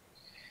Iraq.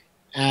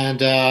 And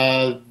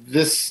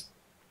this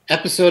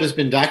episode has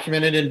been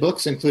documented in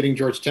books, including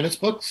George Tenet's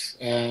books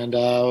and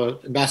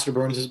Ambassador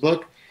Burns'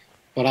 book,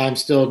 but I'm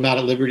still not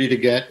at liberty to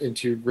get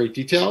into great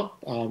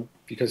detail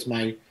because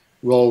my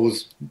role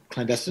was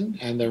clandestine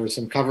and there were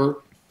some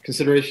cover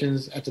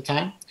considerations at the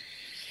time.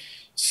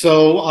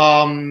 So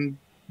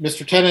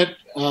Mr. Tenet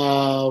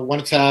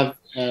wanted to have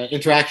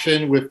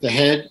interaction with the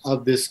head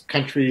of this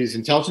country's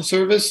intelligence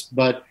service,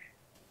 but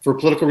for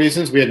political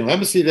reasons, we had no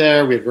embassy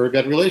there. We had very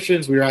bad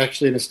relations. We were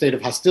actually in a state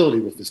of hostility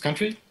with this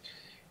country.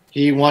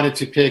 He wanted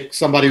to pick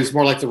somebody who's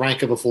more like the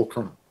rank of a full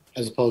colonel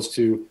as opposed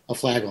to a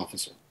flag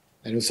officer.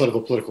 And it was sort of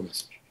a political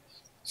message.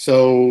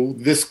 So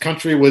this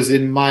country was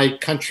in my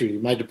country,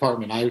 my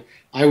department.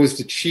 I was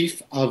the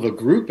chief of a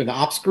group, an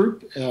ops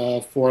group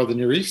for the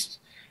Near East.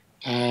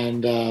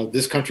 And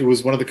this country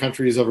was one of the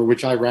countries over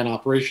which I ran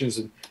operations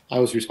and I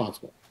was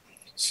responsible.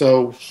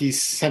 So he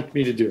sent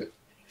me to do it.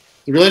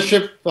 The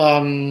relationship,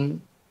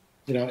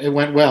 it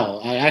went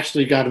well. I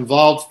actually got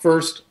involved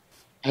first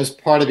as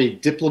part of a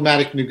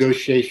diplomatic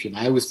negotiation.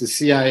 I was the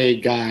CIA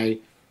guy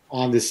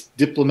on this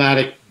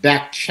diplomatic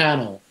back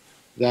channel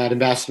that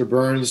Ambassador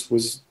Burns,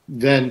 was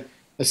then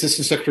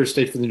Assistant Secretary of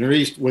State for the Near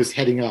East, was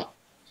heading up,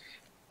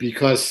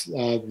 because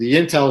the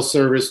Intel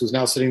Service was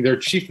now sitting there,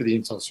 chief of the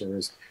Intel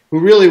Service, who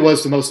really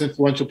was the most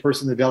influential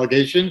person in the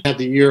delegation, had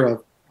the ear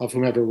of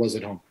whomever was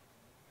at home.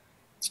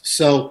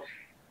 So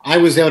I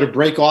was able to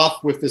break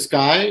off with this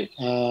guy,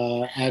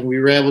 and we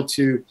were able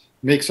to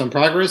make some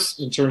progress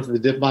in terms of the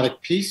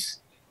diplomatic peace.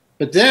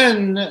 But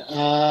then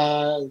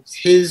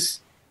his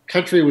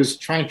country was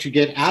trying to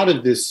get out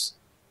of this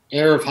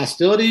air of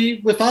hostility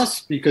with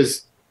us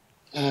because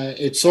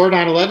it saw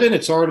 9/11,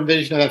 it saw an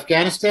invasion of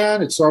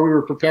Afghanistan, it saw we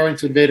were preparing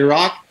to invade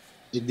Iraq.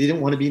 It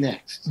didn't want to be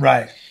next.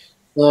 Right.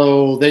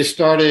 So they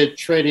started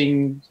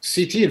trading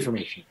CT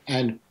information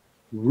and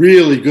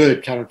really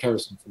good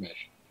counterterrorism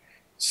information.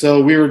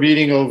 So we were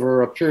meeting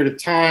over a period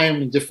of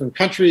time in different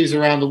countries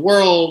around the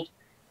world.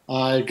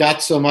 It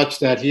got so much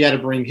that he had to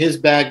bring his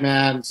bag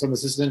man, some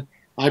assistant.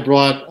 I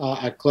brought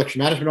a collection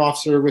management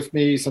officer with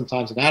me,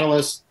 sometimes an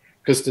analyst,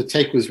 because the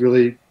take was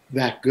really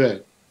that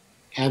good.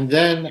 And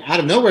then out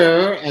of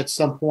nowhere, at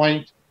some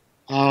point,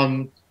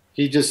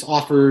 he just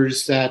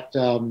offers that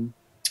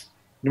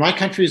my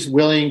country is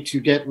willing to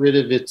get rid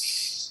of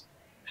its,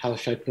 how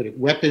should I put it,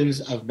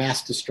 weapons of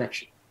mass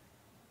destruction.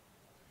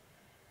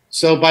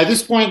 So by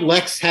this point,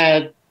 Lex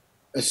had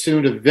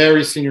assumed a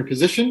very senior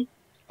position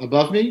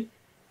above me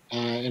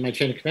in my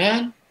chain of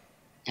command,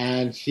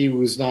 and he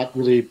was not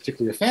really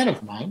particularly a fan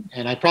of mine.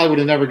 And I probably would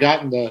have never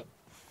gotten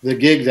the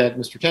gig that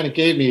Mr. Tenet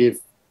gave me if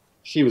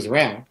he was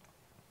around.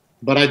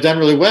 But I'd done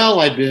really well.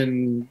 I'd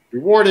been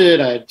rewarded.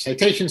 I had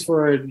citations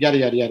for it, yada,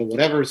 yada, yada,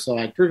 whatever. So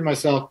I'd proven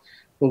myself.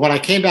 But when I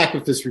came back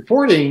with this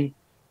reporting,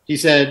 he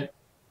said,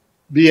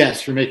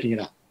 BS, you're making it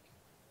up.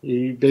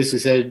 He basically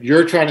said,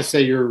 you're trying to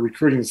say you're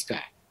recruiting this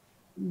guy.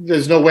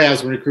 There's no way I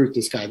was going to recruit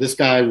this guy. This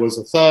guy was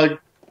a thug.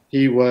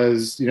 He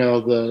was,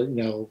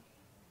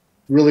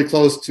 really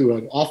close to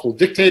an awful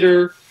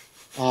dictator.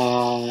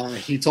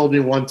 He told me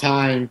one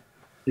time,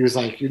 he was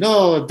like,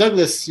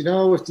 Douglas,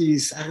 with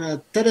these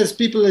terrorist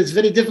people, it's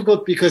very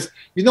difficult because,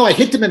 I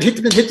hit them and hit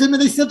them and hit them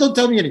and they still don't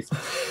tell me anything.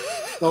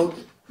 So,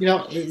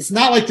 it's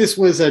not like this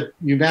was a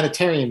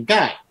humanitarian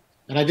guy.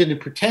 And I didn't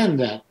pretend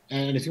that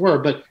anything were,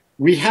 but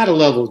we had a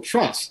level of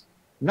trust,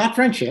 not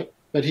friendship,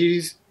 but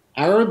he's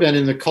Arab, and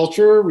in the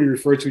culture, we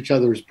refer to each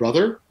other as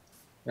brother,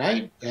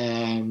 right?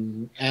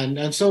 And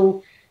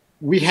so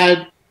we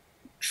had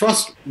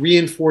trust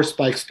reinforced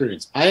by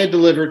experience. I had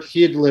delivered,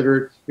 he had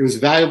delivered. It was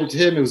valuable to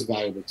him, it was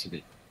valuable to me.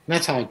 And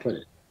that's how I put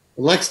it.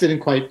 But Lex didn't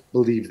quite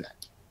believe that.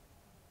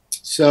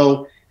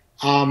 So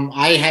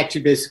I had to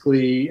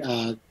basically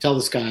tell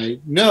this guy,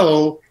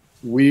 no,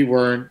 we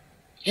weren't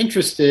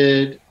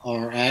interested,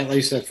 or at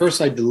least at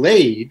first I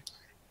delayed.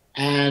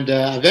 And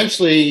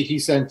eventually he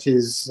sent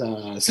his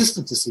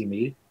assistant to see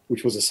me,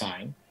 which was a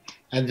sign.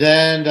 And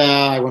then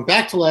I went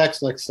back to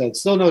Lex. Lex said,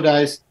 still no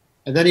dice.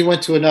 And then he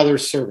went to another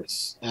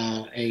service,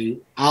 a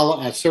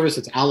service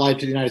that's allied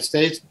to the United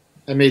States.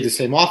 I made the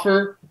same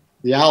offer.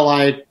 The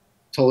allied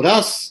told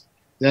us.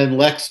 Then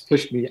Lex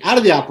pushed me out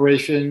of the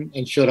operation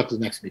and showed up to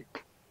the next meeting.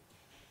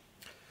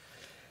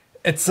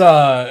 It's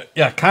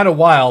kind of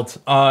wild.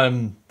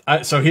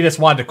 So he just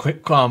wanted to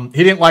quit.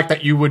 He didn't like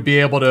that you would be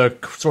able to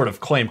sort of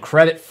claim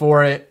credit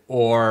for it,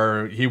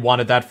 or he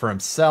wanted that for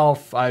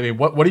himself. I mean,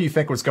 what do you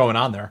think was going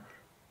on there?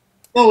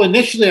 Well,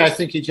 initially, I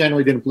think he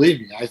generally didn't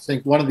believe me. I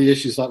think one of the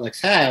issues that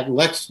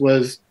Lex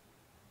was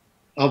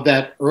of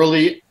that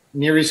early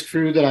Near East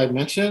crew that I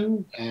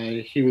mentioned.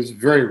 He was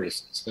very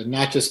racist, and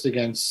not just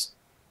against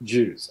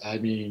Jews. I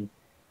mean,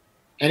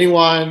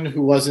 anyone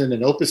who wasn't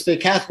an Opus Dei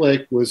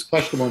Catholic was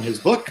questionable in his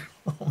book.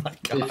 Oh my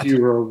God. If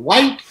you were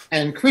white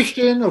and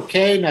Christian,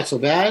 okay, not so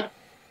bad.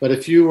 But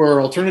if you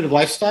were alternative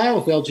lifestyle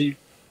with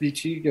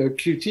LGBT or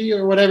QT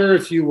or whatever,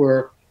 if you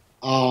were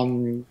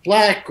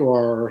black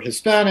or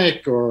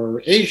Hispanic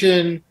or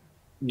Asian,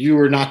 you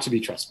were not to be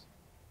trusted.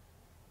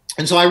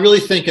 And so I really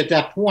think at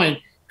that point,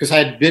 because I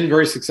had been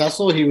very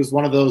successful, he was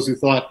one of those who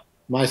thought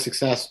my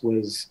success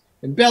was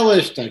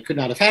embellished. I could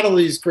not have had all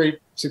these great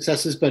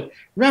successes. But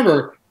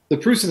remember, the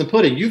proof's in the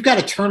pudding. You've got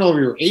to turn over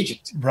your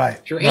agent. Right.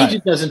 If your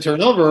agent doesn't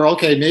turn over,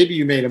 okay, maybe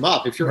you made him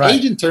up. If your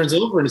agent turns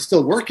over and is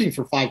still working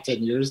for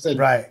 5-10 years, then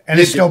and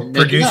it's still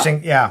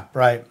producing. Yeah,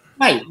 right.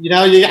 Right.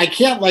 I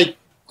can't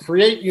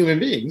create human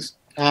beings.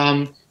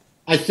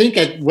 I think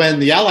when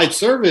the Allied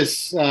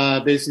Service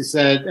basically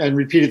said and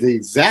repeated the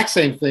exact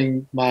same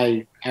thing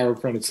my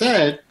Arab friend had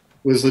said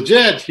was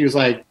legit, he was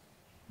like,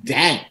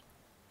 dang,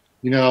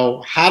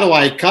 how do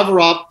I cover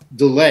up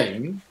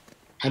delaying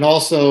and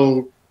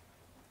also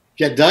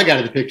get Doug out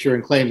of the picture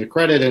and claim the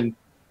credit and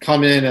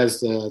come in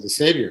as the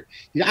savior?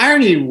 The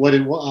irony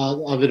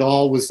of it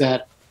all was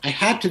that I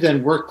had to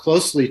then work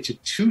closely to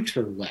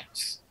tutor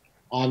Lex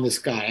on this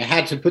guy. I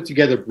had to put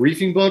together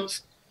briefing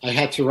books. I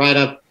had to write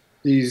up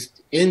these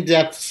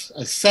in-depth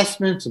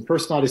assessments and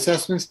personality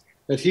assessments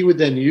that he would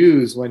then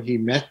use when he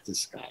met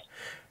this guy.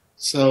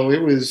 So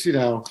it was,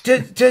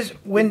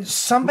 when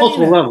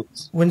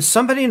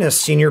somebody in a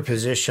senior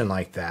position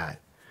like that,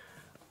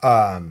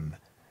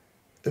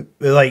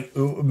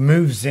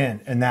 moves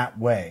in that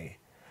way,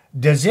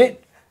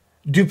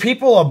 do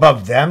people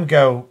above them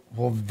go,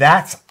 well,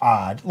 that's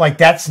odd. Like,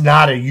 that's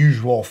not a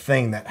usual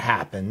thing that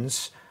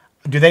happens.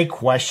 Do they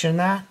question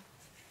that?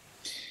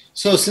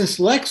 So since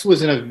Lex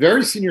was in a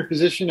very senior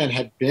position and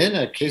had been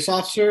a case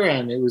officer,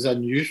 and it was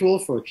unusual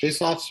for a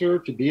case officer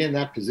to be in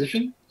that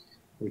position,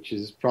 which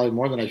is probably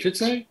more than I should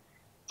say,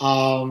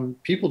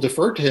 people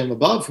deferred to him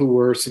above who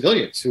were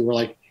civilians, who were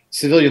like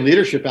civilian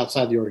leadership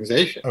outside the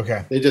organization.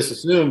 Okay. They just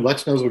assumed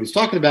Lex knows what he's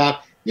talking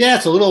about. Yeah,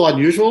 it's a little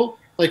unusual.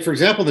 Like, for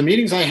example, the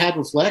meetings I had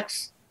with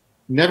Lex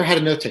never had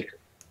a note taker.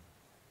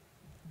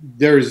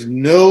 There's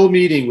no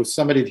meeting with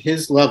somebody at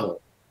his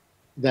level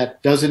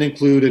that doesn't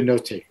include a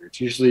note taker.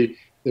 It's usually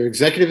their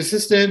executive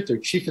assistant, their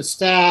chief of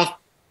staff,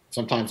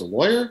 sometimes a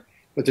lawyer,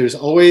 but there's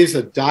always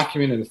a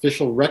document, an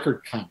official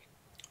record coming.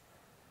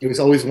 It was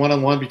always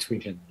one-on-one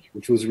between him and me,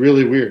 which was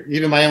really weird.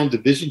 Even my own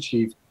division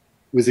chief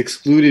was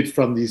excluded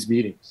from these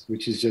meetings,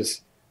 which is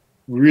just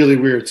really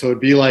weird. So it'd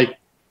be like,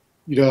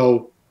 I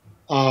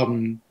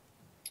don't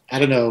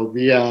know,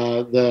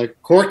 the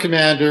corps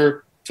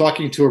commander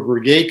talking to a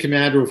brigade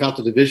commander without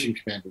the division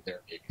commander there,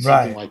 maybe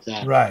something like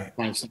that. Right.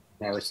 Find something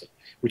embarrassing,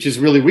 which is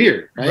really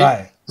weird, right?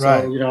 Right. So,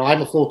 right.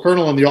 I'm a full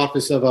colonel in the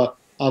office of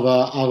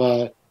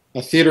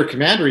a theater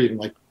commander, even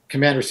like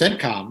Commander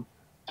CENTCOM,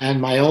 and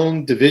my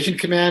own division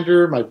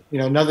commander,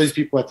 none of these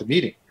people at the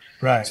meeting.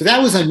 Right. So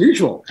that was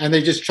unusual, and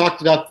they just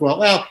chalked it up.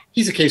 Well,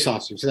 he's a case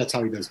officer, so that's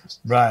how he does this.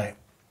 Right.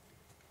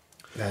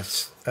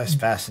 That's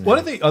fascinating. One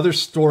of the other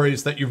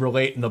stories that you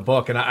relate in the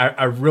book, and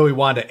I really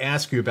wanted to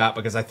ask you about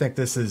because I think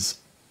this is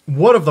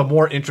one of the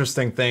more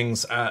interesting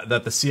things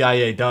that the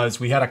CIA does.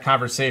 We had a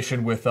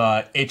conversation with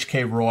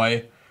H.K.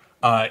 Roy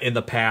in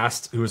the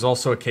past, who was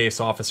also a case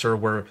officer,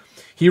 where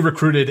he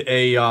recruited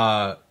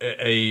a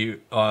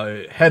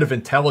head of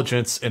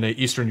intelligence in an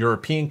Eastern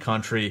European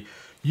country.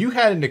 You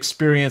had an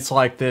experience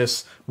like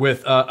this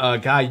with a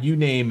guy you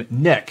name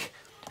Nick,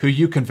 who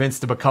you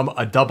convinced to become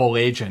a double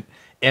agent.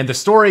 And the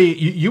story,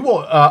 you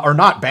are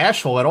not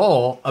bashful at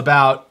all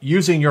about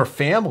using your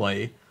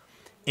family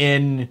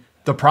in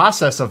the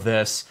process of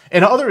this,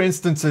 and other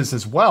instances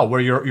as well, where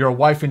your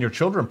wife and your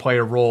children play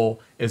a role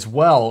as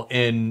well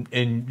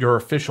in your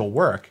official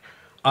work.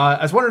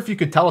 I was wondering if you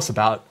could tell us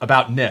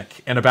about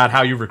Nick and about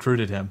how you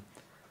recruited him.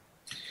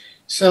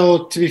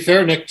 So, to be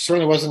fair, Nick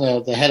certainly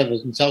wasn't the head of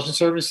an intelligence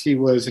service. He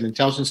was an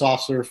intelligence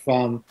officer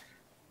from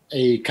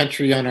a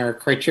country on our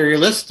criteria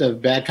list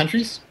of bad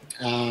countries.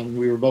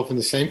 We were both in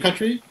the same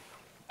country,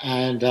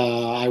 and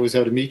I was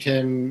able to meet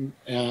him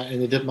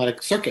in the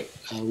diplomatic circuit,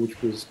 which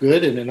was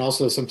good, and then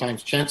also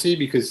sometimes chancy,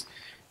 because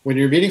when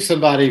you're meeting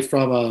somebody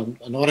from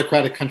an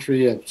autocratic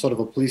country, a sort of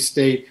a police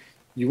state,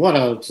 you want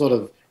to sort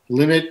of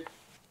limit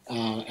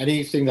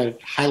anything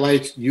that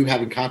highlights you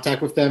having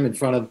contact with them in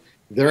front of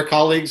their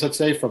colleagues, let's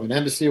say, from an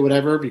embassy or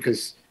whatever,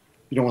 because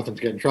you don't want them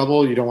to get in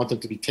trouble. You don't want them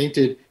to be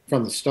tainted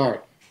from the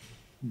start.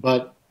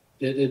 But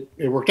it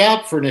worked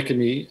out for Nick and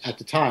me at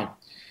the time.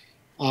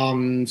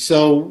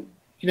 So,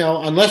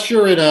 unless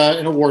you're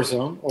in a war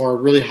zone or a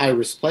really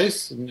high-risk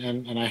place,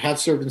 and I have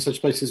served in such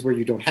places where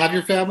you don't have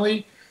your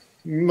family,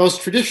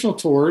 most traditional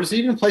tours,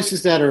 even in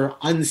places that are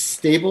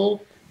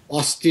unstable,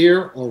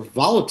 austere, or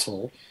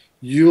volatile,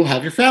 you'll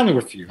have your family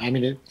with you. I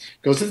mean, it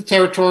goes to the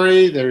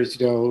territory. There's,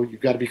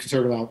 you've got to be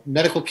concerned about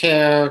medical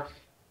care,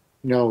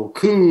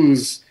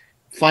 coups,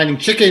 finding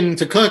chicken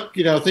to cook,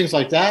 things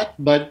like that.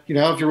 But,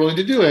 if you're willing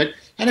to do it,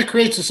 and it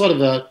creates a sort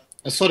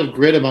of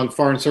grid among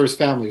foreign service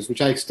families,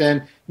 which I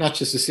extend not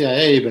just to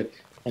CIA, but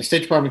my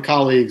State Department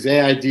colleagues,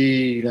 AID,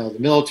 the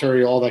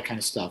military, all that kind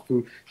of stuff,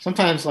 who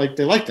sometimes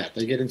they like that.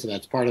 They get into that.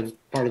 It's part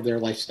of their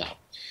lifestyle.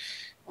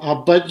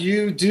 But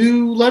you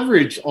do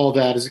leverage all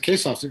that as a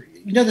case officer.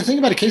 The thing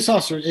about a case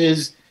officer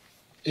is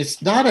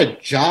it's not a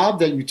job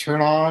that you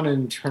turn on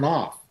and turn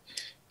off.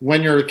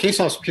 When you're a case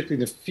officer,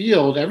 particularly in the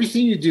field,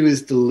 everything you do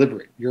is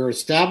deliberate. You're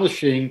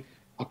establishing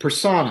a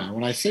persona.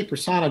 When I say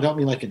persona, I don't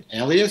mean like an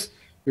alias.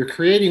 You're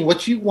creating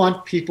what you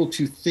want people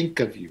to think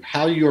of you,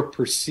 how you're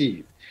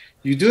perceived.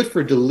 You do it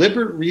for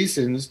deliberate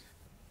reasons,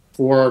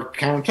 for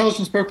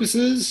counterintelligence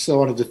purposes.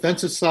 So on a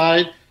defensive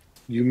side,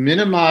 you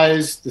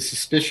minimize the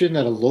suspicion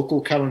that a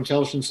local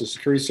counterintelligence or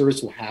security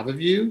service will have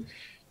of you.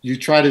 You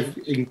try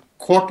to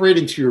incorporate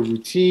into your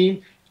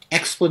routine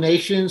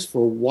explanations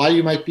for why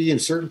you might be in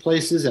certain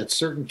places at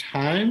certain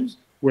times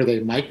where they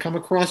might come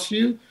across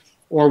you,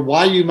 or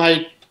why you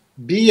might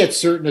be at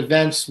certain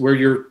events where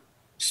you're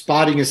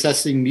spotting,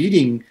 assessing,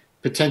 meeting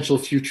potential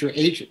future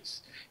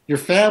agents. Your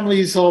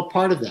family's all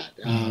part of that.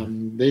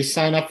 They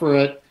sign up for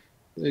it.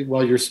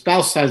 Well, your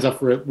spouse signs up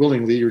for it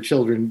willingly. Your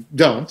children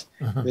don't.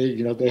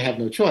 They have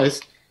no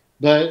choice.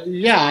 But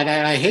yeah, and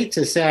I hate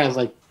to say I was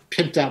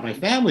pimped out my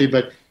family,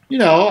 but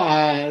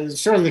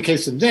certainly in the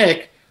case of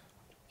Nick,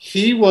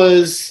 he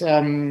was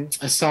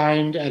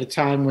assigned at a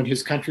time when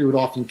his country would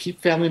often keep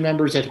family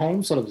members at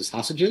home, sort of as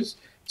hostages,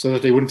 so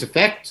that they wouldn't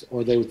defect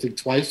or they would think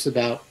twice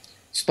about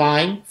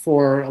spying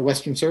for a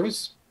Western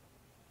service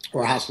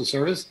or a hostile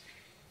service.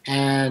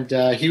 And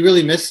he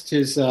really missed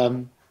his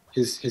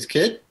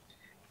kid.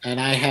 And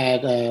I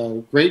had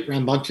great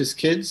rambunctious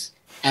kids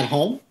at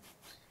home.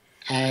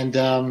 And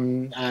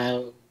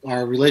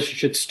our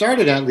relationship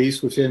started, at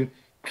least, with him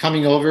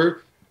coming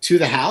over to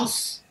the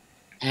house.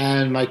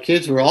 And my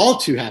kids were all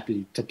too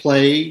happy to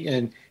play.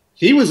 And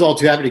he was all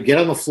too happy to get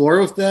on the floor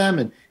with them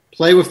and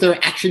play with their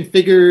action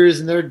figures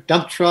and their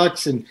dump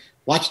trucks and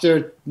watch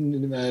their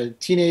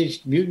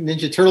Teenage Mutant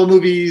Ninja Turtle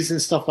movies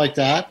and stuff like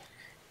that.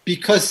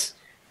 Because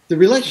the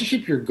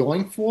relationship you're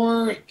going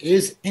for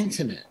is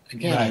intimate.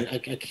 Again,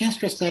 right. I can't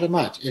stress that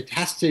much. It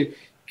has to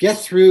get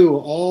through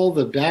all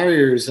the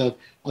barriers of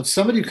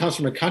somebody who comes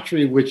from a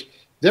country which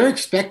they're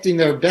expecting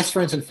their best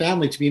friends and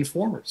family to be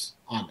informers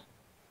on it.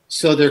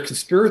 So they're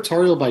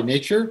conspiratorial by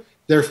nature.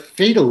 They're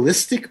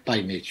fatalistic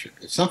by nature.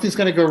 If something's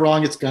going to go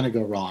wrong, it's going to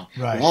go wrong.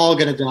 Right. We're all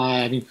going to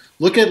die. I mean,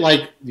 look at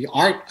the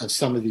art of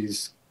some of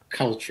these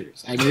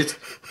cultures. I mean, it's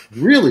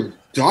really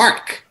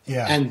dark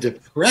and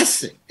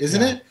depressing,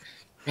 isn't it?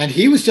 And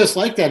he was just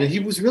like that. And he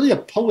was really a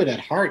poet at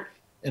heart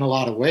in a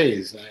lot of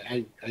ways.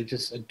 I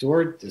just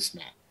adored this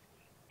man.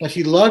 But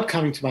he loved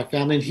coming to my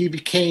family, and he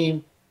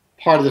became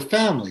part of the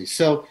family.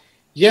 So,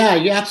 yeah,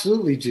 you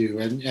absolutely do.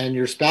 And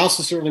your spouse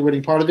is certainly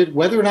winning part of it,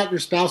 whether or not your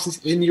spouse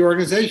is in the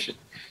organization.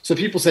 So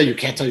people say you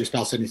can't tell your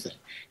spouse anything.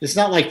 It's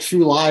not like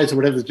True Lies or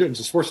whatever the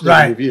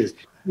Schwarzenegger movie is.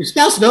 Your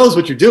spouse knows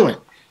what you're doing.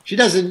 She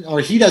doesn't, or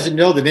he doesn't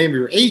know the name of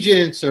your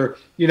agents or,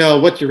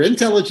 what your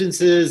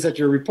intelligence is that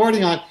you're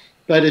reporting on.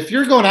 But if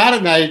you're going out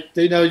at night,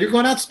 they know you're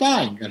going out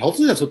spying. And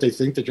hopefully that's what they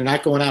think, that you're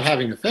not going out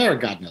having an affair,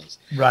 God knows.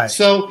 Right.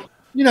 So,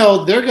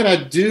 they're going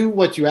to do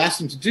what you ask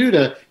them to do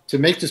to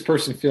make this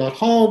person feel at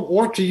home,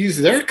 or to use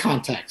their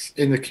contacts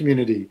in the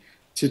community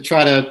to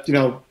try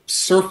to,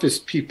 surface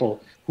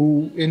people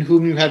in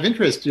whom you have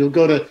interest. You'll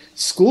go to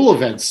school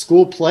events,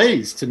 school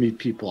plays to meet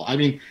people. I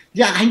mean,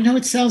 yeah, I know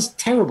it sounds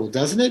terrible,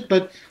 doesn't it?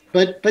 But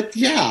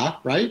yeah,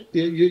 right?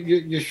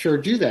 You sure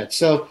do that.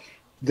 So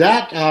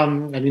that,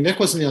 Nick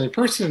wasn't the only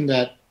person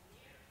that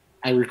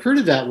I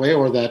recruited that way,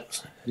 or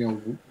that,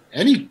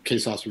 any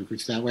case officer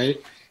recruits that way.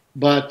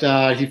 But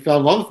he fell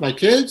in love with my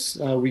kids.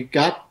 We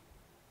got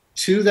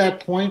to that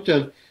point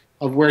of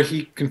where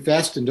he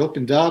confessed and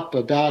opened up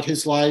about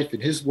his life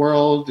and his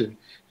world and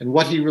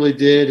what he really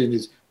did and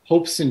his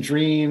hopes and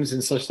dreams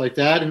and such like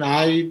that. And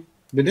I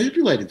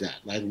manipulated that.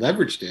 I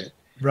leveraged it.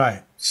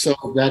 Right. So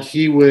that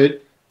he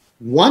would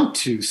want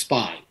to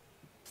spy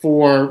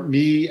for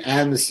me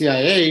and the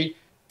CIA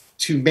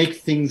to make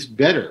things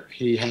better.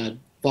 He had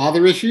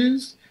father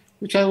issues,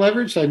 which I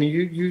leveraged. I mean,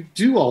 you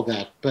do all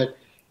that. But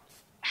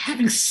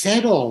having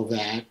said all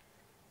that,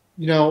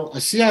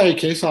 a CIA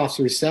case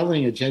officer is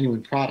selling a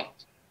genuine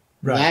product.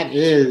 Right. That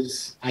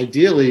is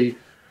ideally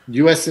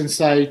U.S.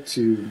 insight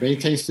to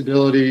maintain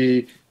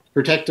stability,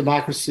 protect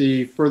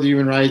democracy, further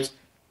human rights.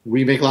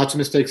 We make lots of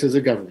mistakes as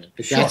a government,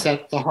 but that's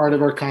at the heart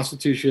of our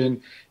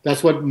Constitution.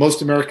 That's what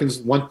most Americans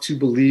want to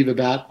believe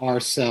about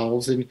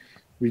ourselves, and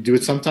we do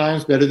it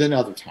sometimes better than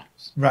other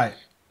times. Right.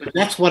 But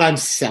that's what I'm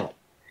selling.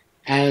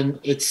 And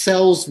it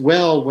sells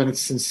well when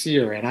it's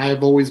sincere, and I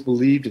have always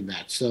believed in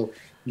that. So,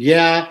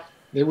 yeah,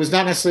 it was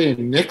not necessarily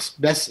in Nick's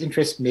best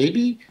interest,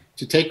 maybe,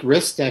 to take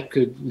risks that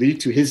could lead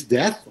to his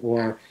death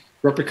or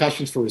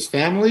repercussions for his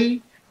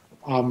family.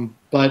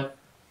 But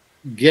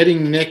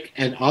getting Nick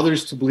and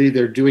others to believe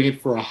they're doing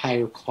it for a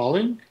higher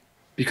calling,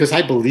 because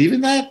I believe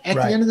in that at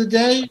the end of the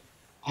day,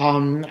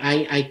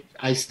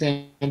 I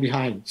stand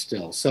behind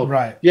still. So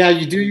Right. yeah,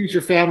 you do use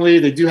your family.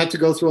 They do have to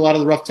go through a lot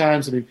of the rough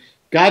times. I mean,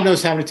 God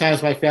knows how many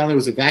times my family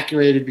was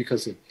evacuated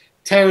because of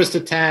terrorist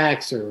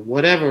attacks or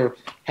whatever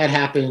had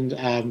happened.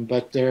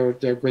 But they're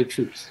great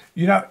troops.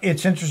 You know,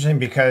 it's interesting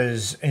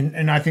because,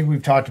 and I think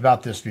we've talked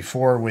about this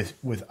before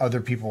with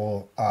other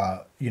people,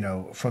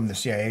 from the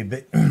CIA,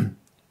 but,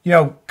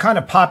 kind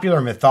of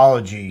popular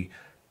mythology,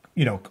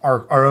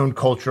 our own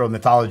cultural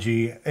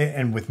mythology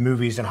and with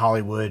movies in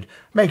Hollywood,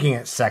 making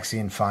it sexy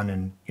and fun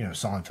and,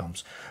 silent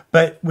films,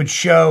 but would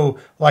show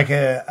like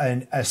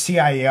a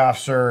CIA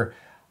officer,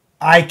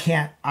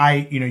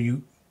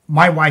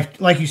 my wife,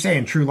 like you say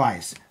in True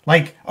Lies,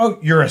 like, oh,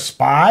 you're a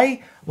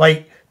spy?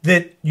 Like,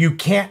 that you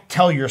can't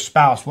tell your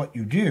spouse what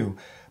you do,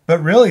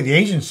 but really the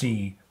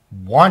agency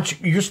wants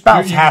your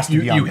spouse has to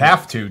be on you board.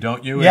 have to,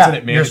 don't you? Yeah, Isn't it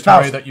your mandatory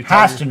spouse that you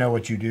has to know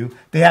what you do.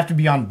 They have to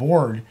be on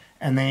board,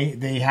 and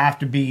they have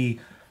to be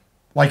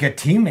like a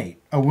teammate,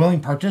 a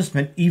willing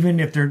participant, even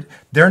if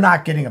they're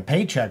not getting a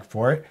paycheck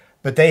for it,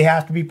 but they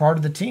have to be part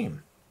of the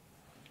team.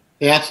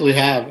 They absolutely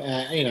have.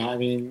 I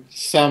mean,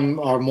 some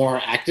are more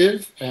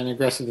active and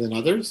aggressive than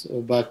others,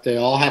 but they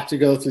all have to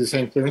go through the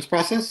same clearance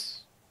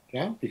process,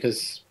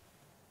 because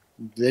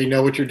they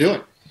know what you're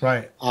doing.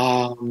 Right.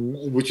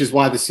 Which is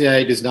why the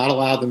CIA does not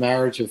allow the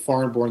marriage of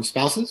foreign-born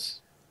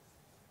spouses.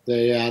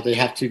 They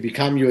have to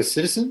become U.S.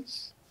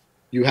 citizens.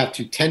 You have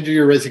to tender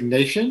your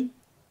resignation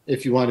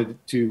if you wanted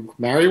to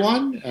marry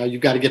one.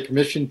 You've got to get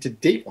permission to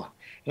date one.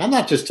 And I'm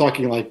not just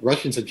talking like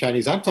Russians and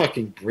Chinese. I'm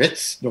talking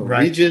Brits,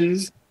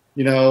 Norwegians.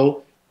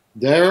 Right.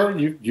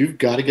 You've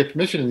got to get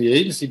permission, and the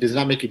agency does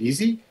not make it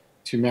easy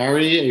to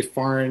marry a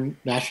foreign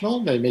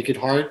national. They make it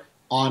hard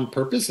on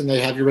purpose, and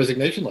they have your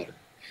resignation letter.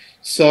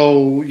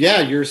 So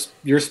yeah,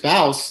 your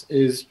spouse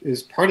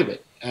is part of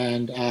it,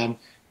 and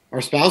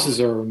our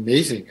spouses are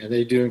amazing, and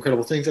they do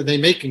incredible things, and they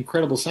make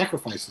incredible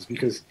sacrifices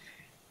because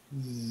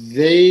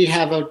they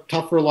have a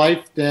tougher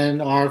life than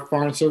our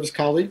foreign service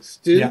colleagues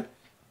do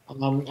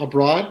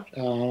abroad.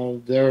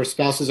 Their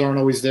spouses aren't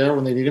always there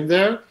when they need them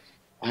there.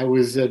 I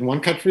was in one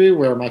country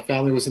where my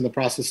family was in the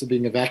process of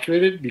being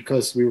evacuated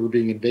because we were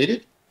being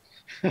invaded,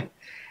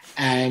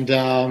 and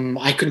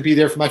I couldn't be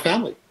there for my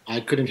family. I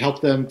couldn't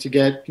help them to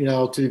get, to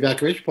the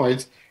evacuation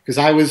points because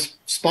I was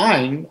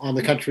spying on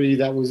the country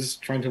that was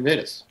trying to invade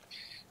us.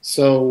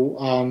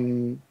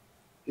 So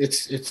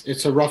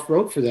it's a rough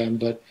road for them,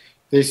 but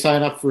they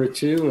sign up for it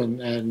too,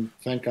 and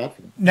thank God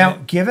for them. Now,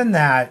 given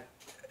that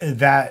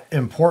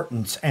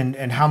importance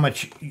and how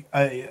much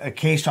a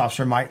case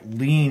officer might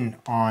lean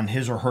on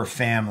his or her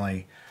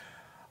family,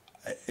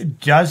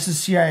 does the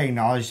CIA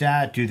acknowledge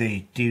that? Do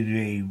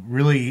they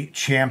really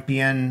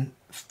champion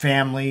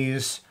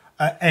families?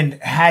 And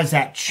has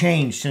that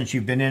changed since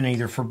you've been in,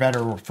 either for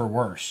better or for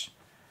worse?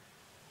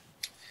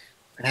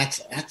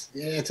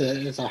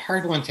 It's a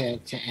hard one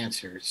to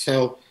answer.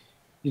 So,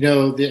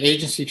 the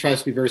agency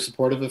tries to be very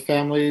supportive of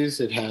families.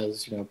 It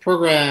has,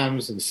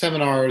 programs and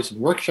seminars and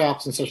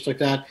workshops and such like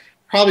that.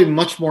 Probably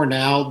much more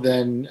now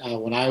than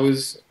when I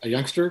was a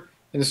youngster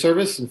in the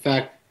service. In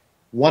fact,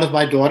 one of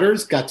my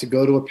daughters got to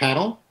go to a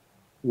panel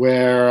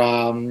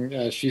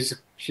where she's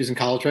in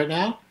college right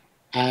now,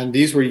 and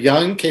these were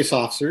young case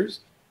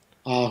officers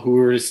who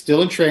were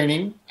still in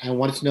training and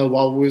wanted to know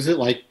what was it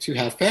like to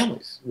have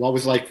families, what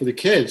was it like for the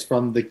kids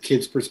from the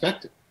kids'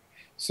 perspective.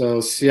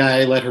 So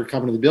CIA let her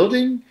come into the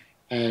building,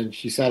 and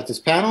she sat at this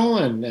panel,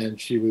 and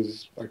she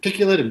was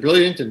articulate and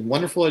brilliant and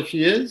wonderful as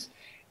she is,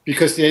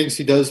 because the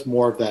agency does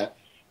more of that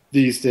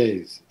these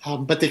days.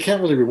 But they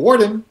can't really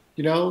reward them.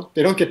 They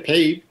don't get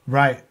paid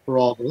for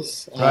all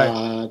this.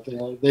 Right.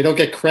 They don't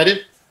get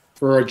credit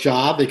for a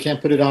job. They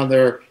can't put it on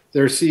their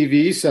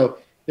CV. So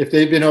if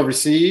they've been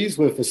overseas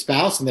with a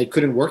spouse and they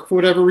couldn't work for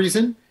whatever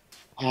reason,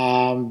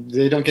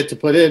 they don't get to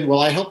put in, well,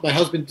 I helped my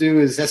husband do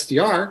his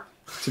SDR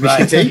to be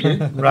his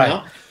agent.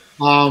 Right.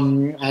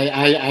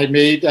 I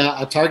made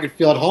a target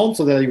feel at home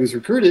so that he was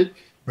recruited.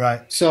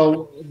 Right.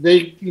 So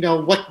they,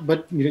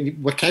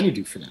 what can you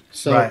do for them?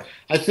 So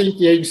I think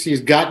the agency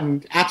has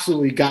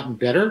absolutely gotten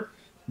better,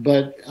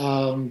 but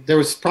there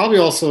was probably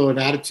also an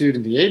attitude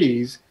in the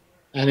 80s,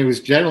 and it was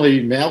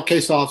generally male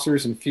case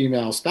officers and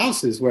female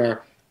spouses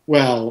where,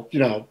 well,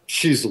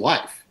 she's the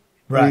wife.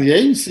 Right. I mean, the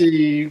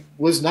agency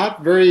was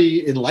not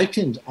very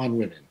enlightened on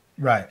women.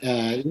 Right.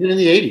 Even in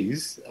the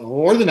 80s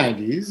or the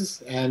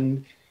 90s,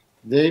 and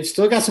they've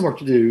still got some work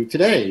to do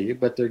today,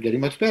 but they're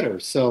getting much better.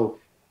 So,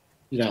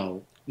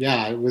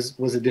 it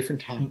was a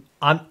different time.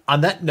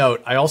 On that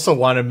note, I also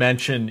want to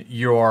mention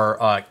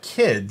your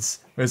kids.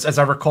 As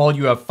I recall,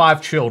 you have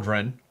 5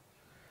 children,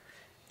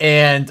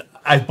 and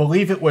I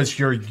believe it was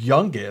your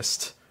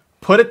youngest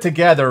put it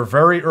together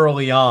very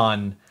early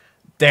on,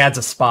 Dad's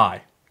a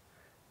spy.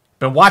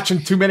 Been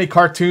watching too many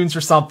cartoons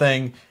or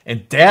something,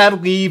 and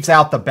Dad leaves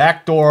out the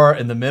back door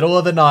in the middle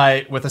of the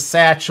night with a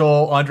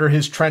satchel under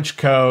his trench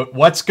coat.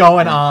 What's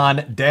going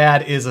on?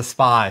 Dad is a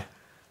spy.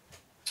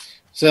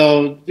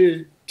 So,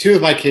 two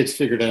of my kids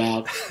figured it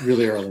out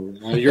really early.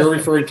 You're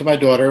referring to my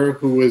daughter,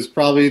 who was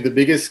probably the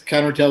biggest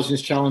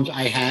counterintelligence challenge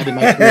I had in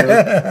my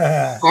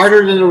career.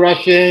 Harder than the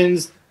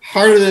Russians,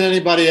 harder than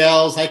anybody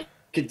else. I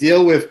could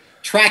deal with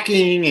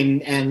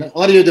tracking and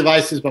audio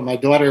devices, but my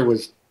daughter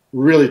was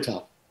really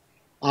tough.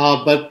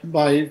 But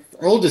my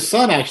oldest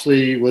son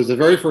actually was the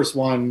very first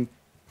one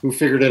who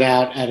figured it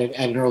out at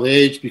an early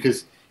age,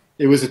 because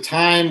it was a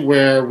time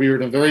where we were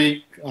in a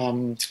very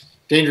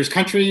dangerous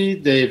country.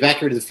 They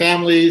evacuated the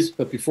families,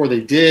 but before they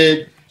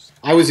did,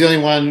 I was the only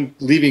one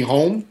leaving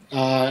home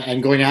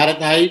and going out at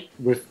night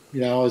with,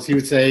 as he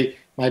would say,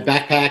 my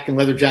backpack and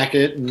leather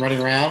jacket and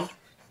running around.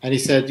 And he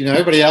said,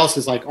 everybody else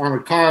is like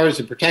armored cars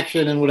and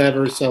protection and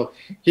whatever. So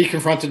he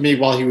confronted me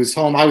while he was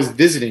home. I was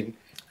visiting,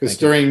 because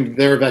during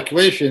their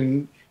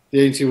evacuation, the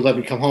agency would let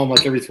me come home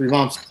like every 3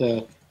 months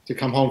to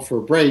come home for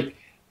a break.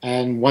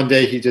 And one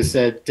day he just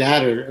said,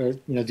 "Dad, do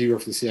you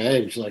work for the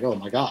CIA?" Which is like, oh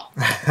my God.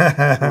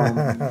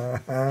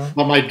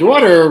 But my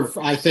daughter,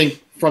 I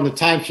think from the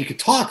time she could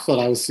talk, thought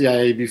I was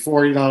CIA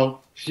before,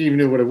 she even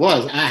knew what it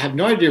was. I have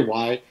no idea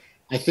why.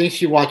 I think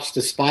she watched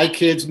the Spy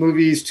Kids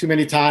movies too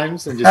many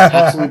times and just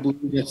absolutely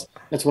believed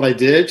that's what I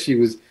did. She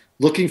was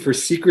looking for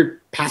secret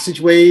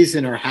passageways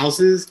in our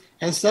houses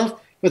and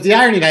stuff. But the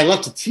irony, and I love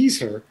to tease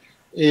her,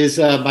 is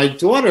my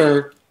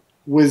daughter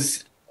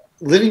was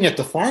living at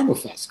the farm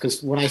with us,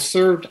 because when I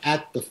served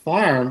at the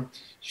farm,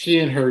 she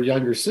and her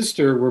younger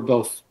sister were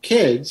both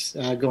kids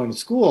going to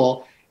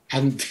school,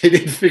 and they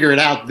didn't figure it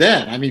out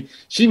then. I mean,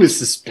 she was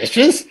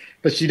suspicious,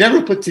 but she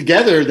never put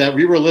together that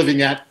we were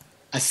living at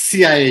a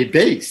CIA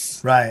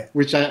base, right?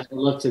 Which I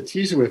love to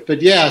tease her with.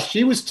 But yeah,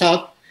 she was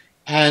tough,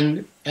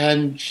 and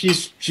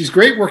she's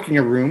great working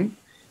a room.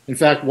 In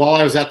fact, while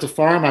I was at the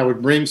farm, I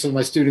would bring some of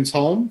my students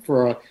home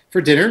for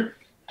dinner,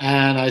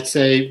 and I'd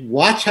say,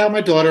 "Watch how my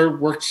daughter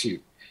works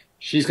you.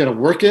 She's going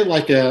to work it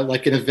like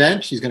an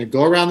event. She's going to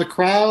go around the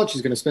crowd.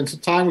 She's going to spend some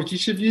time with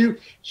each of you.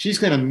 She's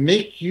going to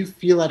make you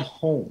feel at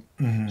home.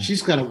 Mm-hmm.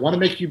 She's going to want to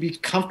make you be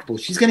comfortable.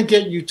 She's going to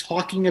get you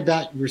talking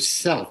about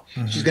yourself.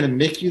 Mm-hmm. She's going to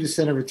make you the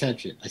center of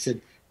attention." I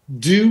said,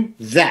 "Do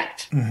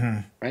that." Mm-hmm.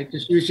 Right?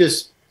 Because she was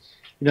just,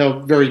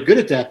 very good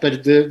at that.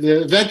 But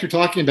the event you're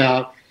talking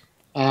about,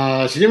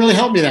 she didn't really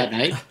help me that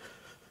night.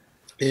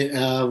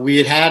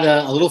 We had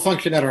a little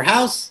function at our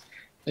house.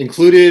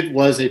 Included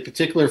was a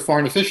particular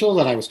foreign official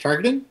that I was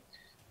targeting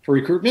for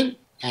recruitment,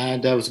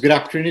 and it was a good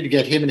opportunity to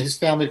get him and his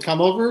family to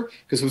come over,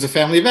 because it was a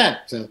family event.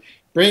 So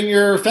bring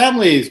your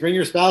families, bring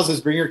your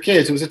spouses, bring your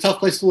kids. It was a tough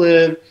place to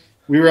live.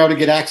 We were able to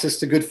get access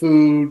to good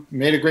food,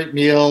 made a great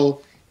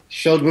meal,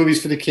 showed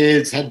movies for the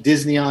kids, had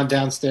Disney on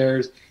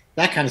downstairs,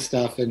 that kind of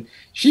stuff. And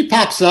she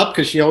pops up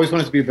because she always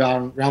wanted to be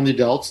around the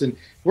adults, and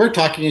we're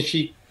talking, and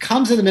she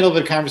comes in the middle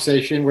of a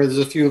conversation where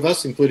there's a few of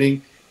us,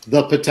 including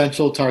the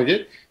potential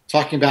target,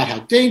 talking about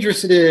how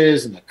dangerous it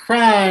is and the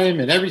crime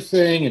and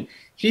everything, and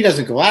he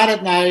doesn't go out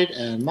at night.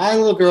 And my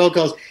little girl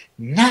goes,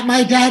 "Not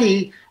my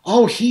daddy.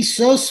 Oh, he's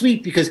so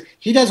sweet because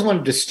he doesn't want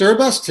to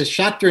disturb us to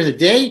shop during the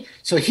day.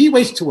 So he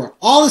waits till we're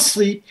all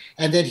asleep,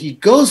 and then he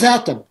goes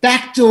out the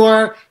back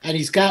door, and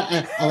he's got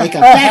a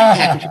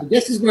backpack.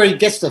 This is where he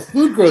gets the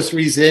food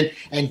groceries in,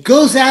 and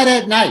goes out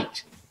at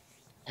night."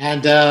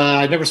 And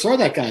I never saw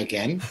that guy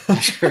again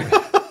after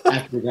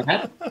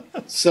that.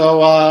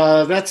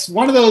 So that's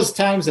one of those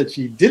times that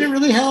she didn't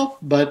really help,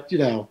 but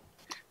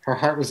her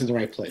heart was in the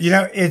right place.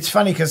 It's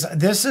funny because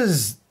this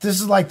is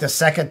like the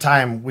second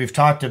time we've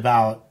talked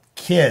about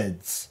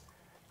kids.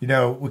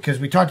 Because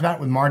we talked about it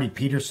with Marty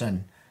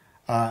Peterson,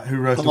 who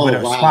wrote The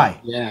Widow's Spy.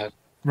 Yeah.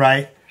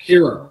 Right.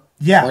 Hero.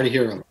 Yeah. Marty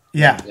Hero.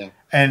 Yeah.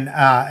 And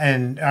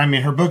I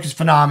mean, her book is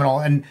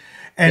phenomenal,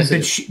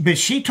 but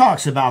she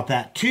talks about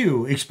that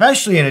too,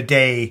 especially in a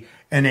day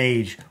and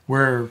age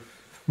where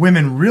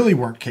women really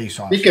weren't case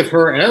officers. Think of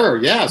her era,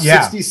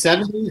 60s,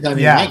 70s. I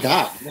mean, my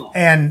God.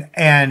 Yeah.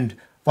 And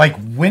like,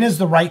 when is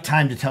the right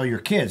time to tell your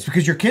kids?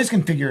 Because your kids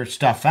can figure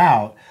stuff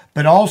out,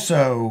 but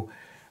also,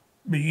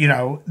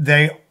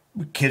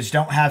 kids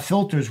don't have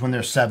filters when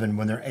they're 7,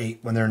 when they're 8,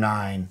 when they're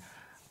 9.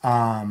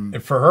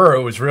 And for her,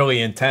 it was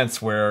really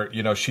intense. Where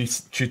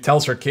she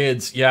tells her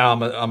kids, "Yeah,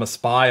 I'm a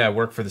spy. I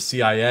work for the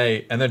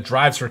CIA," and then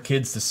drives her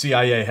kids to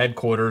CIA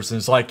headquarters and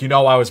is like,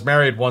 "I was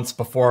married once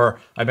before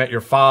I met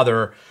your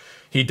father.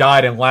 He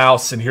died in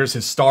Laos, and here's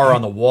his star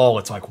on the wall."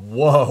 It's like,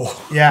 whoa,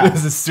 yeah,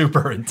 this is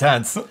super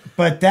intense.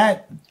 But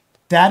that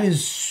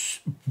is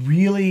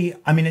really,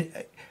 I mean,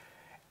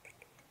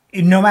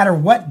 no matter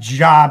what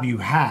job you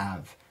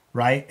have,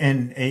 right,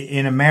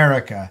 in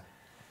America,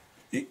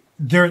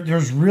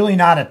 there's really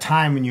not a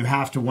time when you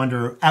have to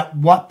wonder, at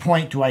what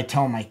point do I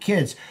tell my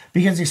kids?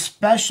 Because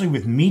especially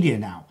with media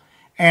now,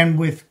 and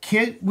with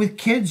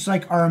kids,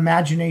 like, our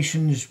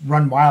imaginations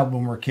run wild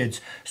when we're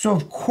kids. So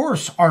of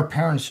course our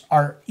parents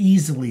are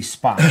easily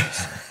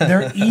spies.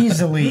 They're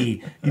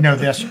easily,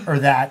 this or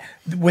that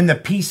when the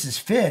pieces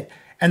fit.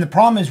 And the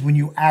problem is when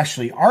you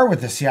actually are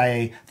with the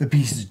CIA, the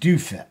pieces do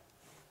fit.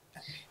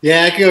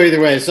 Yeah, it can go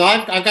either way. So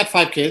I've got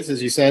 5 kids,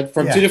 as you said,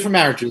 from 2 different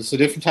marriages, so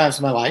different times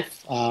in my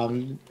life.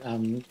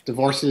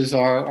 Divorces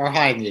are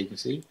high in the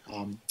agency.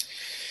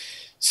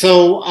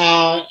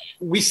 So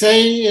we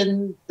say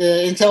in the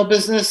intel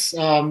business,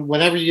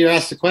 whenever you're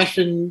asked a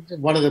question,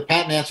 one of the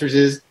patent answers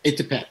is, it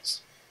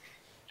depends.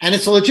 And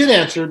it's a legit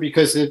answer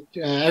because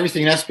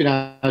everything in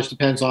espionage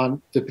depends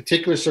on the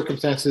particular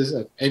circumstances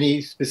of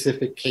any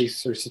specific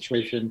case or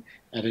situation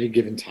at any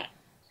given time.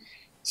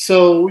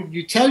 So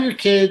you tell your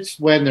kids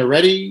when they're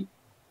ready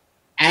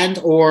and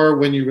or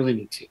when you really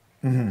need to.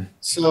 Mm-hmm.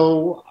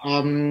 So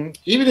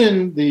even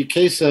in the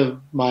case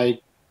of my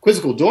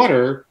quizzical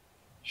daughter,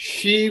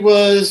 she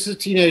was a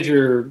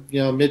teenager,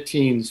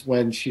 mid-teens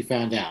when she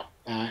found out.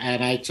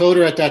 And I told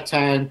her at that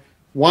time,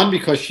 one,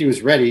 because she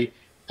was ready,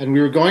 and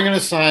we were going on an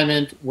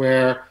assignment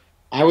where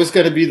I was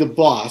going to be the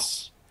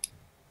boss,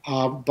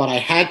 but I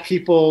had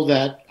people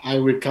that I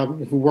would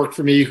come who worked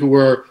for me who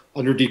were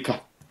under deep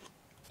cut.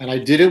 And I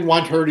didn't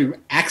want her to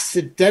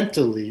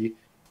accidentally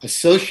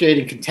associate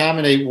and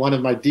contaminate one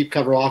of my deep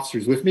cover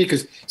officers with me,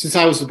 because since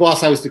I was the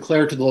boss, I was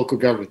declared to the local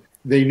government.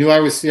 They knew I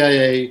was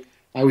CIA.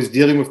 I was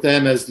dealing with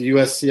them as the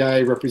U.S.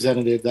 CIA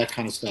representative, that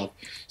kind of stuff.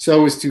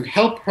 So it was to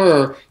help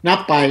her,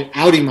 not by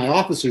outing my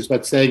officers,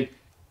 but saying,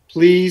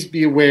 please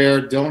be aware,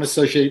 don't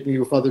associate me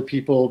with other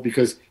people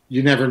because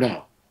you never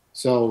know.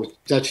 So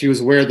that she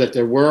was aware that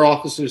there were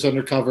officers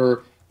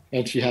undercover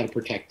and she had to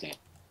protect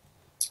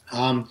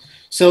them.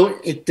 So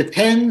it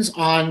depends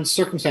on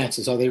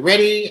circumstances. Are they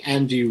ready?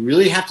 And do you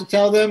really have to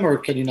tell them or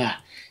can you not?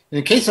 In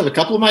the case of a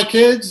couple of my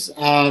kids,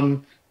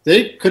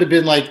 they could have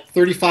been like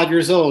 35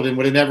 years old and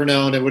would have never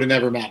known. It would have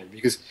never mattered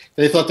because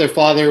they thought their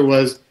father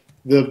was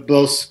the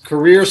most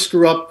career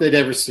screw up they'd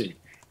ever seen.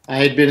 I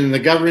had been in the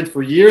government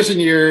for years and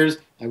years.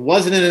 I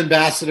wasn't an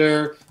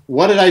ambassador.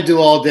 What did I do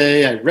all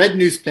day? I read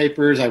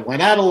newspapers. I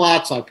went out a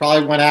lot, so I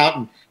probably went out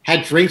and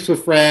had drinks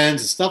with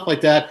friends and stuff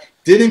like that.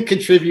 Didn't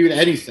contribute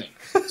anything.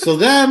 So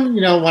then,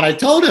 when I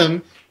told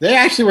them, they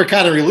actually were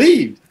kind of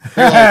relieved.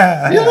 They're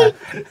like, really?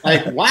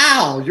 Like,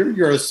 wow,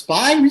 you're a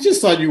spy? We just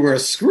thought you were a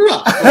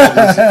screw-up.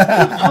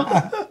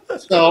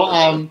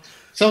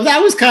 So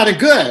that was kind of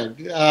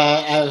good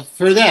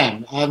for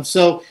them.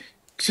 So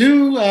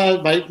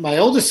my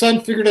oldest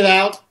son figured it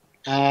out.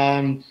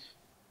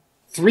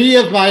 Three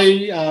of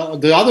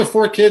the other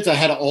four kids I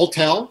had to all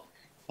tell.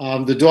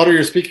 The daughter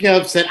you're speaking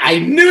of said, I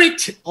knew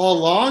it all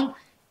along.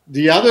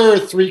 The other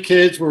three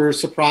kids were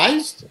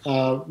surprised,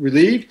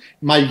 relieved.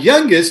 My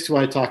youngest, who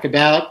I talk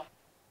about,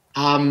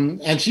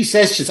 and she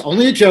says it's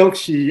only a joke.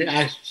 She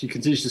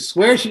continues to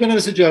swear she meant it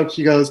as a joke.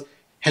 She goes,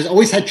 has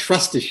always had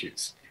trust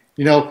issues.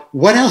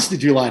 What else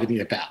did you lie to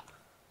me about?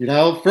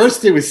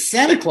 First it was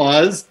Santa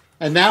Claus,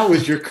 and now it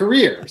was your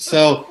career.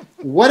 So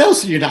what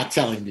else are you not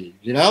telling me?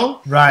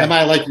 Right? Am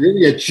I like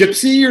really a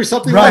gypsy or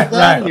something like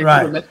that?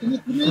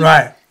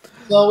 Right.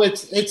 So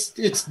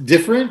it's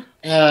different,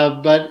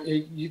 but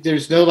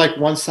there's no like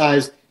one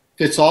size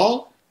fits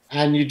all,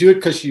 and you do it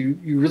because you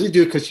really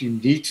do it because you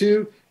need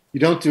to. You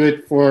don't do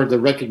it for the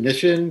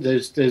recognition. There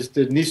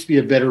needs to be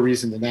a better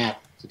reason than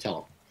that to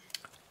tell them.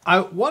 I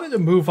wanted to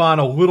move on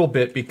a little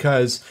bit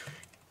because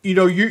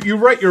you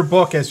write your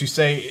book, as you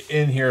say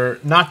in here,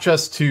 not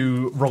just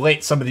to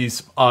relate some of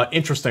these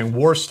interesting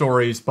war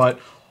stories, but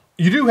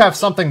you do have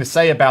something to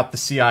say about the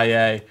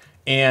CIA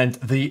and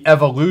the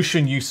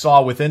evolution you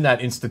saw within that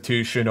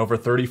institution over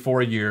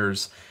 34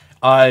 years.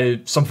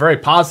 Some very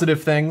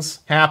positive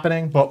things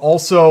happening, but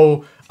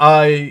also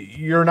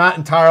you're not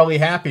entirely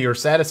happy or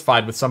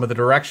satisfied with some of the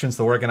directions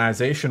the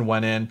organization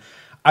went in.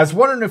 I was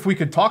wondering if we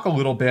could talk a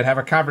little bit, have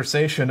a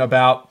conversation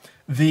about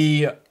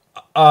the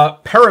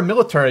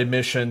paramilitary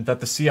mission that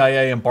the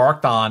CIA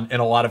embarked on in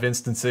a lot of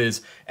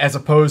instances, as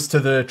opposed to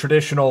the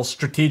traditional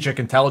strategic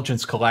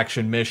intelligence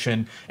collection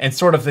mission, and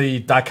sort of the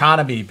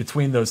dichotomy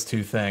between those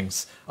two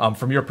things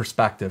from your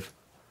perspective.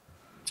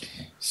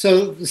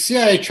 So the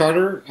CIA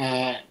charter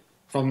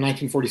from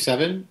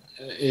 1947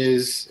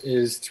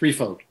 is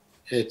threefold.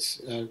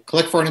 It's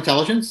collect foreign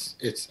intelligence,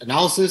 it's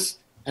analysis,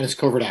 and it's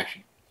covert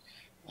action.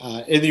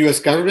 In the U.S.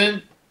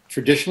 government,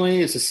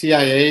 traditionally, it's the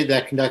CIA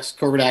that conducts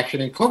covert action,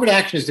 and covert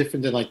action is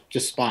different than like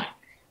just spying.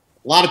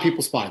 A lot of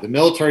people spy. The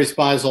military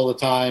spies all the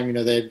time.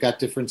 They've got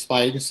different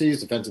spy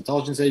agencies, Defense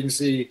Intelligence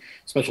Agency,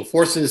 Special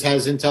Forces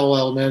has intel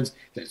elements,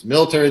 there's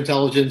military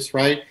intelligence,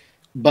 right?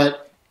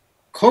 But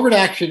covert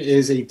action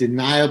is a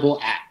deniable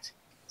act.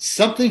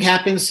 Something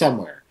happens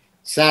somewhere.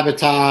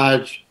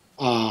 Sabotage,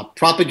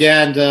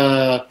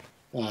 propaganda,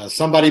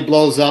 somebody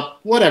blows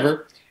up,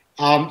 whatever.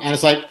 And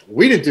it's like,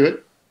 we didn't do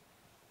it.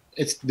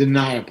 It's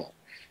deniable.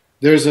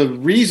 There's a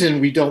reason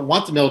we don't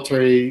want the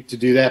military to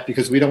do that,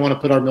 because we don't want to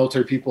put our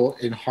military people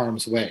in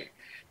harm's way.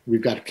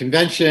 We've got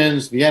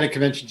conventions, Vienna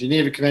Convention,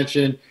 Geneva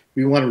Convention.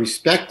 We want to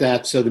respect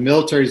that, so the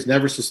military is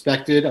never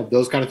suspected of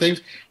those kind of things.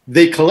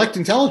 They collect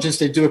intelligence,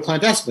 they do it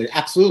clandestinely,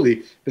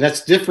 absolutely, but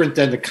that's different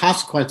than the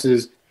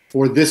consequences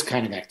for this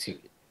kind of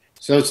activity.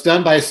 So it's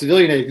done by a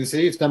civilian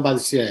agency, it's done by the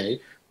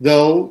CIA,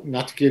 though,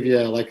 not to give you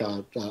like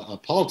a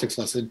politics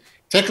lesson,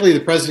 technically the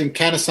president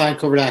can assign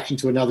covert action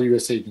to another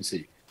U.S.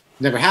 agency.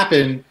 Never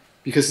happened,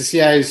 because the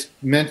CIA is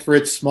meant for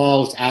its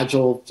small, its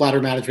agile, flatter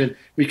management.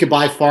 We could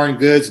buy foreign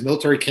goods, the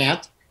military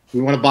can't.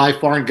 We want to buy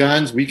foreign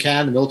guns, we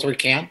can, the military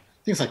can't.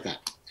 Things like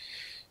that.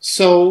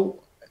 So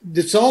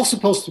it's all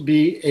supposed to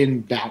be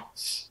in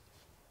balance.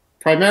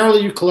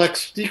 Primarily, you collect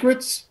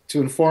secrets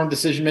to inform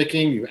decision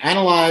making. You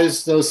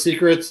analyze those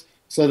secrets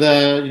so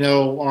that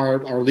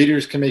our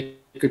leaders can make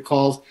good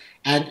calls.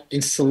 And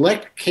in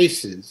select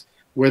cases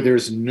where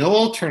there's no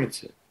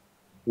alternative,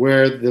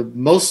 where the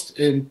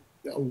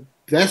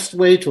best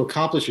way to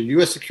accomplish a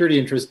U.S. security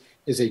interest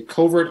is a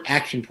covert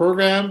action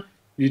program,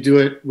 you do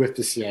it with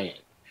the CIA.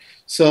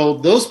 So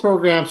those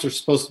programs are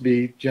supposed to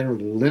be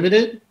generally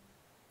limited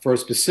for a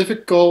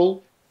specific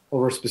goal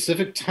over a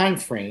specific time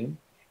frame,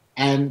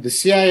 and the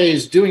CIA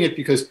is doing it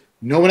because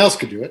no one else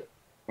could do it,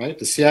 right?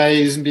 The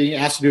CIA isn't being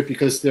asked to do it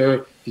because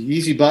they're the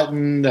easy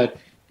button that,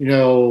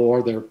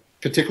 or they're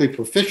particularly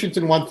proficient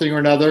in one thing or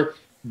another,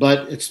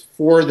 but it's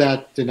for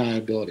that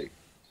deniability.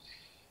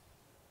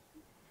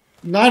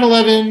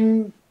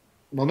 9/11,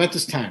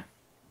 momentous time.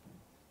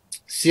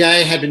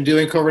 CIA had been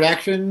doing covert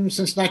action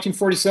since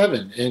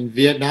 1947. In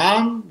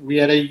Vietnam, we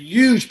had a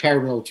huge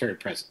paramilitary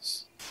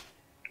presence.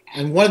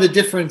 And one of the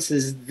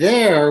differences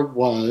there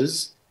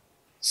was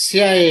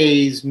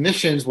CIA's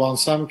missions, while in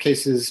some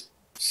cases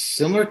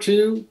similar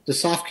to the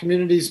soft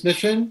community's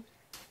mission,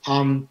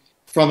 from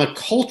a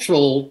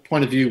cultural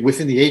point of view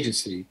within the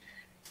agency,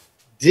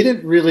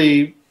 didn't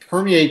really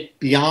permeate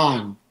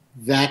beyond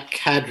that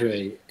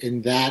cadre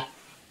in that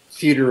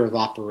theater of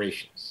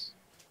operations.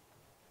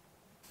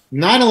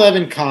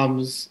 9/11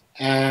 comes,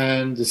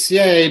 and the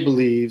CIA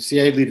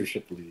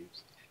leadership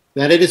believes,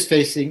 that it is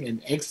facing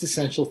an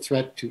existential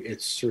threat to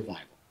its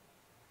survival.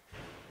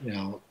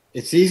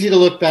 It's easy to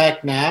look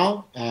back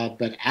now,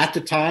 but at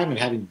the time, and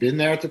having been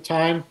there at the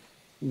time,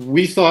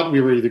 we thought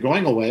we were either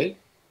going away,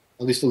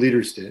 at least the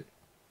leaders did,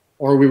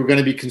 or we were going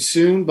to be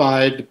consumed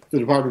by the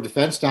Department of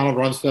Defense. Donald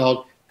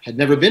Rumsfeld had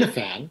never been a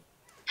fan,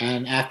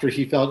 and after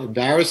he felt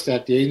embarrassed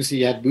that the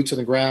agency had boots on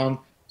the ground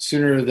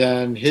sooner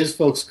than his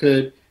folks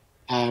could,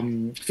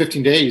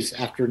 15 days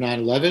after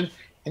 9/11,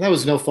 and that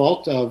was no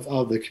fault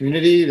of the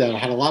community. That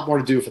had a lot more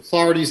to do with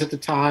authorities at the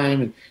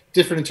time and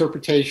different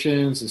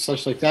interpretations and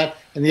such like that.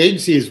 And the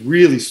agency is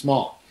really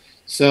small.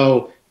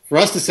 So for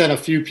us to send a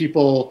few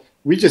people,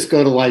 we just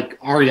go to like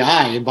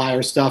REI and buy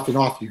our stuff and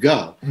off you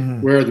go.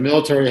 Mm-hmm. Where the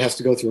military has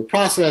to go through a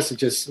process,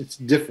 it's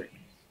different,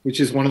 which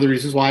is one of the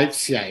reasons why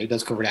CIA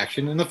does covert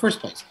action in the first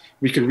place.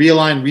 We could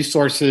realign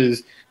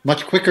resources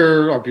much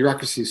quicker, our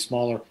bureaucracy is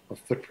smaller, our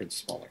footprint's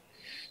smaller.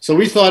 So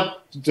we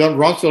thought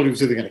Rumsfeld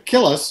was either going to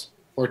kill us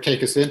or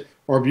take us in,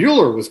 or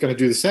Mueller was going to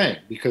do the same,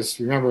 because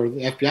remember,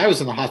 the FBI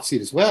was in the hot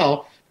seat as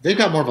well. They've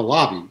got more of a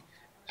lobby,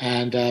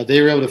 and they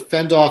were able to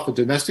fend off the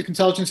domestic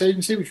intelligence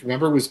agency, which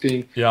remember was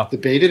being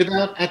debated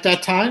about at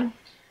that time.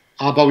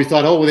 But we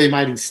thought, they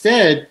might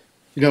instead,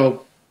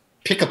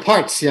 pick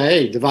apart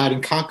CIA, divide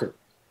and conquer,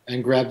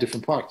 and grab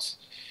different parts.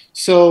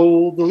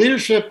 So the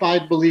leadership, I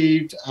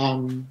believed,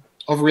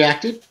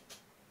 overreacted,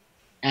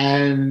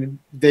 and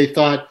they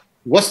thought,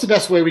 what's the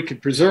best way we could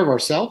preserve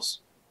ourselves?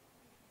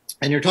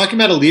 And you're talking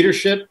about a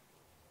leadership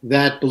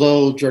that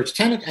below George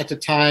Tenet at the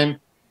time,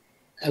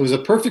 it was a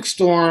perfect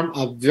storm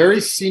of very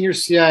senior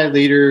CIA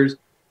leaders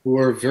who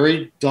were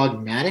very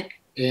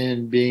dogmatic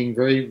in being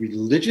very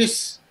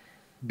religious,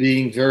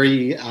 being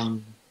very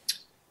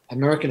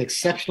American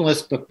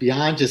exceptionalist, but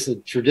beyond just a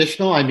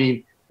traditional,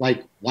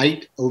 like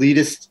white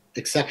elitist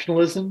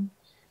exceptionalism,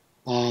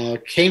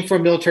 came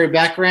from military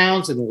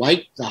backgrounds and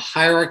liked the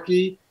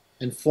hierarchy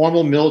and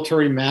formal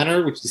military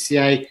manner, which the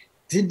CIA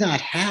did not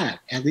have,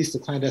 at least the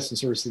clandestine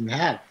service didn't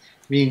have.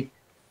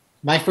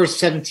 My first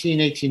 17,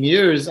 18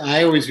 years,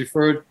 I always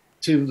referred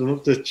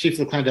to the chief of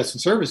the clandestine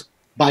service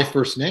by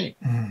first name.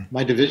 Mm.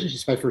 My division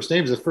chief by first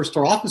name. As a first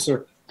star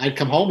officer, I'd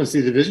come home and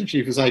see the division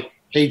chief was like,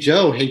 hey,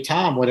 Joe, hey,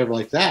 Tom, whatever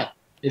like that.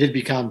 It had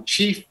become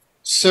chief,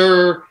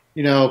 sir,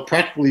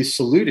 practically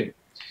saluting.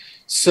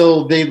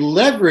 So they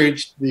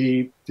leveraged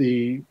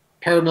the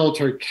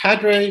paramilitary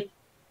cadre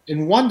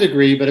in one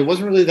degree, but it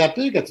wasn't really that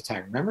big at the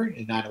time. Remember,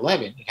 in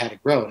 9/11, it had to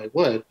grow, and it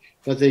would.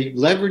 But they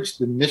leveraged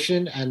the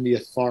mission and the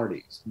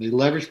authorities. They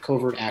leveraged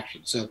covert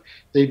action. So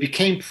they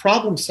became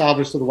problem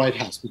solvers to the White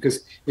House.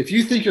 Because if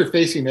you think you're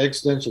facing an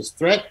existential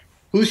threat,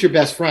 who's your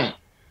best friend?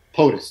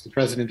 POTUS, the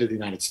President of the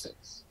United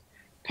States.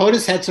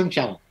 POTUS had some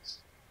challenges.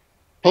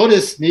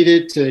 POTUS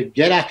needed to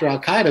get after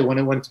al-Qaeda when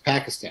it went to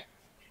Pakistan.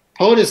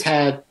 POTUS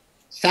had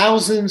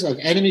thousands of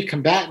enemy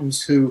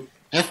combatants who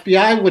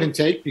FBI wouldn't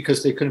take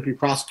because they couldn't be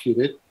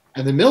prosecuted,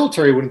 and the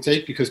military wouldn't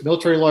take because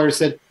military lawyers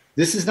said,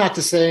 this is not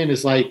the same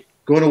as like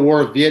going to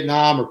war with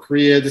Vietnam or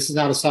Korea. This is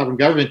not a sovereign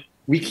government.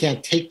 We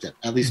can't take them,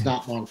 at least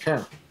not long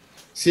term.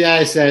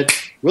 CIA said,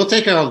 we'll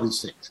take care of all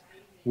these things.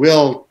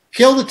 We'll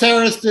kill the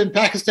terrorists in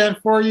Pakistan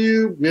for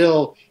you.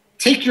 We'll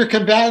take your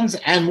combatants,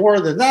 and more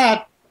than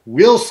that,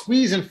 we'll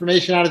squeeze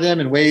information out of them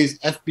in ways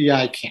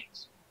FBI can't.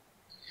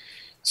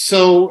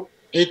 So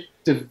it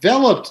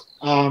developed,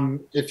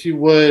 if you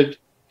would,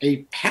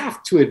 a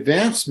path to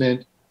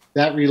advancement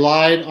that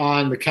relied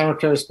on the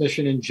counterterrorist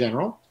mission in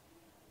general,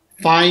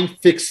 find,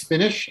 fix,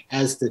 finish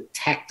as the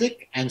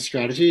tactic and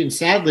strategy. And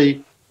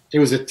sadly, it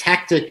was a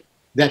tactic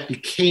that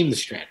became the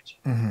strategy.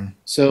 Mm-hmm.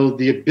 So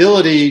the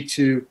ability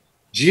to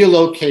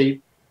geolocate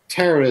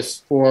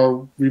terrorists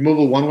for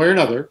removal one way or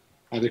another,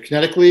 either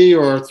kinetically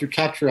or through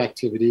capture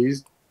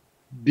activities,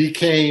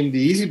 became the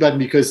easy button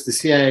because the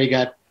CIA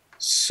got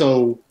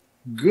so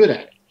good at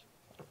it.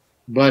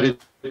 But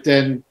it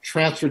then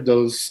transferred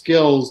those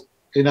skills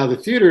in other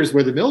theaters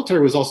where the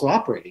military was also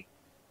operating,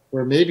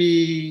 where maybe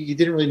you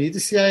didn't really need the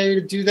CIA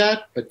to do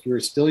that, but you were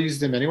still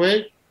using them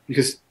anyway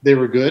because they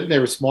were good and they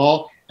were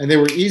small and they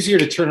were easier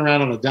to turn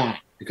around on a dime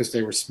because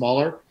they were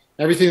smaller.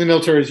 Everything in the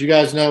military, as you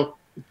guys know,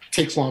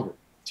 takes longer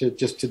to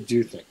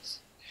do things.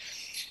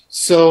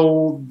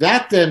 So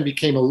that then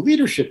became a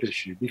leadership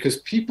issue because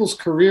people's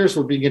careers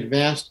were being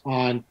advanced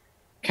on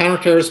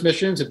counter-terrorist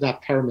missions, if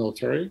not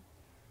paramilitary,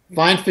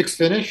 find, fix,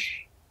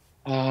 finish,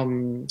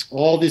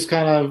 all these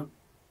kind of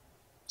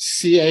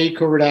CA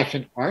covert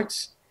action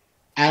arts.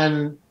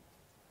 And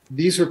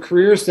these were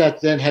careers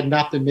that then had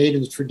not been made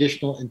in the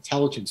traditional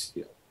intelligence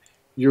field.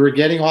 You were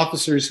getting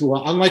officers who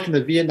were, unlike in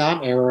the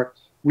Vietnam era,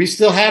 we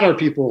still had our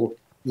people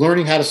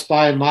learning how to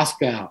spy in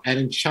Moscow and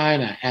in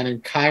China and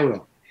in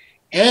Cairo.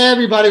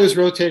 Everybody was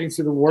rotating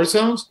through the war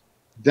zones.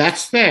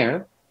 That's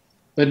fair.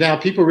 But now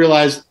people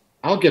realize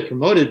I'll get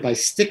promoted by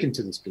sticking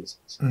to this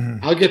business.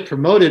 Mm-hmm. I'll get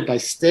promoted by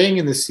staying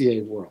in the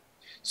CA world.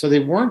 So they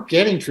weren't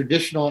getting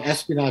traditional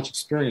espionage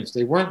experience.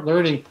 They weren't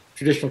learning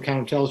traditional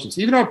counterintelligence.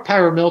 Even our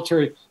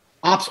paramilitary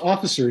ops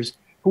officers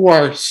who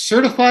are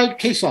certified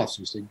case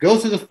officers, they go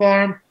through the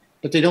farm,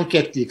 but they don't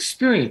get the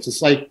experience.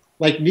 It's like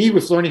me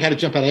with learning how to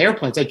jump out of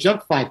airplanes. I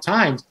jumped 5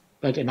 times,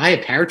 but am I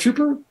a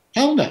paratrooper?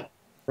 Hell no,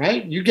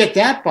 right? You get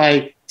that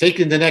by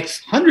taking the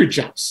next 100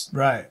 jumps,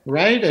 right?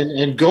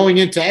 And going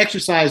into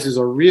exercises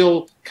or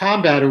real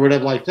combat or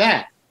whatever like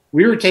that.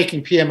 We were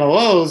taking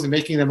PMOOs and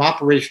making them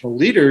operational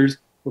leaders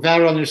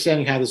without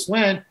understanding how this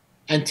went,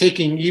 and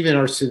taking even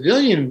our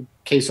civilian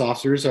case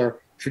officers, our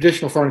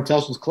traditional foreign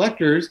intelligence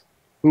collectors,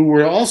 who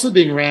were also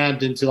being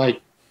rammed into,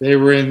 like, they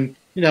were in,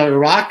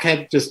 Iraq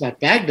had just not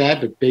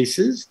Baghdad, but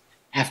bases,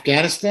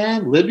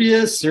 Afghanistan,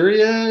 Libya,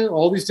 Syria,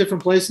 all these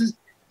different places.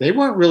 They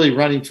weren't really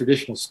running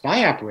traditional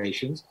spy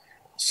operations.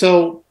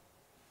 So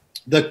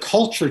the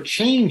culture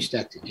changed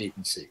at the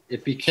agency.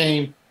 It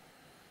became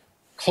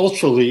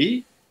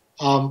culturally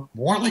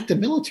more like the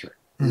military,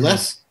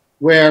 less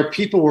where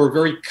people were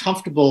very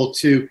comfortable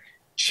to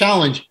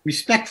challenge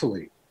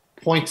respectfully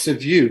points of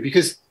view.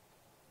 Because,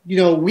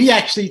 we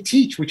actually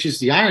teach, which is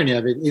the irony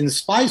of it, in the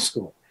spy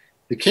school,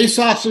 the case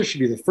officer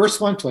should be the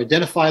first one to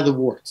identify the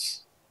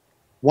warts.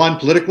 One,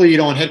 politically, you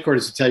don't want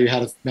headquarters to tell you how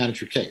to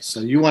manage your case. So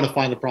you want to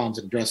find the problems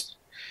and address them.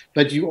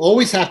 But you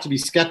always have to be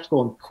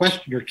skeptical and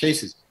question your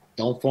cases.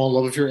 Don't fall in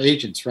love with your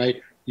agents,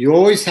 right? You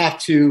always have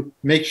to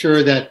make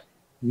sure that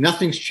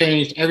nothing's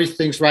changed,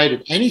 everything's right,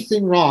 and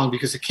anything wrong,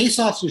 because the case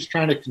officer is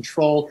trying to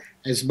control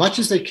as much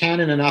as they can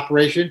in an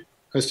operation,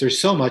 because there's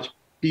so much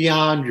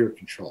beyond your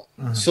control.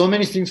 So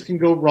many things can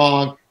go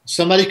wrong.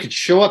 Somebody could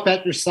show up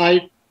at your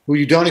site who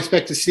you don't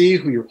expect to see,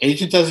 who your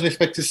agent doesn't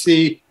expect to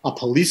see. A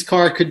police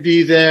car could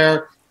be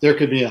there. There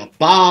could be a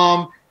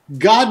bomb.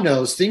 God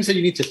knows, things that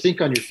you need to think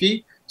on your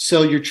feet.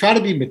 So you try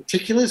to be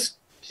meticulous,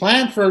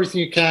 plan for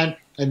everything you can,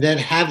 and then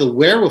have the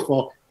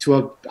wherewithal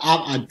to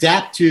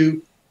adapt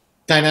to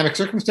dynamic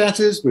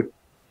circumstances with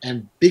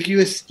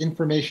ambiguous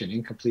information,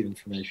 incomplete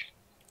information.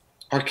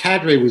 Our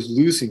cadre was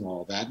losing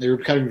all that. They were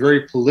becoming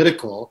very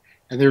political,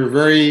 and they were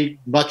very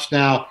much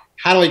now,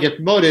 how do I get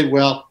promoted?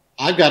 Well,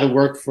 I've got to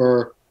work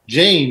for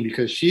Jane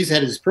because she's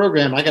head of this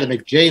program. I got to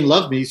make Jane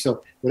love me.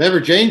 So whatever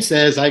Jane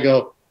says, I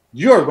go,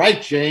 you're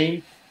right,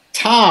 Jane.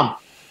 Tom,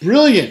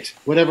 brilliant,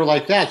 whatever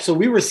like that. So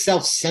we were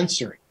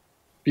self-censoring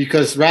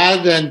because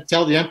rather than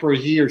tell the emperor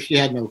he or she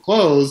had no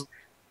clothes,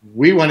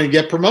 we wanted to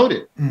get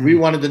promoted. We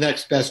wanted the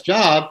next best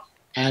job.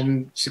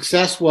 And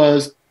success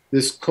was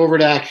this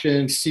covert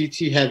action,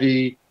 CT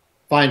heavy,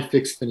 find,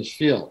 fix, finish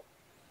field.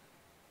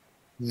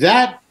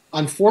 That,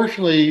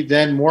 unfortunately,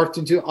 then morphed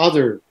into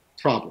other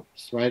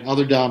problems, right?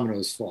 Other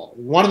dominoes fall.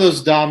 One of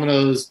those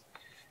dominoes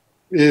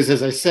is,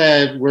 as I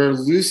said, we're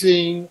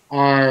losing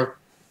our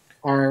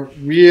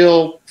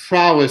real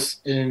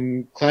prowess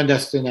in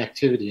clandestine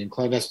activity and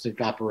clandestine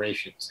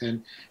operations.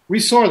 And we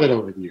saw that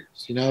over the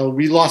years.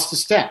 We lost a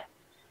step.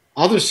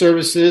 Other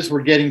services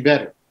were getting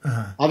better.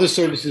 Other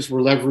services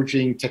were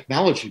leveraging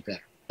technology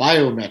better,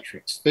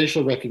 biometrics,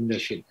 facial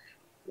recognition,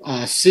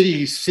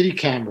 city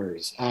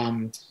cameras,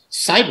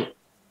 cyber,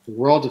 the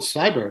world of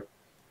cyber.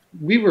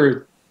 We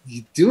were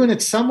doing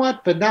it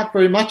somewhat, but not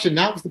very much, and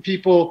not with the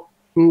people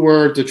who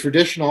were the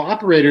traditional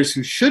operators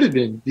who should have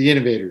been the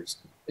innovators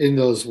in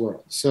those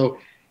worlds. So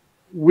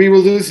we were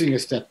losing a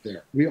step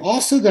there. We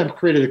also then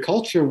created a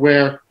culture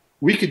where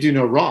we could do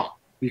no wrong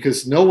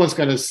because no one's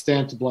going to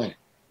stand to blame.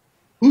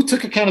 Who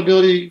took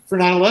accountability for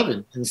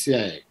 9/11 in the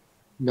CIA?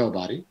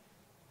 Nobody.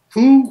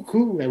 Who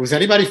was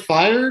anybody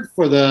fired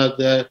for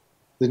the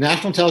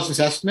national intelligence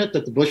estimate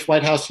that the Bush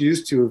White House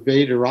used to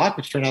invade Iraq,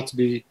 which turned out to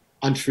be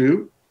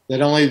untrue?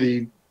 That only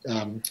the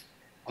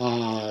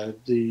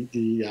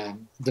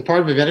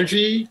Department of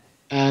Energy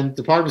and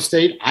Department of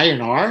State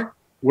INR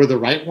were the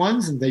right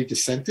ones, and they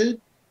dissented.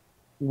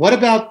 What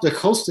about the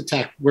coast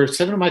attack, where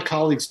 7 of my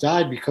colleagues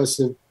died because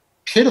of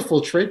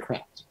pitiful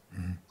tradecraft?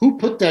 who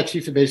put that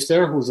chief of base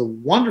there, who was a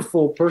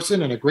wonderful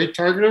person and a great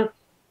targeter,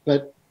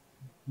 but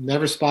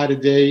never spied a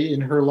day in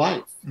her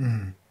life.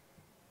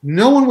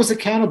 No one was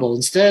accountable.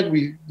 Instead,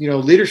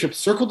 leadership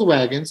circled the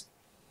wagons,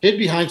 hid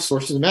behind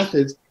sources and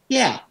methods.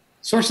 Yeah,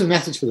 sources and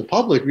methods for the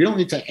public. We don't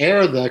need to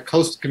air the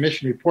Coast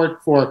Commission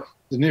report for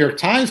the New York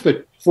Times,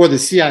 but for the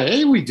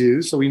CIA we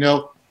do, so we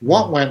know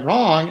what went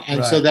wrong,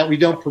 and so that we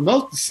don't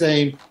promote the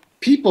same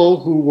people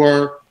who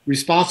were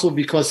responsible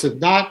because of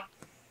not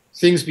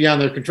things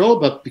beyond their control,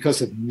 but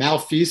because of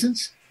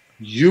malfeasance,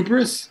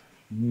 hubris,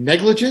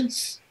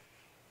 negligence.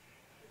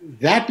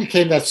 That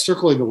became that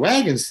circling the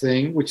wagons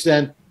thing, which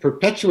then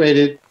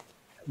perpetuated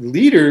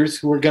leaders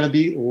who were going to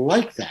be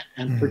like that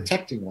and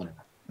protecting one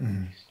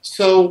another.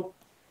 So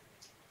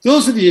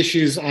those are the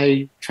issues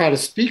I try to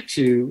speak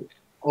to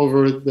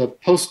over the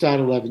post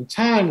 9/11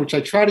 time, which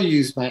I try to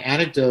use my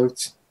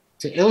anecdotes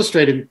to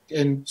illustrate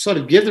and sort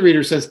of give the reader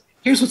a sense,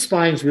 here's what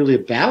spying is really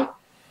about.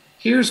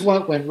 Here's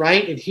what went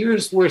right, and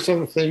here's where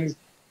some of the things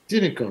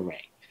didn't go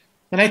right.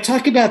 And I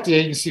talk about the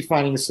agency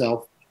finding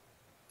itself,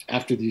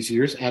 after these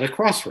years, at a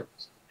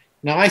crossroads.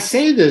 Now, I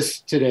say this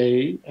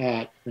today,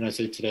 and I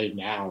say today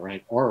now,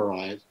 right, or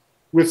arrive,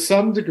 with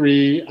some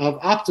degree of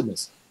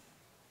optimism.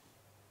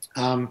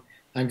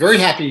 I'm very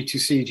happy to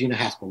see Gina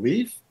Haspel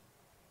leave.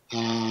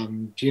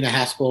 Gina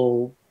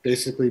Haspel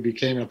basically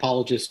became an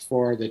apologist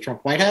for the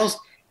Trump White House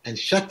and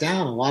shut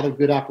down a lot of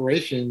good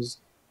operations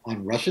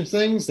on Russian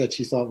things that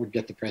she thought would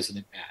get the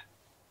president mad.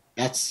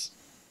 That's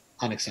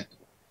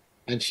unacceptable.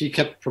 And she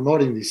kept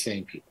promoting these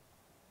same people.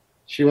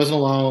 She wasn't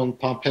alone.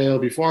 Pompeo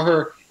before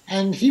her,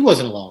 and he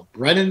wasn't alone.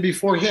 Brennan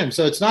before him.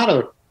 So it's not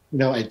a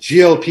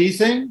GOP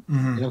thing.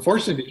 It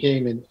unfortunately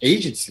became an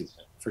agency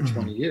thing for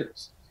 20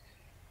 years.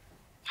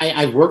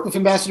 I've worked with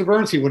Ambassador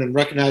Burns. He wouldn't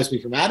recognize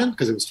me from Adam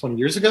because it was 20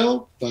 years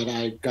ago, but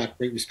I got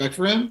great respect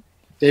for him.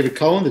 David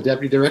Cohen, the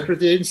deputy director of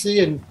the agency,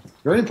 and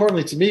very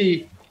importantly to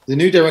me, the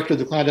new director of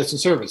the clandestine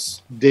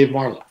service, Dave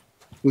Marlowe,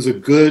 who's a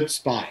good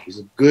spy. He's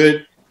a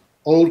good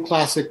old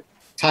classic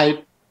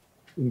type,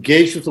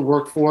 engaged with the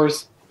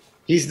workforce.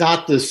 He's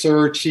not the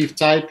Sir Chief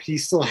type. He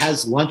still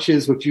has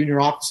lunches with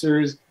junior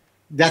officers.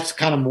 That's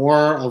kind of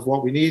more of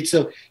what we need.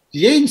 So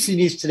the agency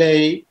needs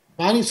today,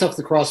 finding itself at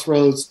the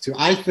crossroads to,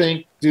 I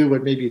think, do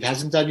what maybe it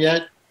hasn't done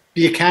yet,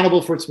 be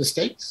accountable for its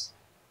mistakes.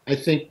 I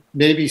think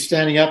maybe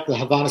standing up the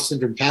Havana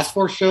Syndrome Task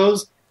Force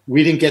shows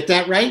we didn't get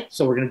that right,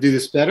 so we're going to do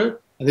this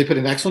better. And they put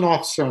an excellent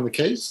officer on the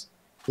case.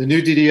 The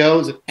new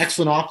DDO is an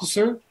excellent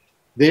officer.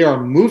 They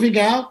are moving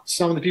out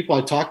some of the people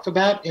I talked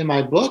about in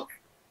my book.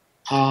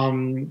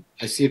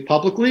 I see it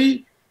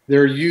publicly.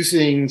 They're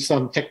using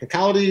some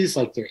technicalities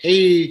like their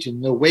age and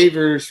no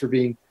waivers for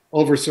being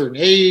over a certain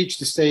age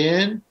to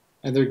stay in.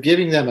 And they're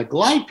giving them a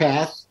glide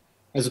path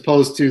as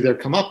opposed to their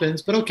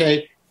comeuppance. But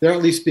okay, they're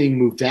at least being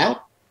moved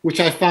out, which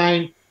I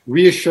find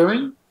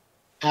reassuring.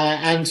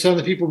 And some of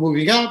the people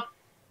moving up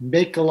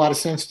make a lot of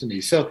sense to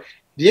me. So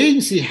the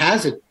agency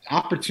has an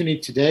opportunity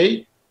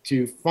today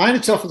to find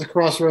itself at the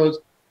crossroads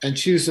and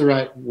choose the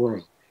right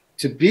word.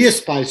 To be a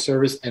spy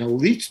service, an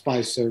elite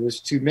spy service,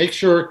 to make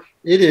sure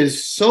it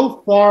is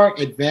so far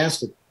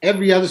advanced of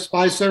every other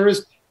spy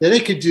service that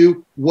it could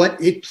do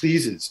what it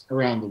pleases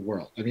around the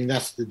world. I mean,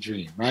 that's the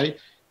dream, right?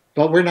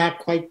 But we're not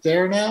quite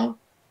there now,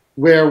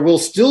 where we'll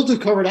still do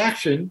covert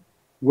action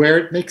where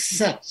it makes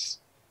sense,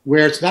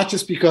 where it's not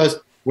just because,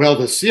 well,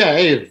 the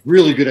CIA is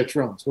really good at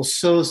drones. Well,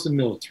 so is the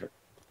military.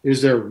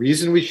 Is there a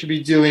reason we should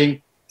be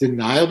doing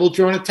deniable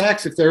drone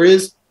attacks? If there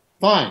is,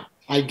 fine,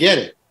 I get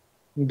it.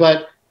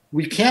 But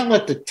we can't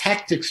let the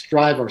tactics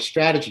drive our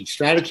strategy.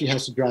 Strategy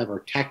has to drive our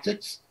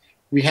tactics.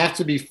 We have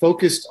to be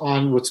focused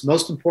on what's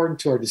most important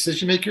to our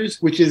decision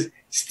makers, which is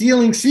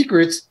stealing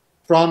secrets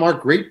from our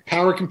great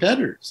power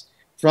competitors,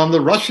 from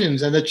the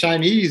Russians and the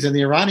Chinese and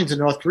the Iranians and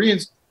North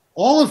Koreans,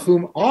 all of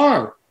whom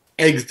are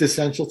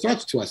existential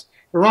threats to us.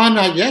 Iran,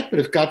 not yet, but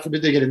if God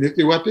forbid they get a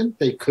nuclear weapon,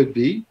 they could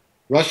be.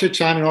 Russia,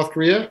 China, North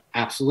Korea,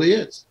 absolutely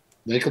is.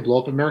 They could blow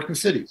up American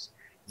cities.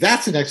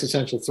 That's an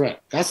existential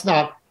threat. That's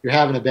not you're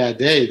having a bad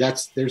day.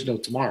 There's no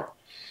tomorrow.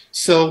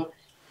 So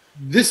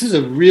this is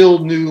a real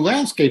new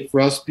landscape for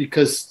us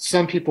because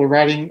some people are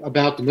writing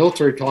about the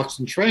military talks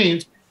and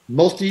trains,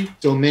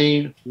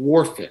 multi-domain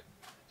warfare.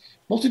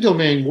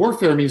 Multi-domain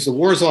warfare means the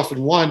war is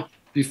often won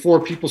before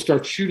people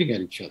start shooting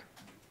at each other.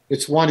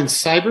 It's won in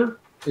cyber.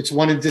 It's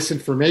won in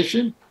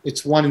disinformation.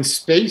 It's won in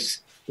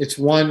space. It's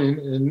won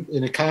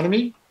in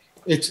economy.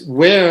 It's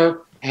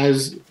where,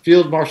 as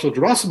Field Marshal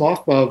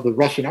Gerasimov of the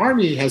Russian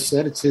army has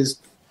said, it's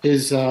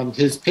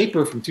his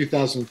paper from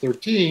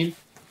 2013,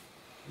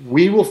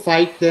 we will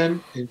fight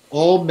them in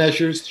all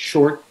measures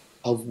short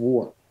of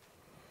war.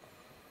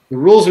 The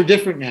rules are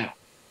different now.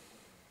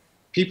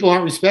 People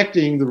aren't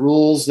respecting the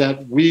rules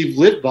that we've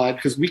lived by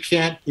because we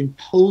can't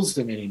impose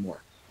them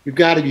anymore. We've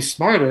got to be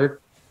smarter.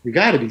 We've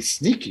got to be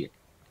sneakier.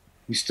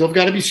 We still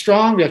got to be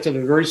strong. We have to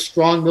have a very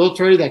strong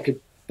military that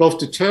could both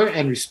deter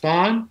and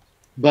respond.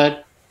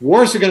 But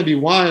wars are going to be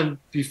won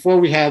before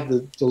we have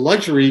the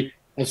luxury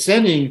of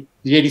sending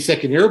the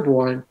 82nd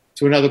Airborne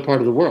to another part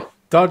of the world.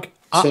 Doug,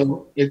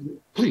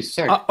 Please,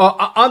 sorry.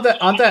 On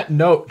that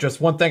note,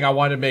 just one thing I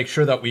wanted to make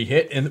sure that we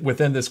hit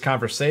within this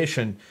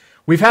conversation.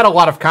 We've had a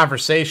lot of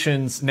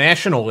conversations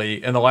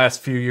nationally in the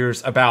last few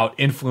years about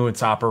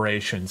influence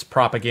operations,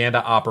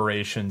 propaganda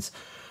operations.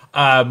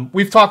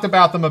 We've talked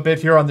about them a bit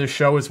here on this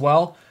show as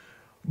well.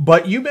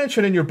 But you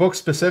mentioned in your book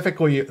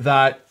specifically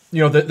that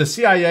the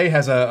CIA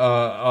has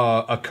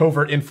a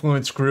covert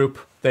influence group.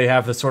 They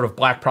have the sort of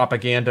black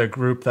propaganda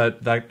group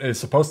that is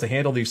supposed to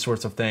handle these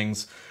sorts of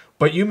things.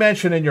 But you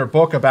mentioned in your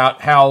book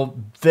about how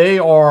they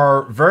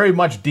are very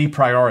much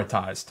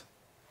deprioritized.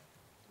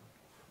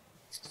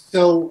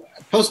 So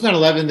post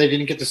 9/11, they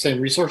didn't get the same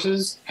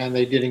resources, and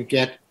they didn't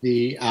get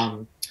the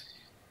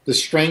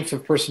strength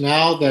of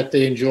personnel that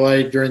they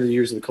enjoyed during the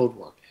years of the Cold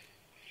War.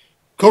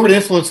 Covert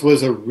influence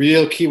was a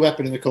real key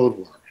weapon in the Cold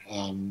War.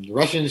 The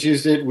Russians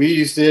used it. We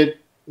used it.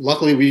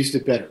 Luckily, we used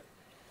it better.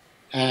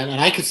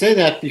 And I could say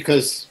that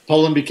because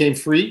Poland became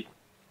free,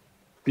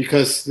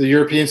 because the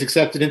Europeans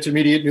accepted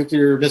intermediate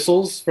nuclear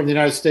missiles from the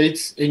United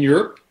States in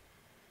Europe,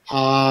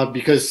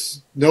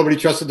 because nobody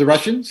trusted the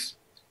Russians,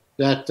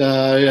 that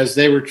as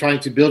they were trying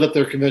to build up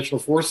their conventional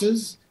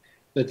forces,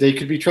 that they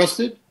could be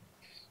trusted.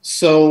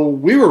 So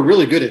we were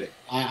really good at it.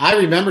 I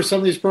remember some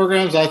of these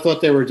programs. I thought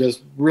they were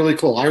just really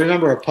cool. I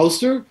remember a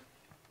poster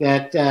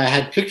that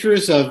had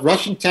pictures of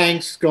Russian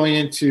tanks going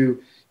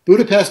into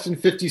Budapest in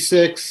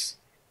 56,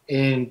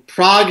 in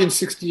Prague in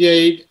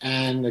 68,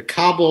 and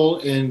Kabul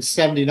in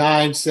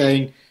 79,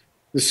 saying,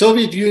 the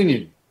Soviet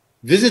Union,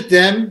 visit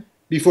them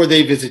before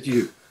they visit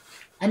you.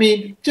 I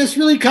mean, just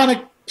really kind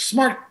of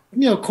smart,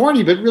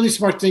 corny, but really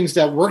smart things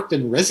that worked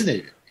and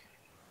resonated.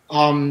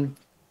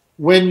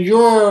 When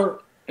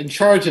you're in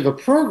charge of a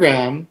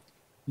program,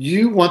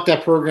 you want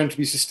that program to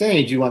be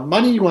sustained. You want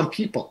money, you want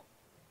people.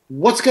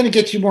 What's going to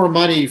get you more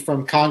money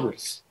from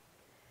Congress?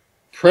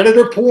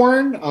 Predator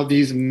porn of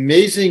these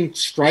amazing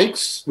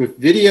strikes with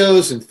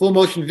videos and full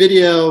motion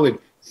video and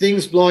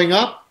things blowing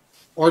up,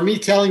 or me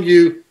telling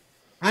you,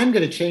 I'm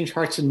going to change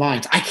hearts and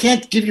minds. I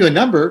can't give you a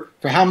number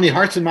for how many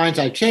hearts and minds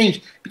I've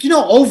changed, but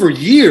over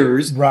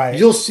years, right,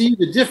 you'll see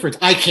the difference.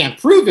 I can't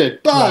prove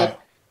it, but right.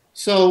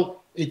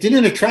 So it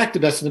didn't attract the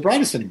best and the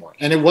brightest anymore.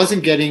 And it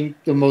wasn't getting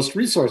the most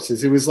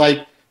resources. It was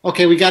like,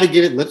 okay, we got to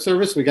give it lip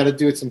service. We got to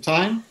do it some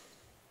time.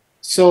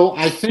 So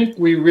I think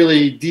we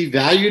really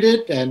devalued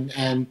it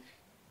and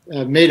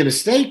made a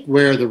mistake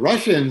where the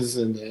Russians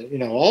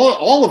and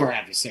all of our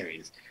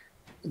adversaries,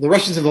 the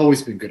Russians have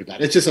always been good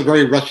about it. It's just a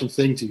very Russian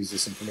thing to use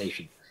this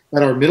information.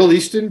 But our Middle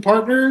Eastern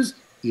partners,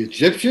 the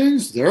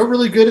Egyptians, they're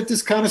really good at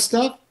this kind of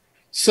stuff.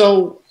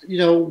 So,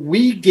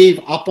 we gave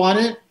up on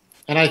it.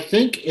 And I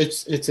think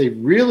it's a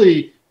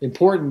really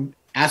important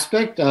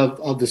aspect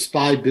of the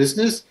spy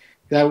business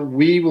that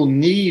we will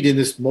need in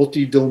this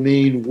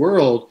multi-domain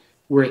world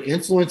where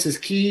influence is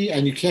key,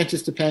 and you can't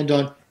just depend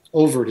on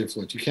overt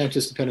influence. You can't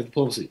just depend on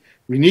diplomacy.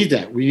 We need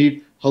that. We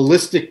need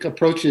holistic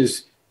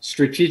approaches,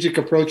 strategic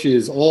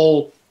approaches,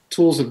 all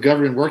tools of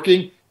government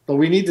working, but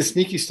we need the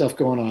sneaky stuff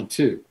going on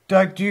too.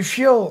 Doug, do you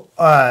feel,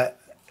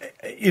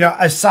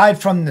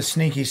 aside from the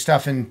sneaky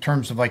stuff in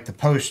terms of like the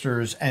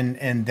posters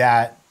and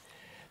that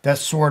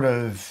sort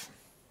of,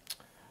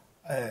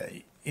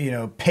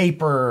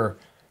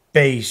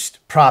 paper-based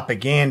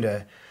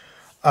propaganda,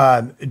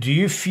 do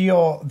you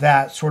feel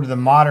that sort of the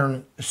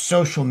modern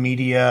social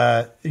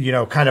media,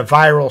 kind of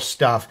viral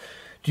stuff,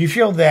 do you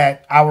feel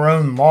that our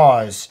own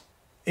laws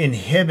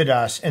inhibit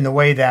us in the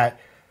way that,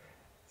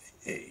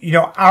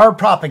 our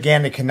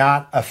propaganda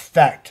cannot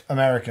affect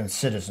American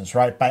citizens,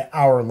 right, by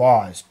our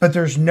laws? But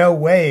there's no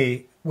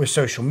way with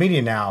social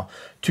media now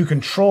to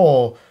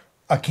control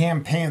a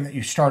campaign that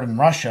you start in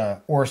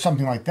Russia or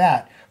something like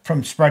that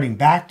from spreading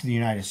back to the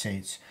United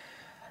States.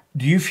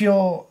 Do you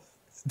feel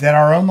that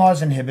our own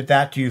laws inhibit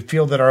that? Do you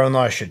feel that our own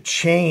laws should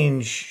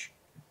change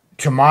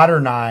to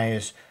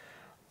modernize,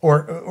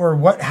 or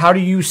what? How do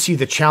you see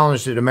the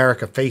challenge that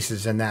America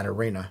faces in that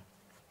arena?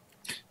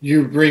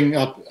 You bring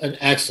up an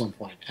excellent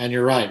point, and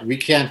you're right. We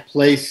can't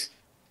place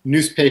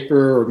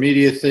newspaper or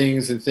media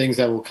things and things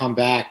that will come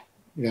back,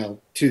 to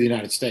the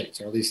United States,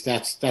 or at least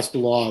that's the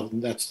law.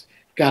 And that's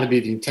got to be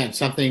the intent.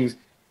 Some things,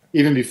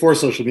 even before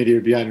social media,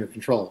 would be under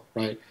control,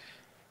 right?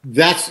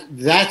 That's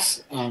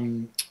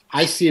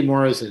I see it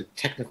more as a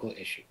technical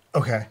issue.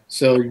 Okay.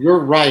 So you're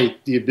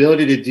right. The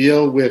ability to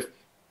deal with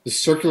the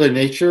circular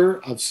nature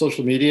of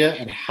social media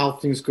and how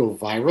things go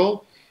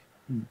viral,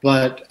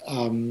 but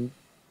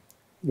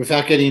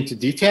without getting into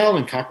detail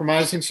and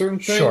compromising certain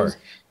things, sure,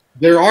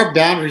 there are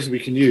boundaries we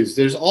can use.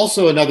 There's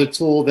also another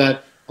tool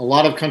that a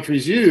lot of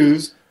countries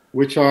use,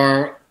 which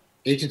are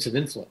agents of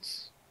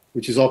influence,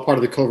 which is all part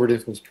of the covert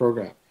influence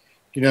program.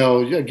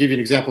 I'll give you an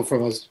example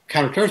from a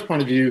counterterrorist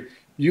point of view.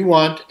 You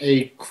want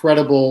a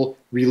credible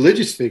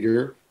religious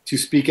figure to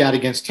speak out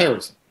against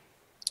terrorism.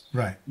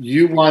 Right.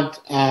 You want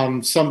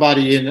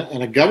somebody in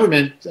a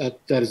government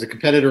that is a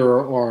competitor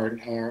or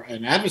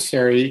an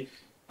adversary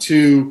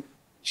to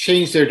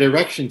change their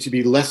direction, to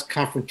be less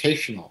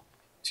confrontational,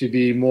 to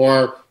be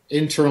more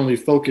internally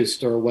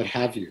focused, or what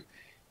have you.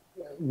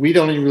 We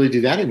don't even really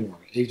do that anymore.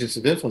 Agents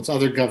of influence,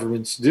 other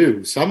governments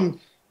do. Some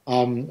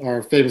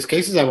are famous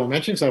cases I won't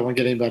mention because I won't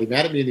get anybody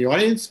mad at me in the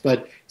audience,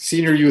 but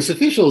senior U.S.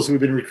 officials who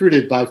have been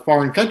recruited by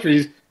foreign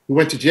countries who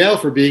went to jail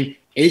for being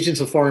agents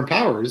of foreign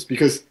powers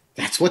because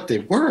that's what they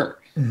were.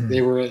 Mm-hmm.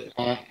 They were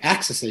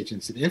access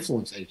agents and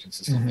influence agents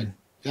and stuff like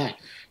that.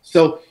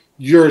 So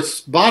you're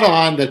spot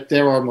on that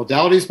there are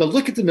modalities, but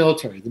look at the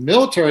military. The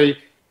military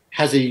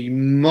has a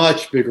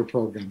much bigger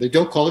program. They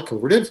don't call it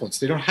covert influence.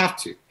 They don't have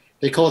to.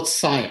 They call it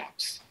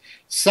PSYOPs.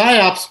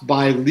 PSYOPs,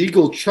 by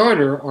legal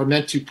charter, are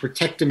meant to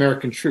protect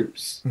American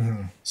troops.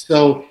 Mm-hmm.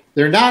 So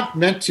they're not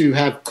meant to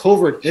have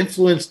covert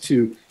influence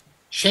to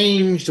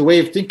change the way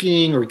of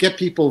thinking or get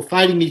people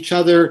fighting each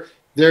other.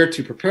 They're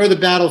to prepare the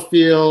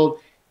battlefield.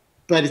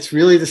 But it's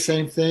really the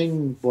same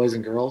thing, boys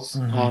and girls.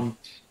 Mm-hmm.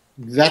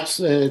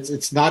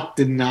 It's not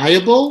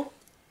deniable.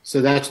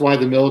 So that's why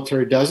the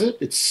military does it.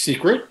 It's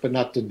secret, but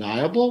not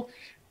deniable.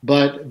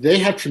 But they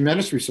have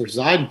tremendous resources.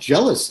 I'm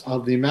jealous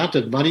of the amount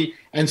of money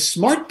and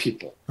smart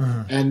people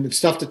and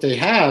stuff that they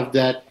have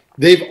that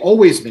they've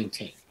always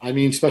maintained. I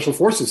mean, Special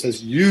Forces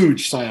has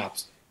huge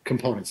PSYOPs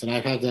components, and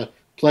I've had the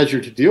pleasure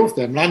to deal with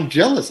them. And I'm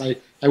jealous. I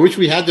wish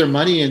we had their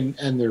money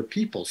and their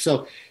people.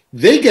 So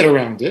they get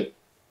around it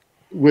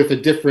with a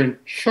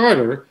different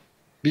charter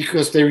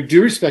because they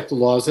do respect the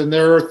laws, and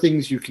there are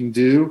things you can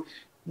do.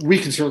 We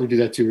can certainly do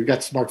that too. We've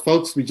got smart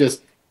folks. We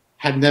just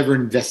have never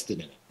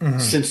invested in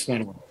it since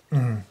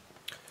 9/11.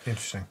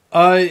 Interesting.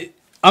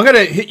 I'm going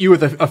to hit you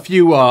with a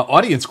few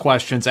audience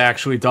questions,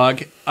 actually,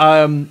 Doug.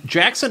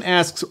 Jackson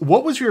asks,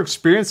 what was your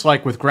experience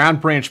like with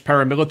ground branch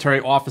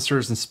paramilitary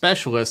officers and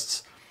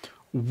specialists?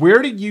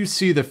 Where do you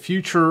see the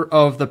future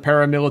of the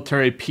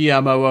paramilitary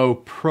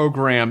PMOO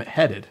program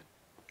headed?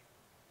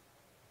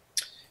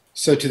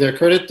 So to their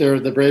credit, they're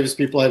the bravest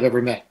people I've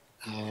ever met.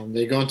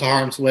 They go into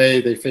harm's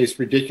way. They face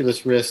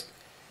ridiculous risk,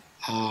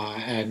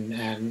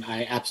 and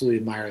I absolutely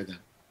admire them.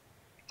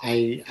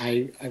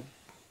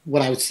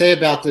 What I would say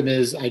about them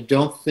is I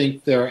don't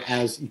think they're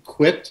as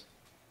equipped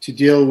to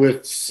deal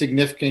with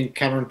significant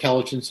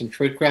counterintelligence and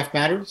tradecraft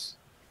matters,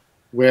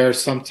 where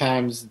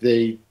sometimes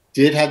they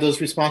did have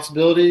those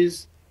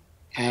responsibilities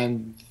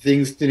and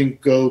things didn't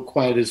go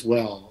quite as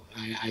well.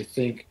 I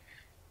think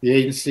the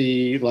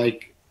agency,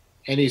 like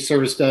any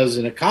service does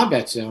in a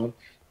combat zone,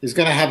 is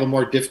going to have a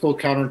more difficult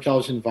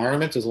counterintelligence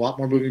environment. There's a lot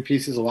more moving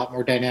pieces, a lot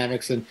more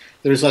dynamics, and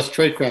there's less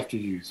tradecraft to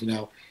use.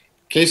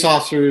 Case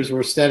officers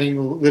were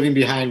living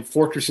behind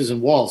fortresses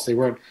and walls. They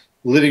weren't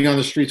living on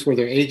the streets where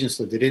their agents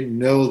lived. They didn't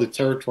know the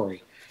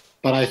territory.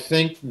 But I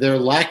think their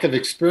lack of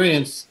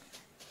experience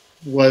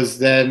was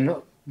then,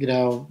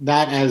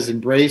 not as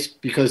embraced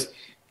because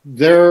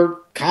they're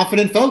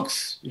confident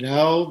folks.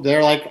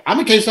 They're like, I'm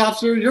a case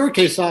officer, you're a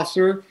case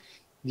officer.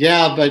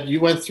 Yeah, but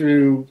you went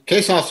through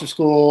case officer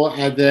school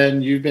and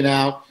then you've been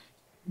out,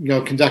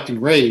 conducting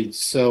raids.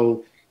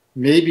 So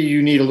maybe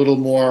you need a little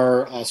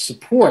more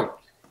support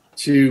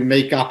to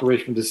make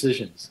operational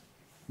decisions.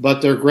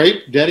 But they're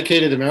great,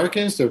 dedicated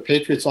Americans. They're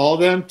patriots, all of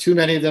them. Too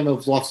many of them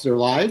have lost their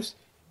lives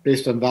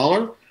based on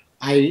valor.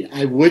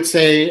 I would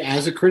say,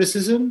 as a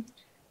criticism,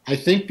 I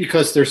think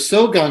because they're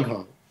so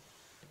gung-ho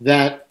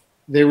that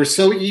they were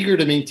so eager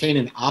to maintain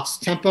an ops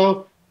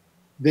tempo,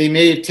 they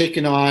may have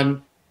taken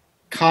on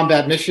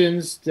combat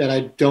missions that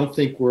I don't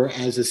think were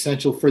as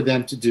essential for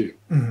them to do.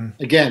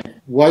 Mm-hmm.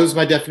 Again, what was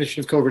my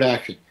definition of covert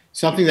action?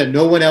 Something that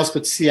no one else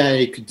but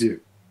CIA could do.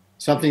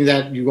 Something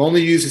that you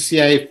only use the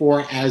CIA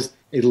for as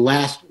a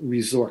last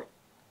resort.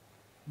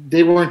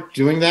 They weren't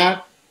doing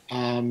that,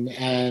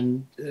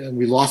 and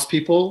we lost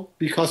people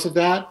because of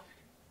that.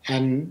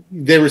 And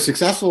they were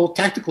successful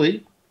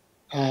tactically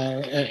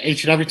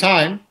each and every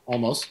time,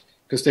 almost,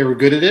 because they were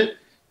good at it.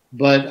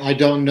 But I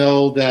don't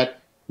know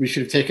that we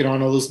should have taken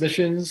on all those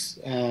missions.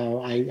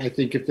 I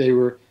think if they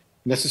were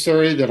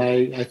necessary, that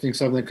I think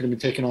some of them could have been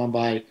taken on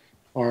by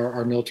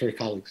our military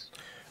colleagues.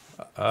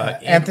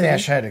 Anthony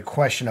actually had a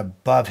question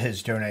above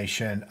his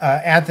donation.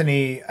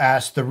 Anthony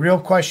asked, the real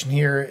question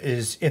here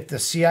is if the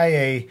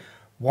CIA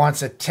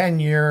wants a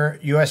 10-year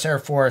U.S. Air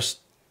Force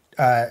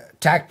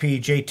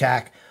TACP,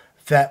 JTAC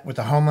vet with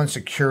a Homeland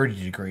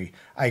Security degree.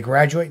 I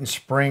graduate in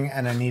spring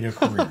and I need a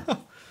career.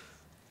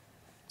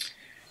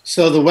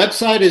 So the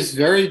website is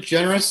very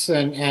generous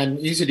and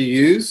easy to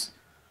use.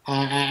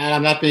 And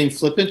I'm not being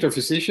flippant or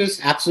facetious.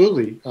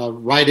 Absolutely.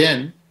 Write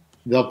in.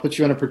 They'll put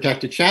you on a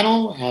protected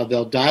channel.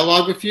 They'll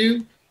dialogue with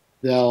you.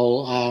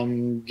 They'll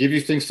give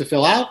you things to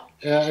fill out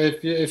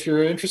if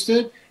you're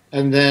interested.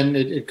 And then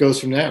it goes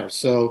from there.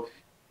 So,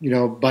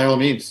 by all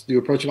means, do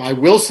approach them. I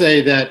will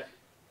say that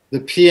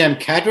the PM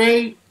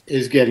cadre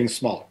is getting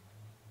smaller.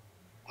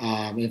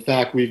 In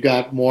fact, we've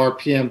got more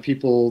PM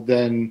people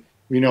than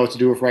we know what to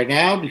do with right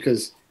now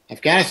because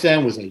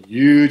Afghanistan was a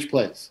huge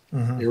place.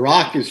 Mm-hmm.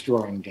 Iraq is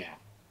drawing down.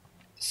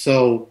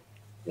 So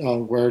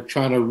we're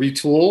trying to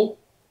retool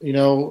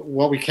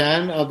what we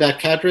can of that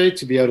cadre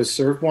to be able to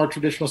serve more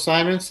traditional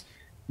assignments.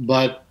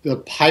 But the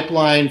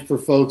pipeline for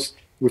folks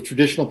with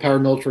traditional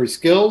paramilitary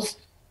skills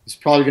is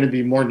probably going to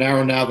be more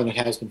narrow now than it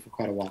has been for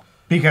quite a while.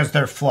 Because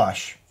they're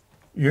flush,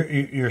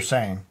 you're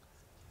saying.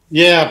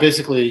 Yeah,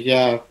 basically,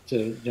 yeah.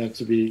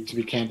 To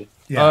be candid.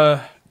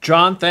 Yeah.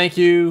 John, thank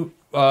you.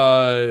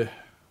 Pig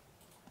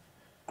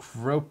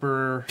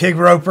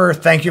Roper,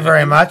 thank you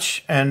very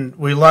much. And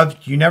we love,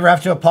 you never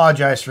have to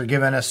apologize for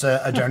giving us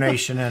a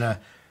donation and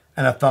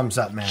a thumbs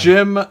up, man.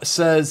 Jim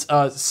says,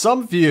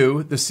 some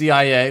view the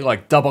CIA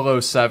like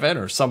 007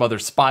 or some other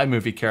spy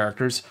movie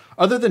characters.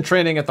 Other than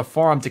training at the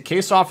farm, do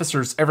case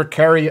officers ever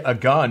carry a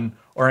gun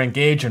or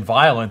engage in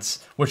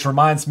violence? Which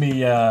reminds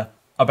me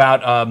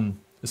about a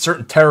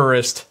certain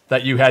terrorist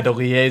that you had to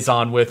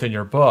liaison with in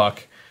your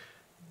book.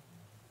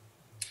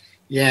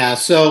 Yeah,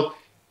 so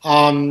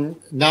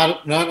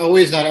not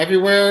always, not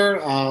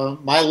everywhere.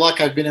 My luck,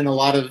 I've been in a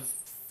lot of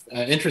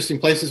interesting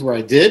places where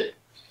I did.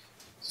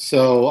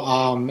 So,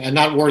 and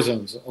not war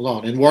zones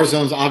alone. In war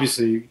zones,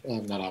 obviously,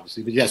 not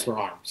obviously, but yes, we're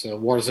armed. So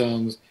war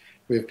zones,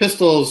 we have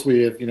pistols,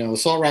 we have,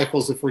 assault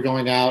rifles if we're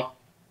going out.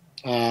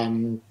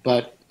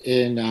 But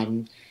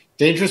in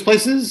dangerous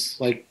places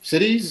like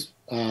cities,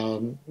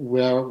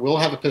 where we'll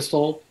have a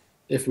pistol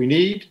if we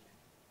need.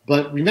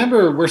 But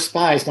remember, we're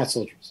spies, not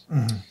soldiers.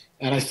 Mm-hmm.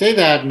 And I say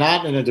that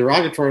not in a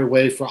derogatory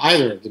way for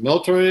either the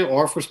military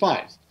or for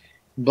spies,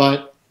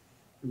 but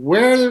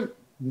we're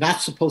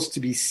not supposed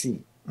to be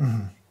seen.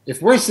 Mm-hmm. If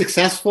we're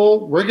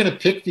successful, we're going to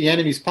pick the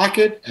enemy's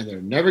pocket, and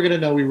they're never going to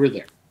know we were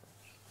there.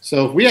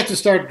 So if we have to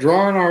start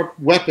drawing our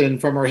weapon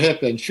from our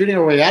hip and shooting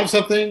our way out of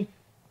something,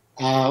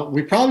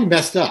 we probably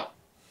messed up.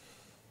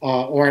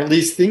 Or at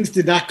least things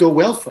did not go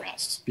well for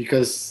us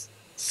because,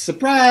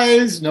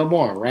 surprise, no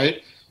more,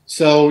 right?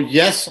 So,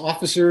 yes,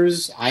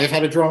 officers, I have had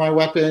to draw my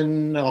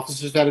weapon.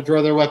 Officers have had to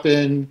draw their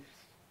weapon,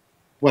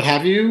 what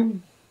have you,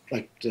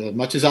 like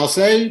much as I'll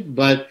say.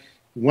 But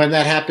when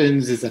that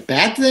happens, it's a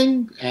bad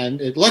thing.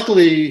 And it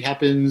luckily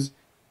happens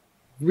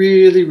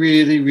really,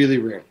 really, really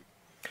rarely.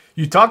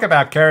 You talk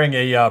about carrying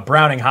a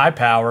Browning high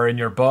power in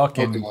your book.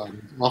 Oh, and God,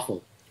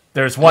 awful.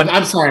 There's one.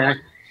 I'm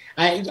sorry.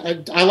 I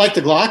like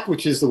the Glock,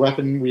 which is the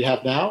weapon we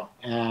have now.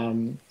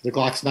 The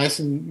Glock's nice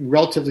and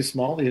relatively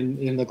small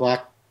in the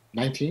Glock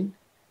 19.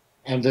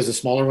 And there's a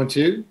smaller one,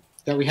 too,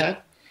 that we had.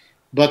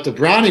 But the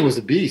Browning was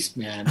a beast,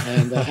 man.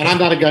 And I'm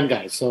not a gun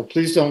guy, so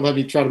please don't let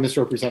me try to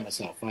misrepresent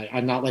myself.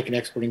 I'm not like an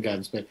expert in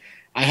guns. But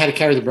I had to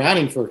carry the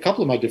Browning for a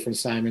couple of my different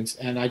assignments.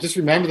 And I just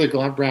remember the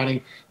Glock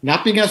Browning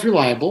not being as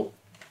reliable.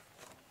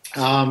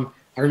 I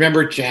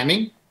remember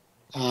jamming.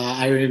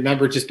 I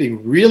remember just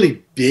being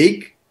really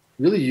big,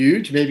 really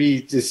huge,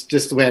 maybe just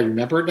the way I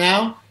remember it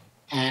now.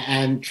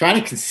 And trying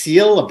to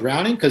conceal a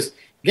Browning because,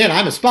 again,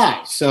 I'm a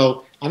spy.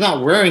 So I'm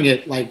not wearing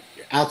it like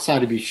outside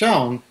to be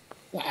shown.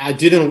 I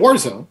did in a war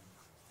zone,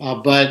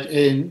 but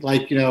in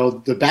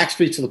the back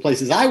streets of the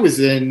places I was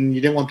in, you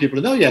didn't want people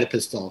to know you had a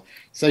pistol.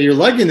 So you're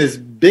lugging this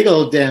big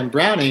old damn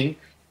Browning,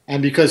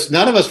 and because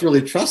none of us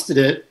really trusted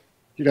it,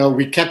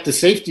 we kept the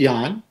safety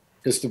on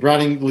because the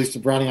Browning, at least the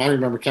Browning I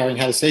remember carrying,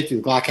 had a safety.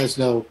 The Glock has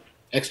no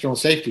external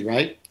safety,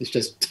 right? It's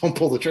just don't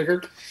pull the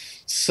trigger.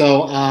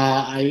 So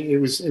it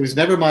was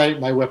never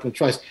my weapon of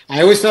choice.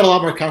 I always felt a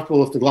lot more comfortable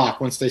with the Glock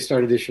once they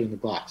started issuing the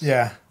Glocks.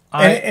 Yeah.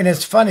 And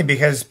it's funny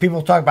because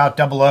people talk about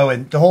 00,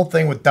 and the whole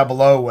thing with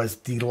 00 was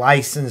the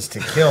license to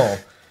kill.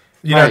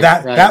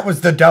 That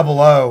was the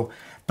 00.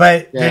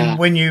 But then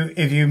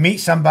if you meet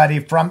somebody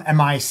from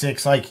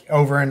MI6, like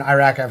over in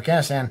Iraq,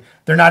 Afghanistan,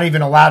 they're not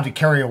even allowed to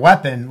carry a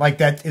weapon like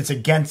that. It's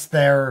against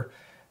their.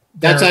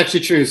 That's actually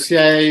true.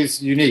 CIA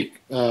is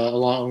unique,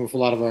 along with a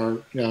lot of our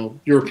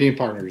European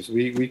partners.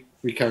 We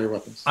carry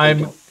weapons.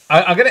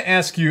 I'm going to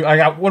ask you, I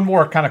got one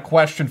more kind of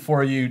question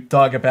for you,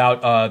 Doug,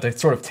 about the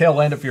sort of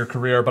tail end of your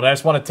career, but I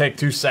just want to take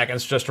 2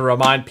 seconds just to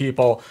remind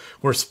people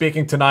we're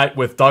speaking tonight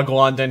with Doug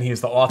London. He's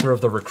the author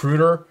of The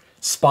Recruiter,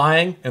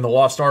 Spying and the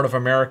Lost Art of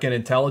American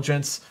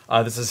Intelligence.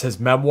 This is his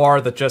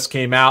memoir that just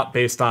came out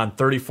based on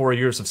 34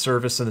 years of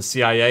service in the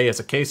CIA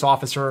as a case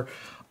officer.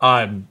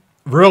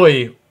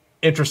 Really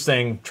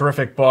interesting,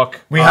 terrific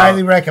book. We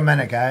highly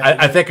recommend it, guys.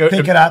 I think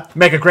pick it up.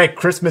 Make a great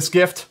Christmas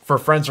gift for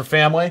friends or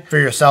family. For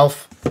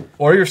yourself.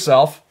 Or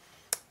yourself.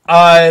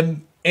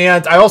 And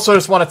I also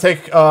just want to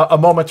take a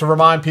moment to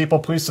remind people,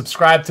 please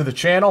subscribe to the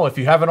channel. If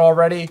you haven't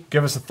already,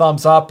 give us a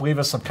thumbs up, leave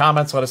us some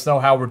comments, let us know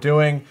how we're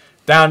doing.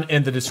 Down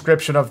in the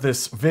description of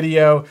this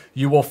video,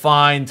 you will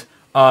find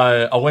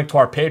a link to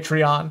our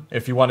Patreon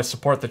if you want to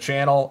support the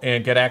channel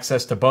and get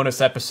access to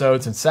bonus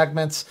episodes and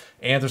segments.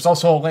 And there's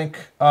also a link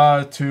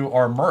to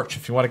our merch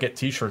if you want to get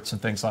t-shirts and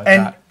things like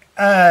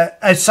that.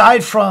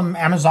 Aside from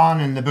Amazon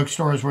and the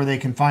bookstores where they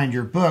can find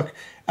your book,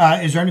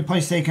 is there any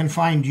place they can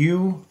find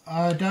you,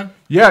 Doug?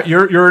 Yeah,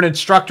 you're an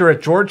instructor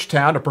at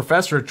Georgetown, a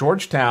professor at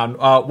Georgetown.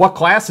 What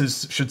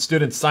classes should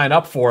students sign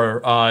up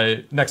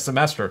for next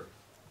semester?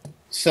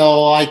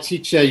 So I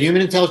teach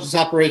human intelligence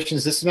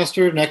operations this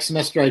semester. Next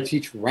semester, I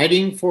teach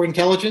writing for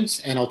intelligence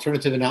and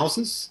alternative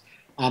analysis.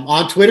 I'm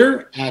on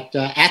Twitter at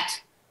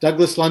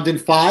Douglas London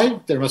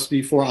 5. There must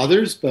be 4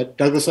 others, but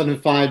Douglas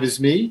London 5 is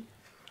me.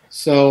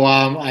 So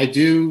I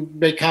do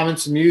make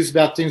comments and news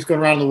about things going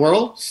around in the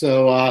world.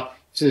 So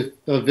if it's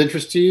of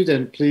interest to you,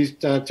 then please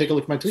take a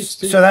look at my tweets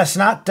too. So that's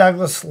not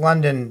Douglas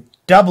London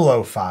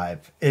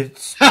 005.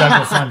 It's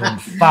Douglas London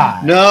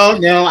 5.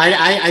 No,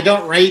 I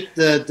don't rate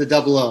the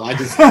 00. I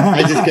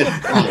just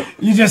get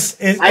You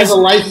just I have a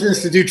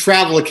license to do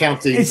travel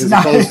accounting it's as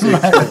not opposed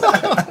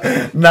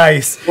to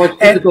nice. more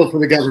typical for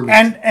the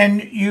government.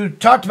 And you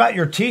talked about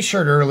your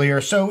T-shirt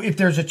earlier. So if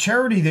there's a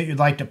charity that you'd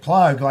like to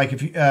plug, like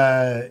if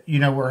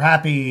we're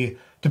happy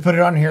to put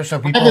it on here so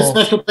people. I have a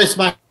special place in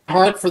my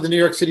heart for the New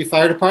York City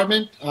Fire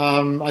Department.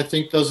 I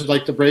think those are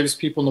like the bravest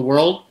people in the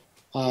world,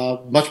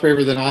 much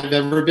braver than I've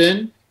ever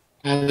been.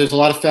 And there's a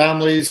lot of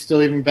families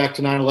still even back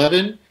to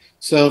 9/11.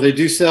 So they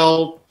do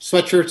sell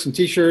sweatshirts and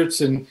T-shirts,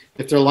 and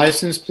if they're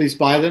licensed, please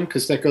buy them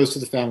because that goes to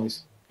the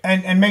families.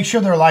 And make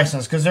sure they're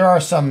licensed because there are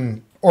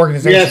some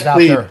organizations out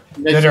please. there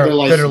that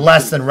are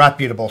less than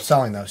reputable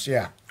selling those.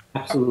 Yeah,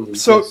 absolutely.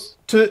 So yes.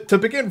 to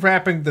begin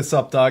wrapping this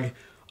up, Doug,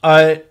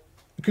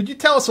 could you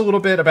tell us a little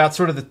bit about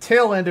sort of the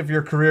tail end of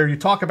your career? You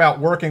talk about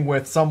working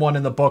with someone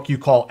in the book you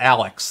call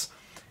Alex,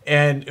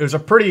 and it was a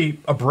pretty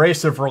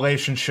abrasive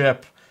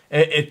relationship.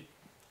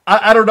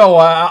 I don't know.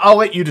 I'll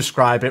let you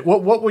describe it.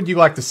 What would you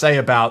like to say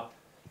about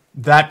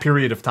that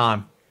period of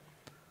time?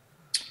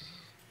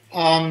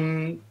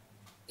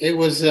 It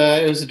was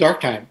a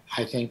dark time,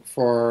 I think,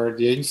 for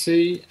the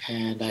agency,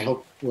 and I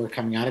hope we're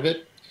coming out of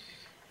it.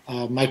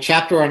 My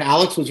chapter on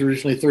Alex was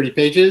originally 30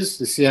 pages.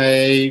 The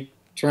CIA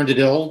turned it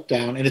all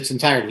down in its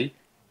entirety.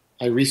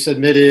 I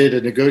resubmitted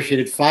a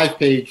negotiated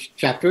 5-page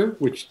chapter,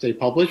 which they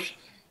published,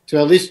 to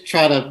at least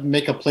try to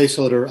make a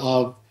placeholder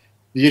of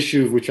the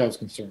issue of which I was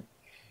concerned.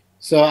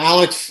 So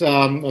Alex,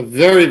 a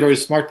very, very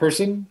smart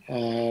person,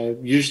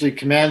 usually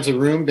commands a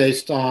room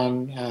based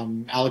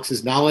on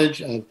Alex's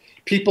knowledge of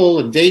people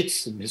and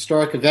dates and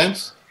historic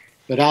events.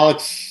 But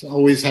Alex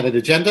always had an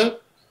agenda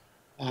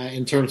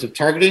in terms of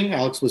targeting.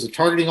 Alex was a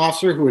targeting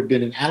officer who had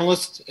been an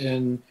analyst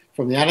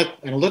from the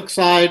analytics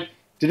side,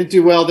 didn't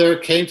do well there,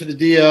 came to the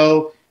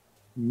DO.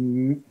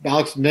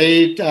 Alex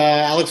made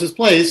Alex's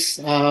place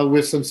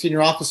with some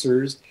senior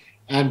officers,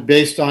 and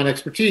based on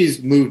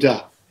expertise, moved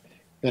up.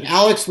 But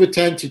Alex would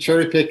tend to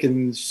cherry pick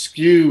and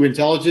skew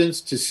intelligence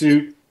to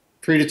suit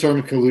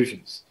predetermined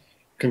conclusions.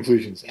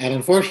 And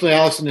unfortunately,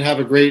 Alex didn't have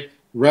a great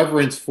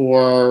reverence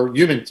for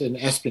humans and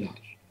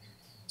espionage.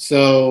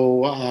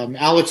 So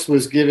Alex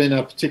was given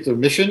a particular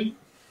mission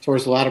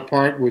towards the latter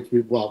part,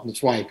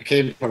 that's why it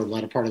became part of the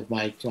latter part of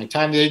my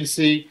time in the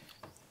agency,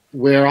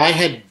 where I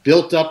had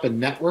built up a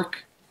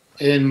network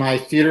in my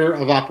theater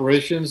of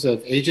operations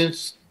of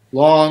agents,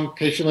 long,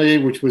 patiently,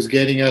 which was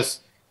getting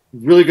us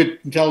really good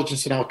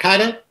intelligence in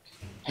Al-Qaeda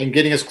and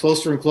getting us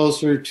closer and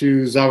closer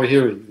to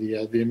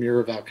Zawahiri, the emir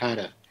of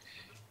Al-Qaeda.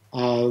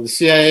 The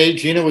CIA,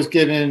 Gina was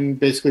given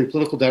basically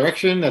political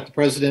direction that the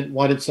president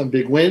wanted some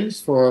big wins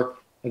for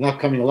an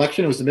upcoming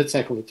election. It was the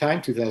mid-cycle at the time,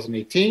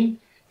 2018.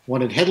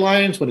 Wanted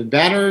headlines, wanted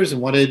banners,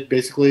 and wanted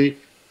basically,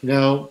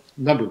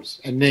 numbers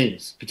and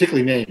names,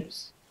 particularly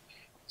names.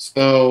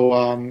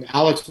 So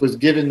Alex was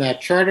given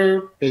that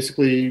charter,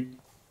 basically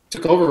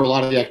took over a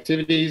lot of the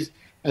activities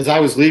as I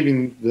was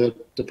leaving the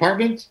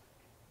department,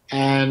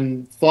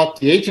 and thought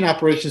the agent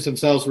operations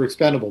themselves were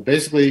expendable.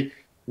 Basically,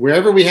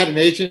 wherever we had an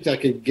agent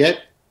that could give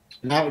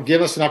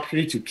us an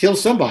opportunity to kill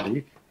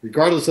somebody,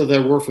 regardless of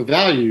their worth or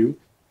value,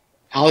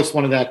 Alex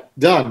wanted that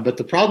done. But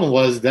the problem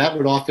was that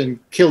would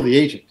often kill the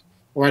agent,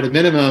 or at a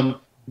minimum,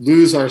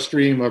 lose our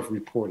stream of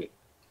reporting.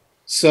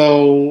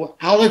 So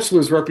Alex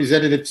was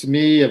representative to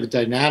me of a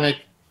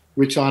dynamic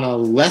which on a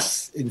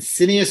less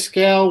insidious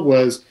scale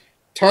was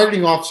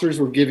targeting officers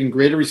were given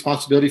greater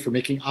responsibility for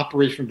making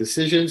operational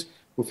decisions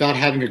without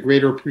having a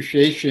greater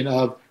appreciation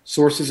of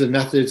sources and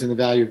methods and the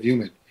value of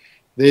human.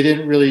 They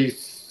didn't really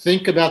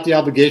think about the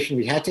obligation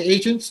we had to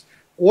agents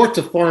or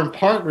to foreign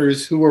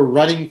partners who were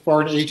running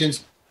foreign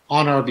agents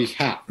on our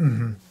behalf,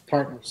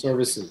 partner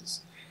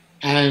services,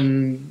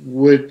 and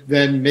would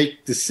then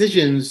make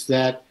decisions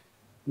that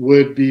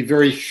would be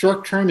very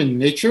short-term in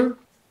nature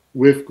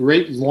with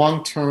great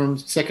long-term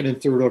second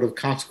and third order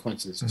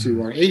consequences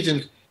to our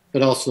agents,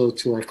 but also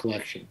to our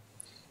collection.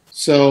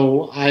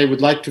 So I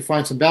would like to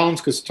find some balance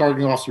because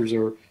targeting officers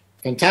are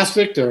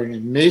fantastic. They're an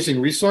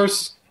amazing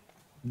resource,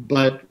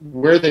 but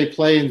where they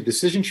play in the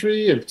decision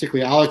tree, and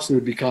particularly Alex, who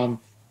would become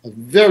a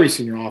very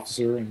senior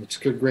officer and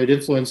with great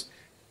influence,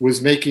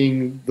 was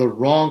making the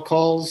wrong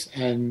calls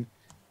and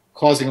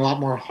causing a lot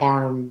more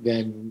harm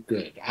than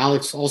good.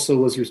 Alex also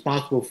was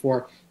responsible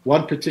for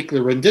one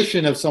particular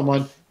rendition of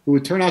someone who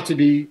would turn out to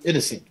be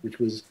innocent, which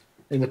was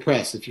in the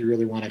press, if you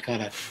really want to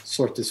kind of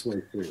sort this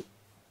way through.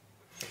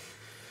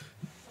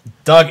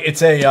 Doug,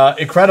 it's a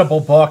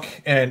incredible book,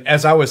 and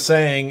as I was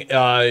saying,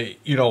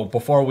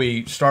 before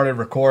we started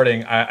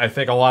recording, I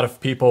think a lot of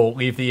people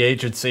leave the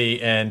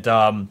agency and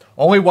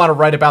only want to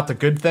write about the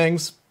good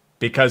things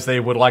because they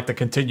would like to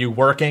continue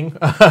working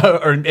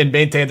and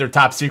maintain their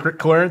top secret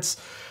clearance.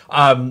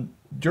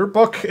 Your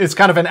book is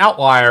kind of an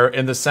outlier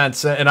in the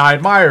sense, and I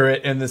admire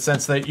it in the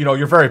sense that,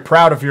 you're very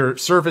proud of your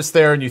service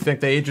there and you think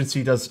the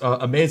agency does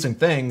amazing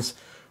things,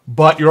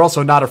 but you're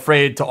also not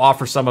afraid to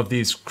offer some of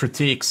these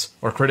critiques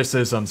or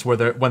criticisms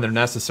when they're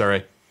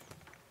necessary.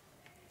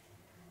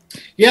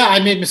 Yeah, I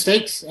made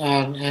mistakes,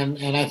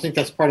 and I think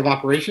that's part of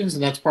operations,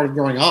 and that's part of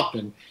growing up,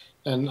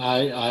 and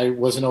I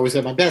wasn't always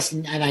at my best,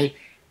 and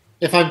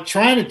if I'm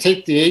trying to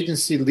take the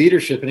agency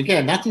leadership, and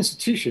again, not the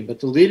institution, but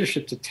the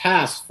leadership to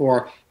task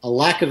for a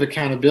lack of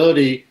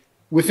accountability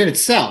within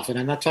itself, and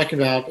I'm not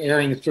talking about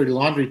airing its dirty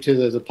laundry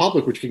to the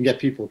public, which can get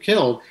people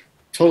killed,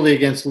 totally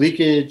against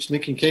leakage,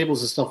 linking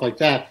cables and stuff like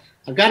that.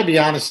 I've got to be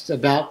honest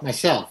about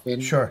myself,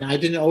 and Sure. I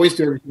didn't always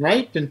do everything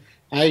right, and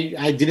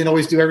I didn't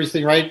always do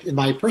everything right in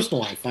my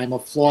personal life. I'm a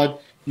flawed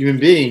human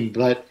being,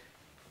 but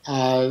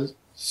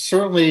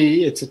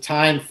certainly it's a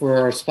time for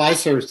our spy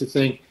service to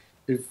think,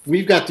 if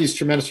we've got these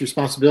tremendous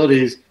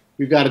responsibilities,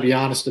 we've got to be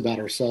honest about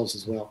ourselves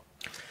as well.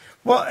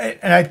 Well,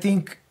 and I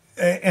think,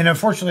 and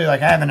unfortunately,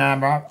 like I haven't had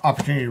an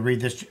opportunity to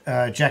read this.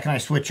 Jack and I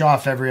switch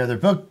off every other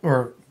book,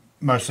 or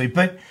mostly.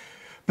 But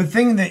the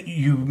thing that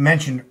you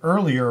mentioned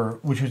earlier,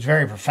 which was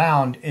very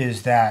profound,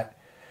 is that,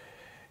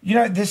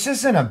 this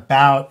isn't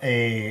about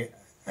the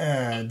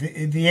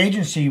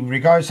agency,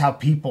 regardless how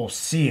people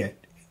see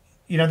it.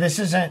 This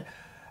isn't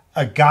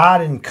a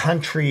God and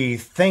country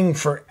thing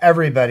for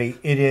everybody.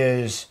 It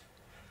is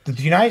that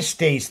the United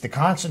States, the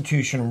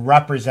Constitution,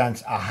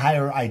 represents a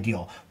higher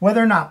ideal.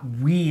 Whether or not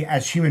we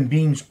as human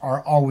beings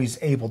are always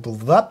able to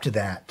live up to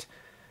that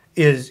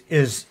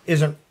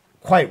isn't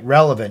quite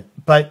relevant.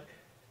 But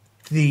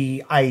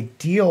the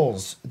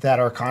ideals that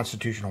our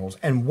Constitution holds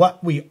and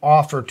what we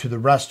offer to the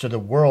rest of the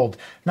world,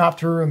 not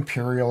through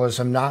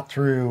imperialism, not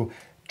through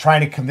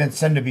trying to convince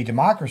them to be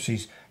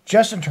democracies,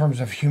 just in terms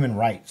of human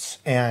rights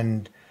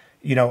and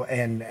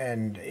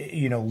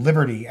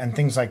liberty and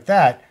things like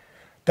that.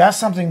 That's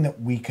something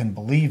that we can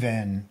believe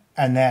in,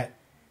 and that,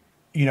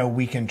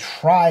 we can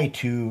try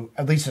to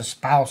at least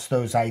espouse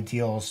those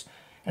ideals.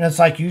 And it's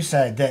like you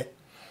said, that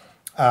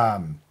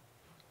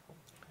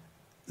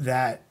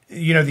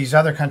these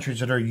other countries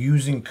that are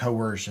using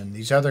coercion,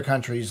 these other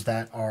countries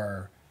that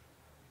are,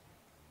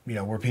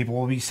 where people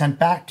will be sent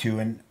back to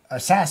and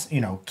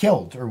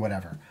killed or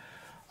whatever.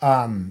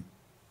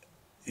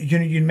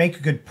 You make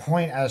a good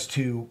point as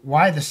to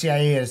why the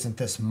CIA isn't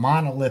this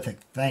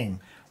monolithic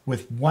thing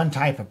with one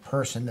type of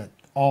person that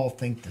all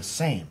think the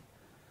same,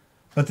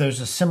 but there's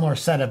a similar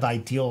set of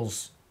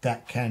ideals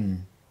that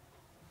can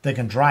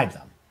drive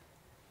them.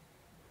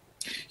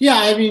 Yeah,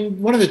 I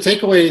mean, one of the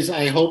takeaways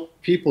I hope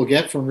people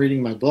get from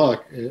reading my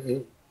book,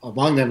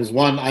 among them is,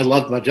 one, I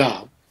loved my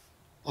job,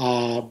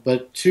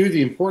 but two,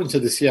 the importance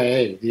of the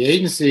CIA. The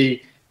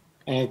agency,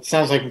 and it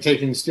sounds like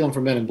I'm stealing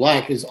from Men in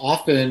Black, is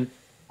often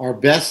our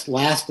best,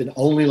 last, and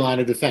only line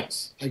of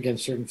defense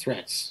against certain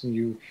threats. And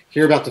you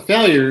hear about the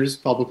failures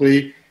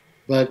publicly,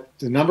 but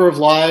the number of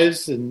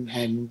lives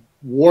and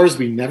wars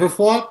we never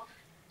fought,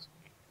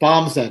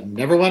 bombs that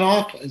never went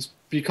off, is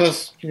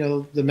because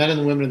the men and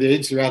the women of the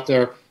agency are out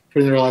there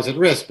putting their lives at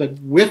risk. But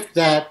with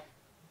that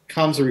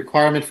comes a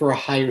requirement for a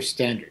higher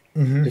standard.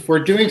 Mm-hmm. If we're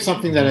doing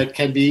something that it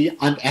can be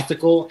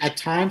unethical at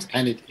times,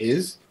 and it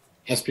is,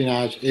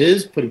 espionage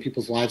is, putting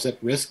people's lives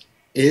at risk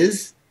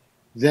is,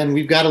 then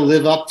we've got to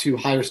live up to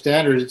higher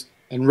standards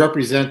and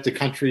represent the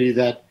country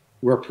that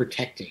we're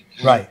protecting.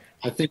 Right.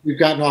 I think we've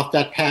gotten off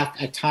that path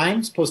at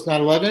times post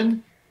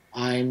 9/11.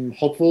 I'm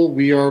hopeful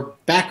we are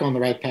back on the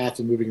right path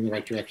and moving in the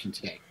right direction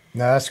today.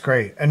 No, that's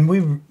great, and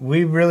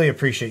we really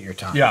appreciate your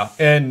time. Yeah,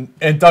 and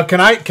Doug,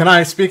 can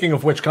I? Speaking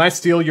of which, can I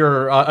steal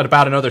your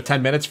about another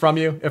 10 minutes from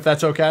you, if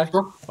that's okay?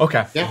 Sure.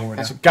 Okay.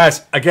 Yeah. So,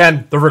 guys,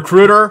 again, The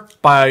Recruiter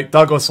by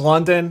Douglas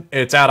London.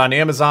 It's out on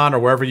Amazon or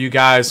wherever you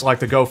guys like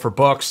to go for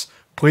books.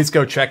 Please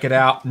go check it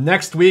out.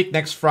 Next week,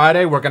 next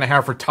Friday, we're going to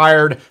have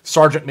retired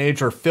Sergeant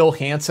Major Phil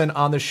Hansen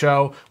on the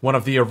show, one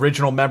of the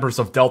original members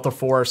of Delta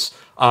Force.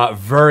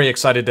 Very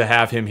excited to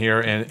have him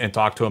here and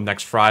talk to him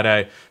next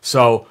Friday.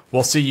 So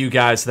we'll see you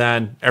guys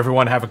then.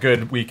 Everyone have a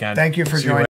good weekend. Thank you for joining.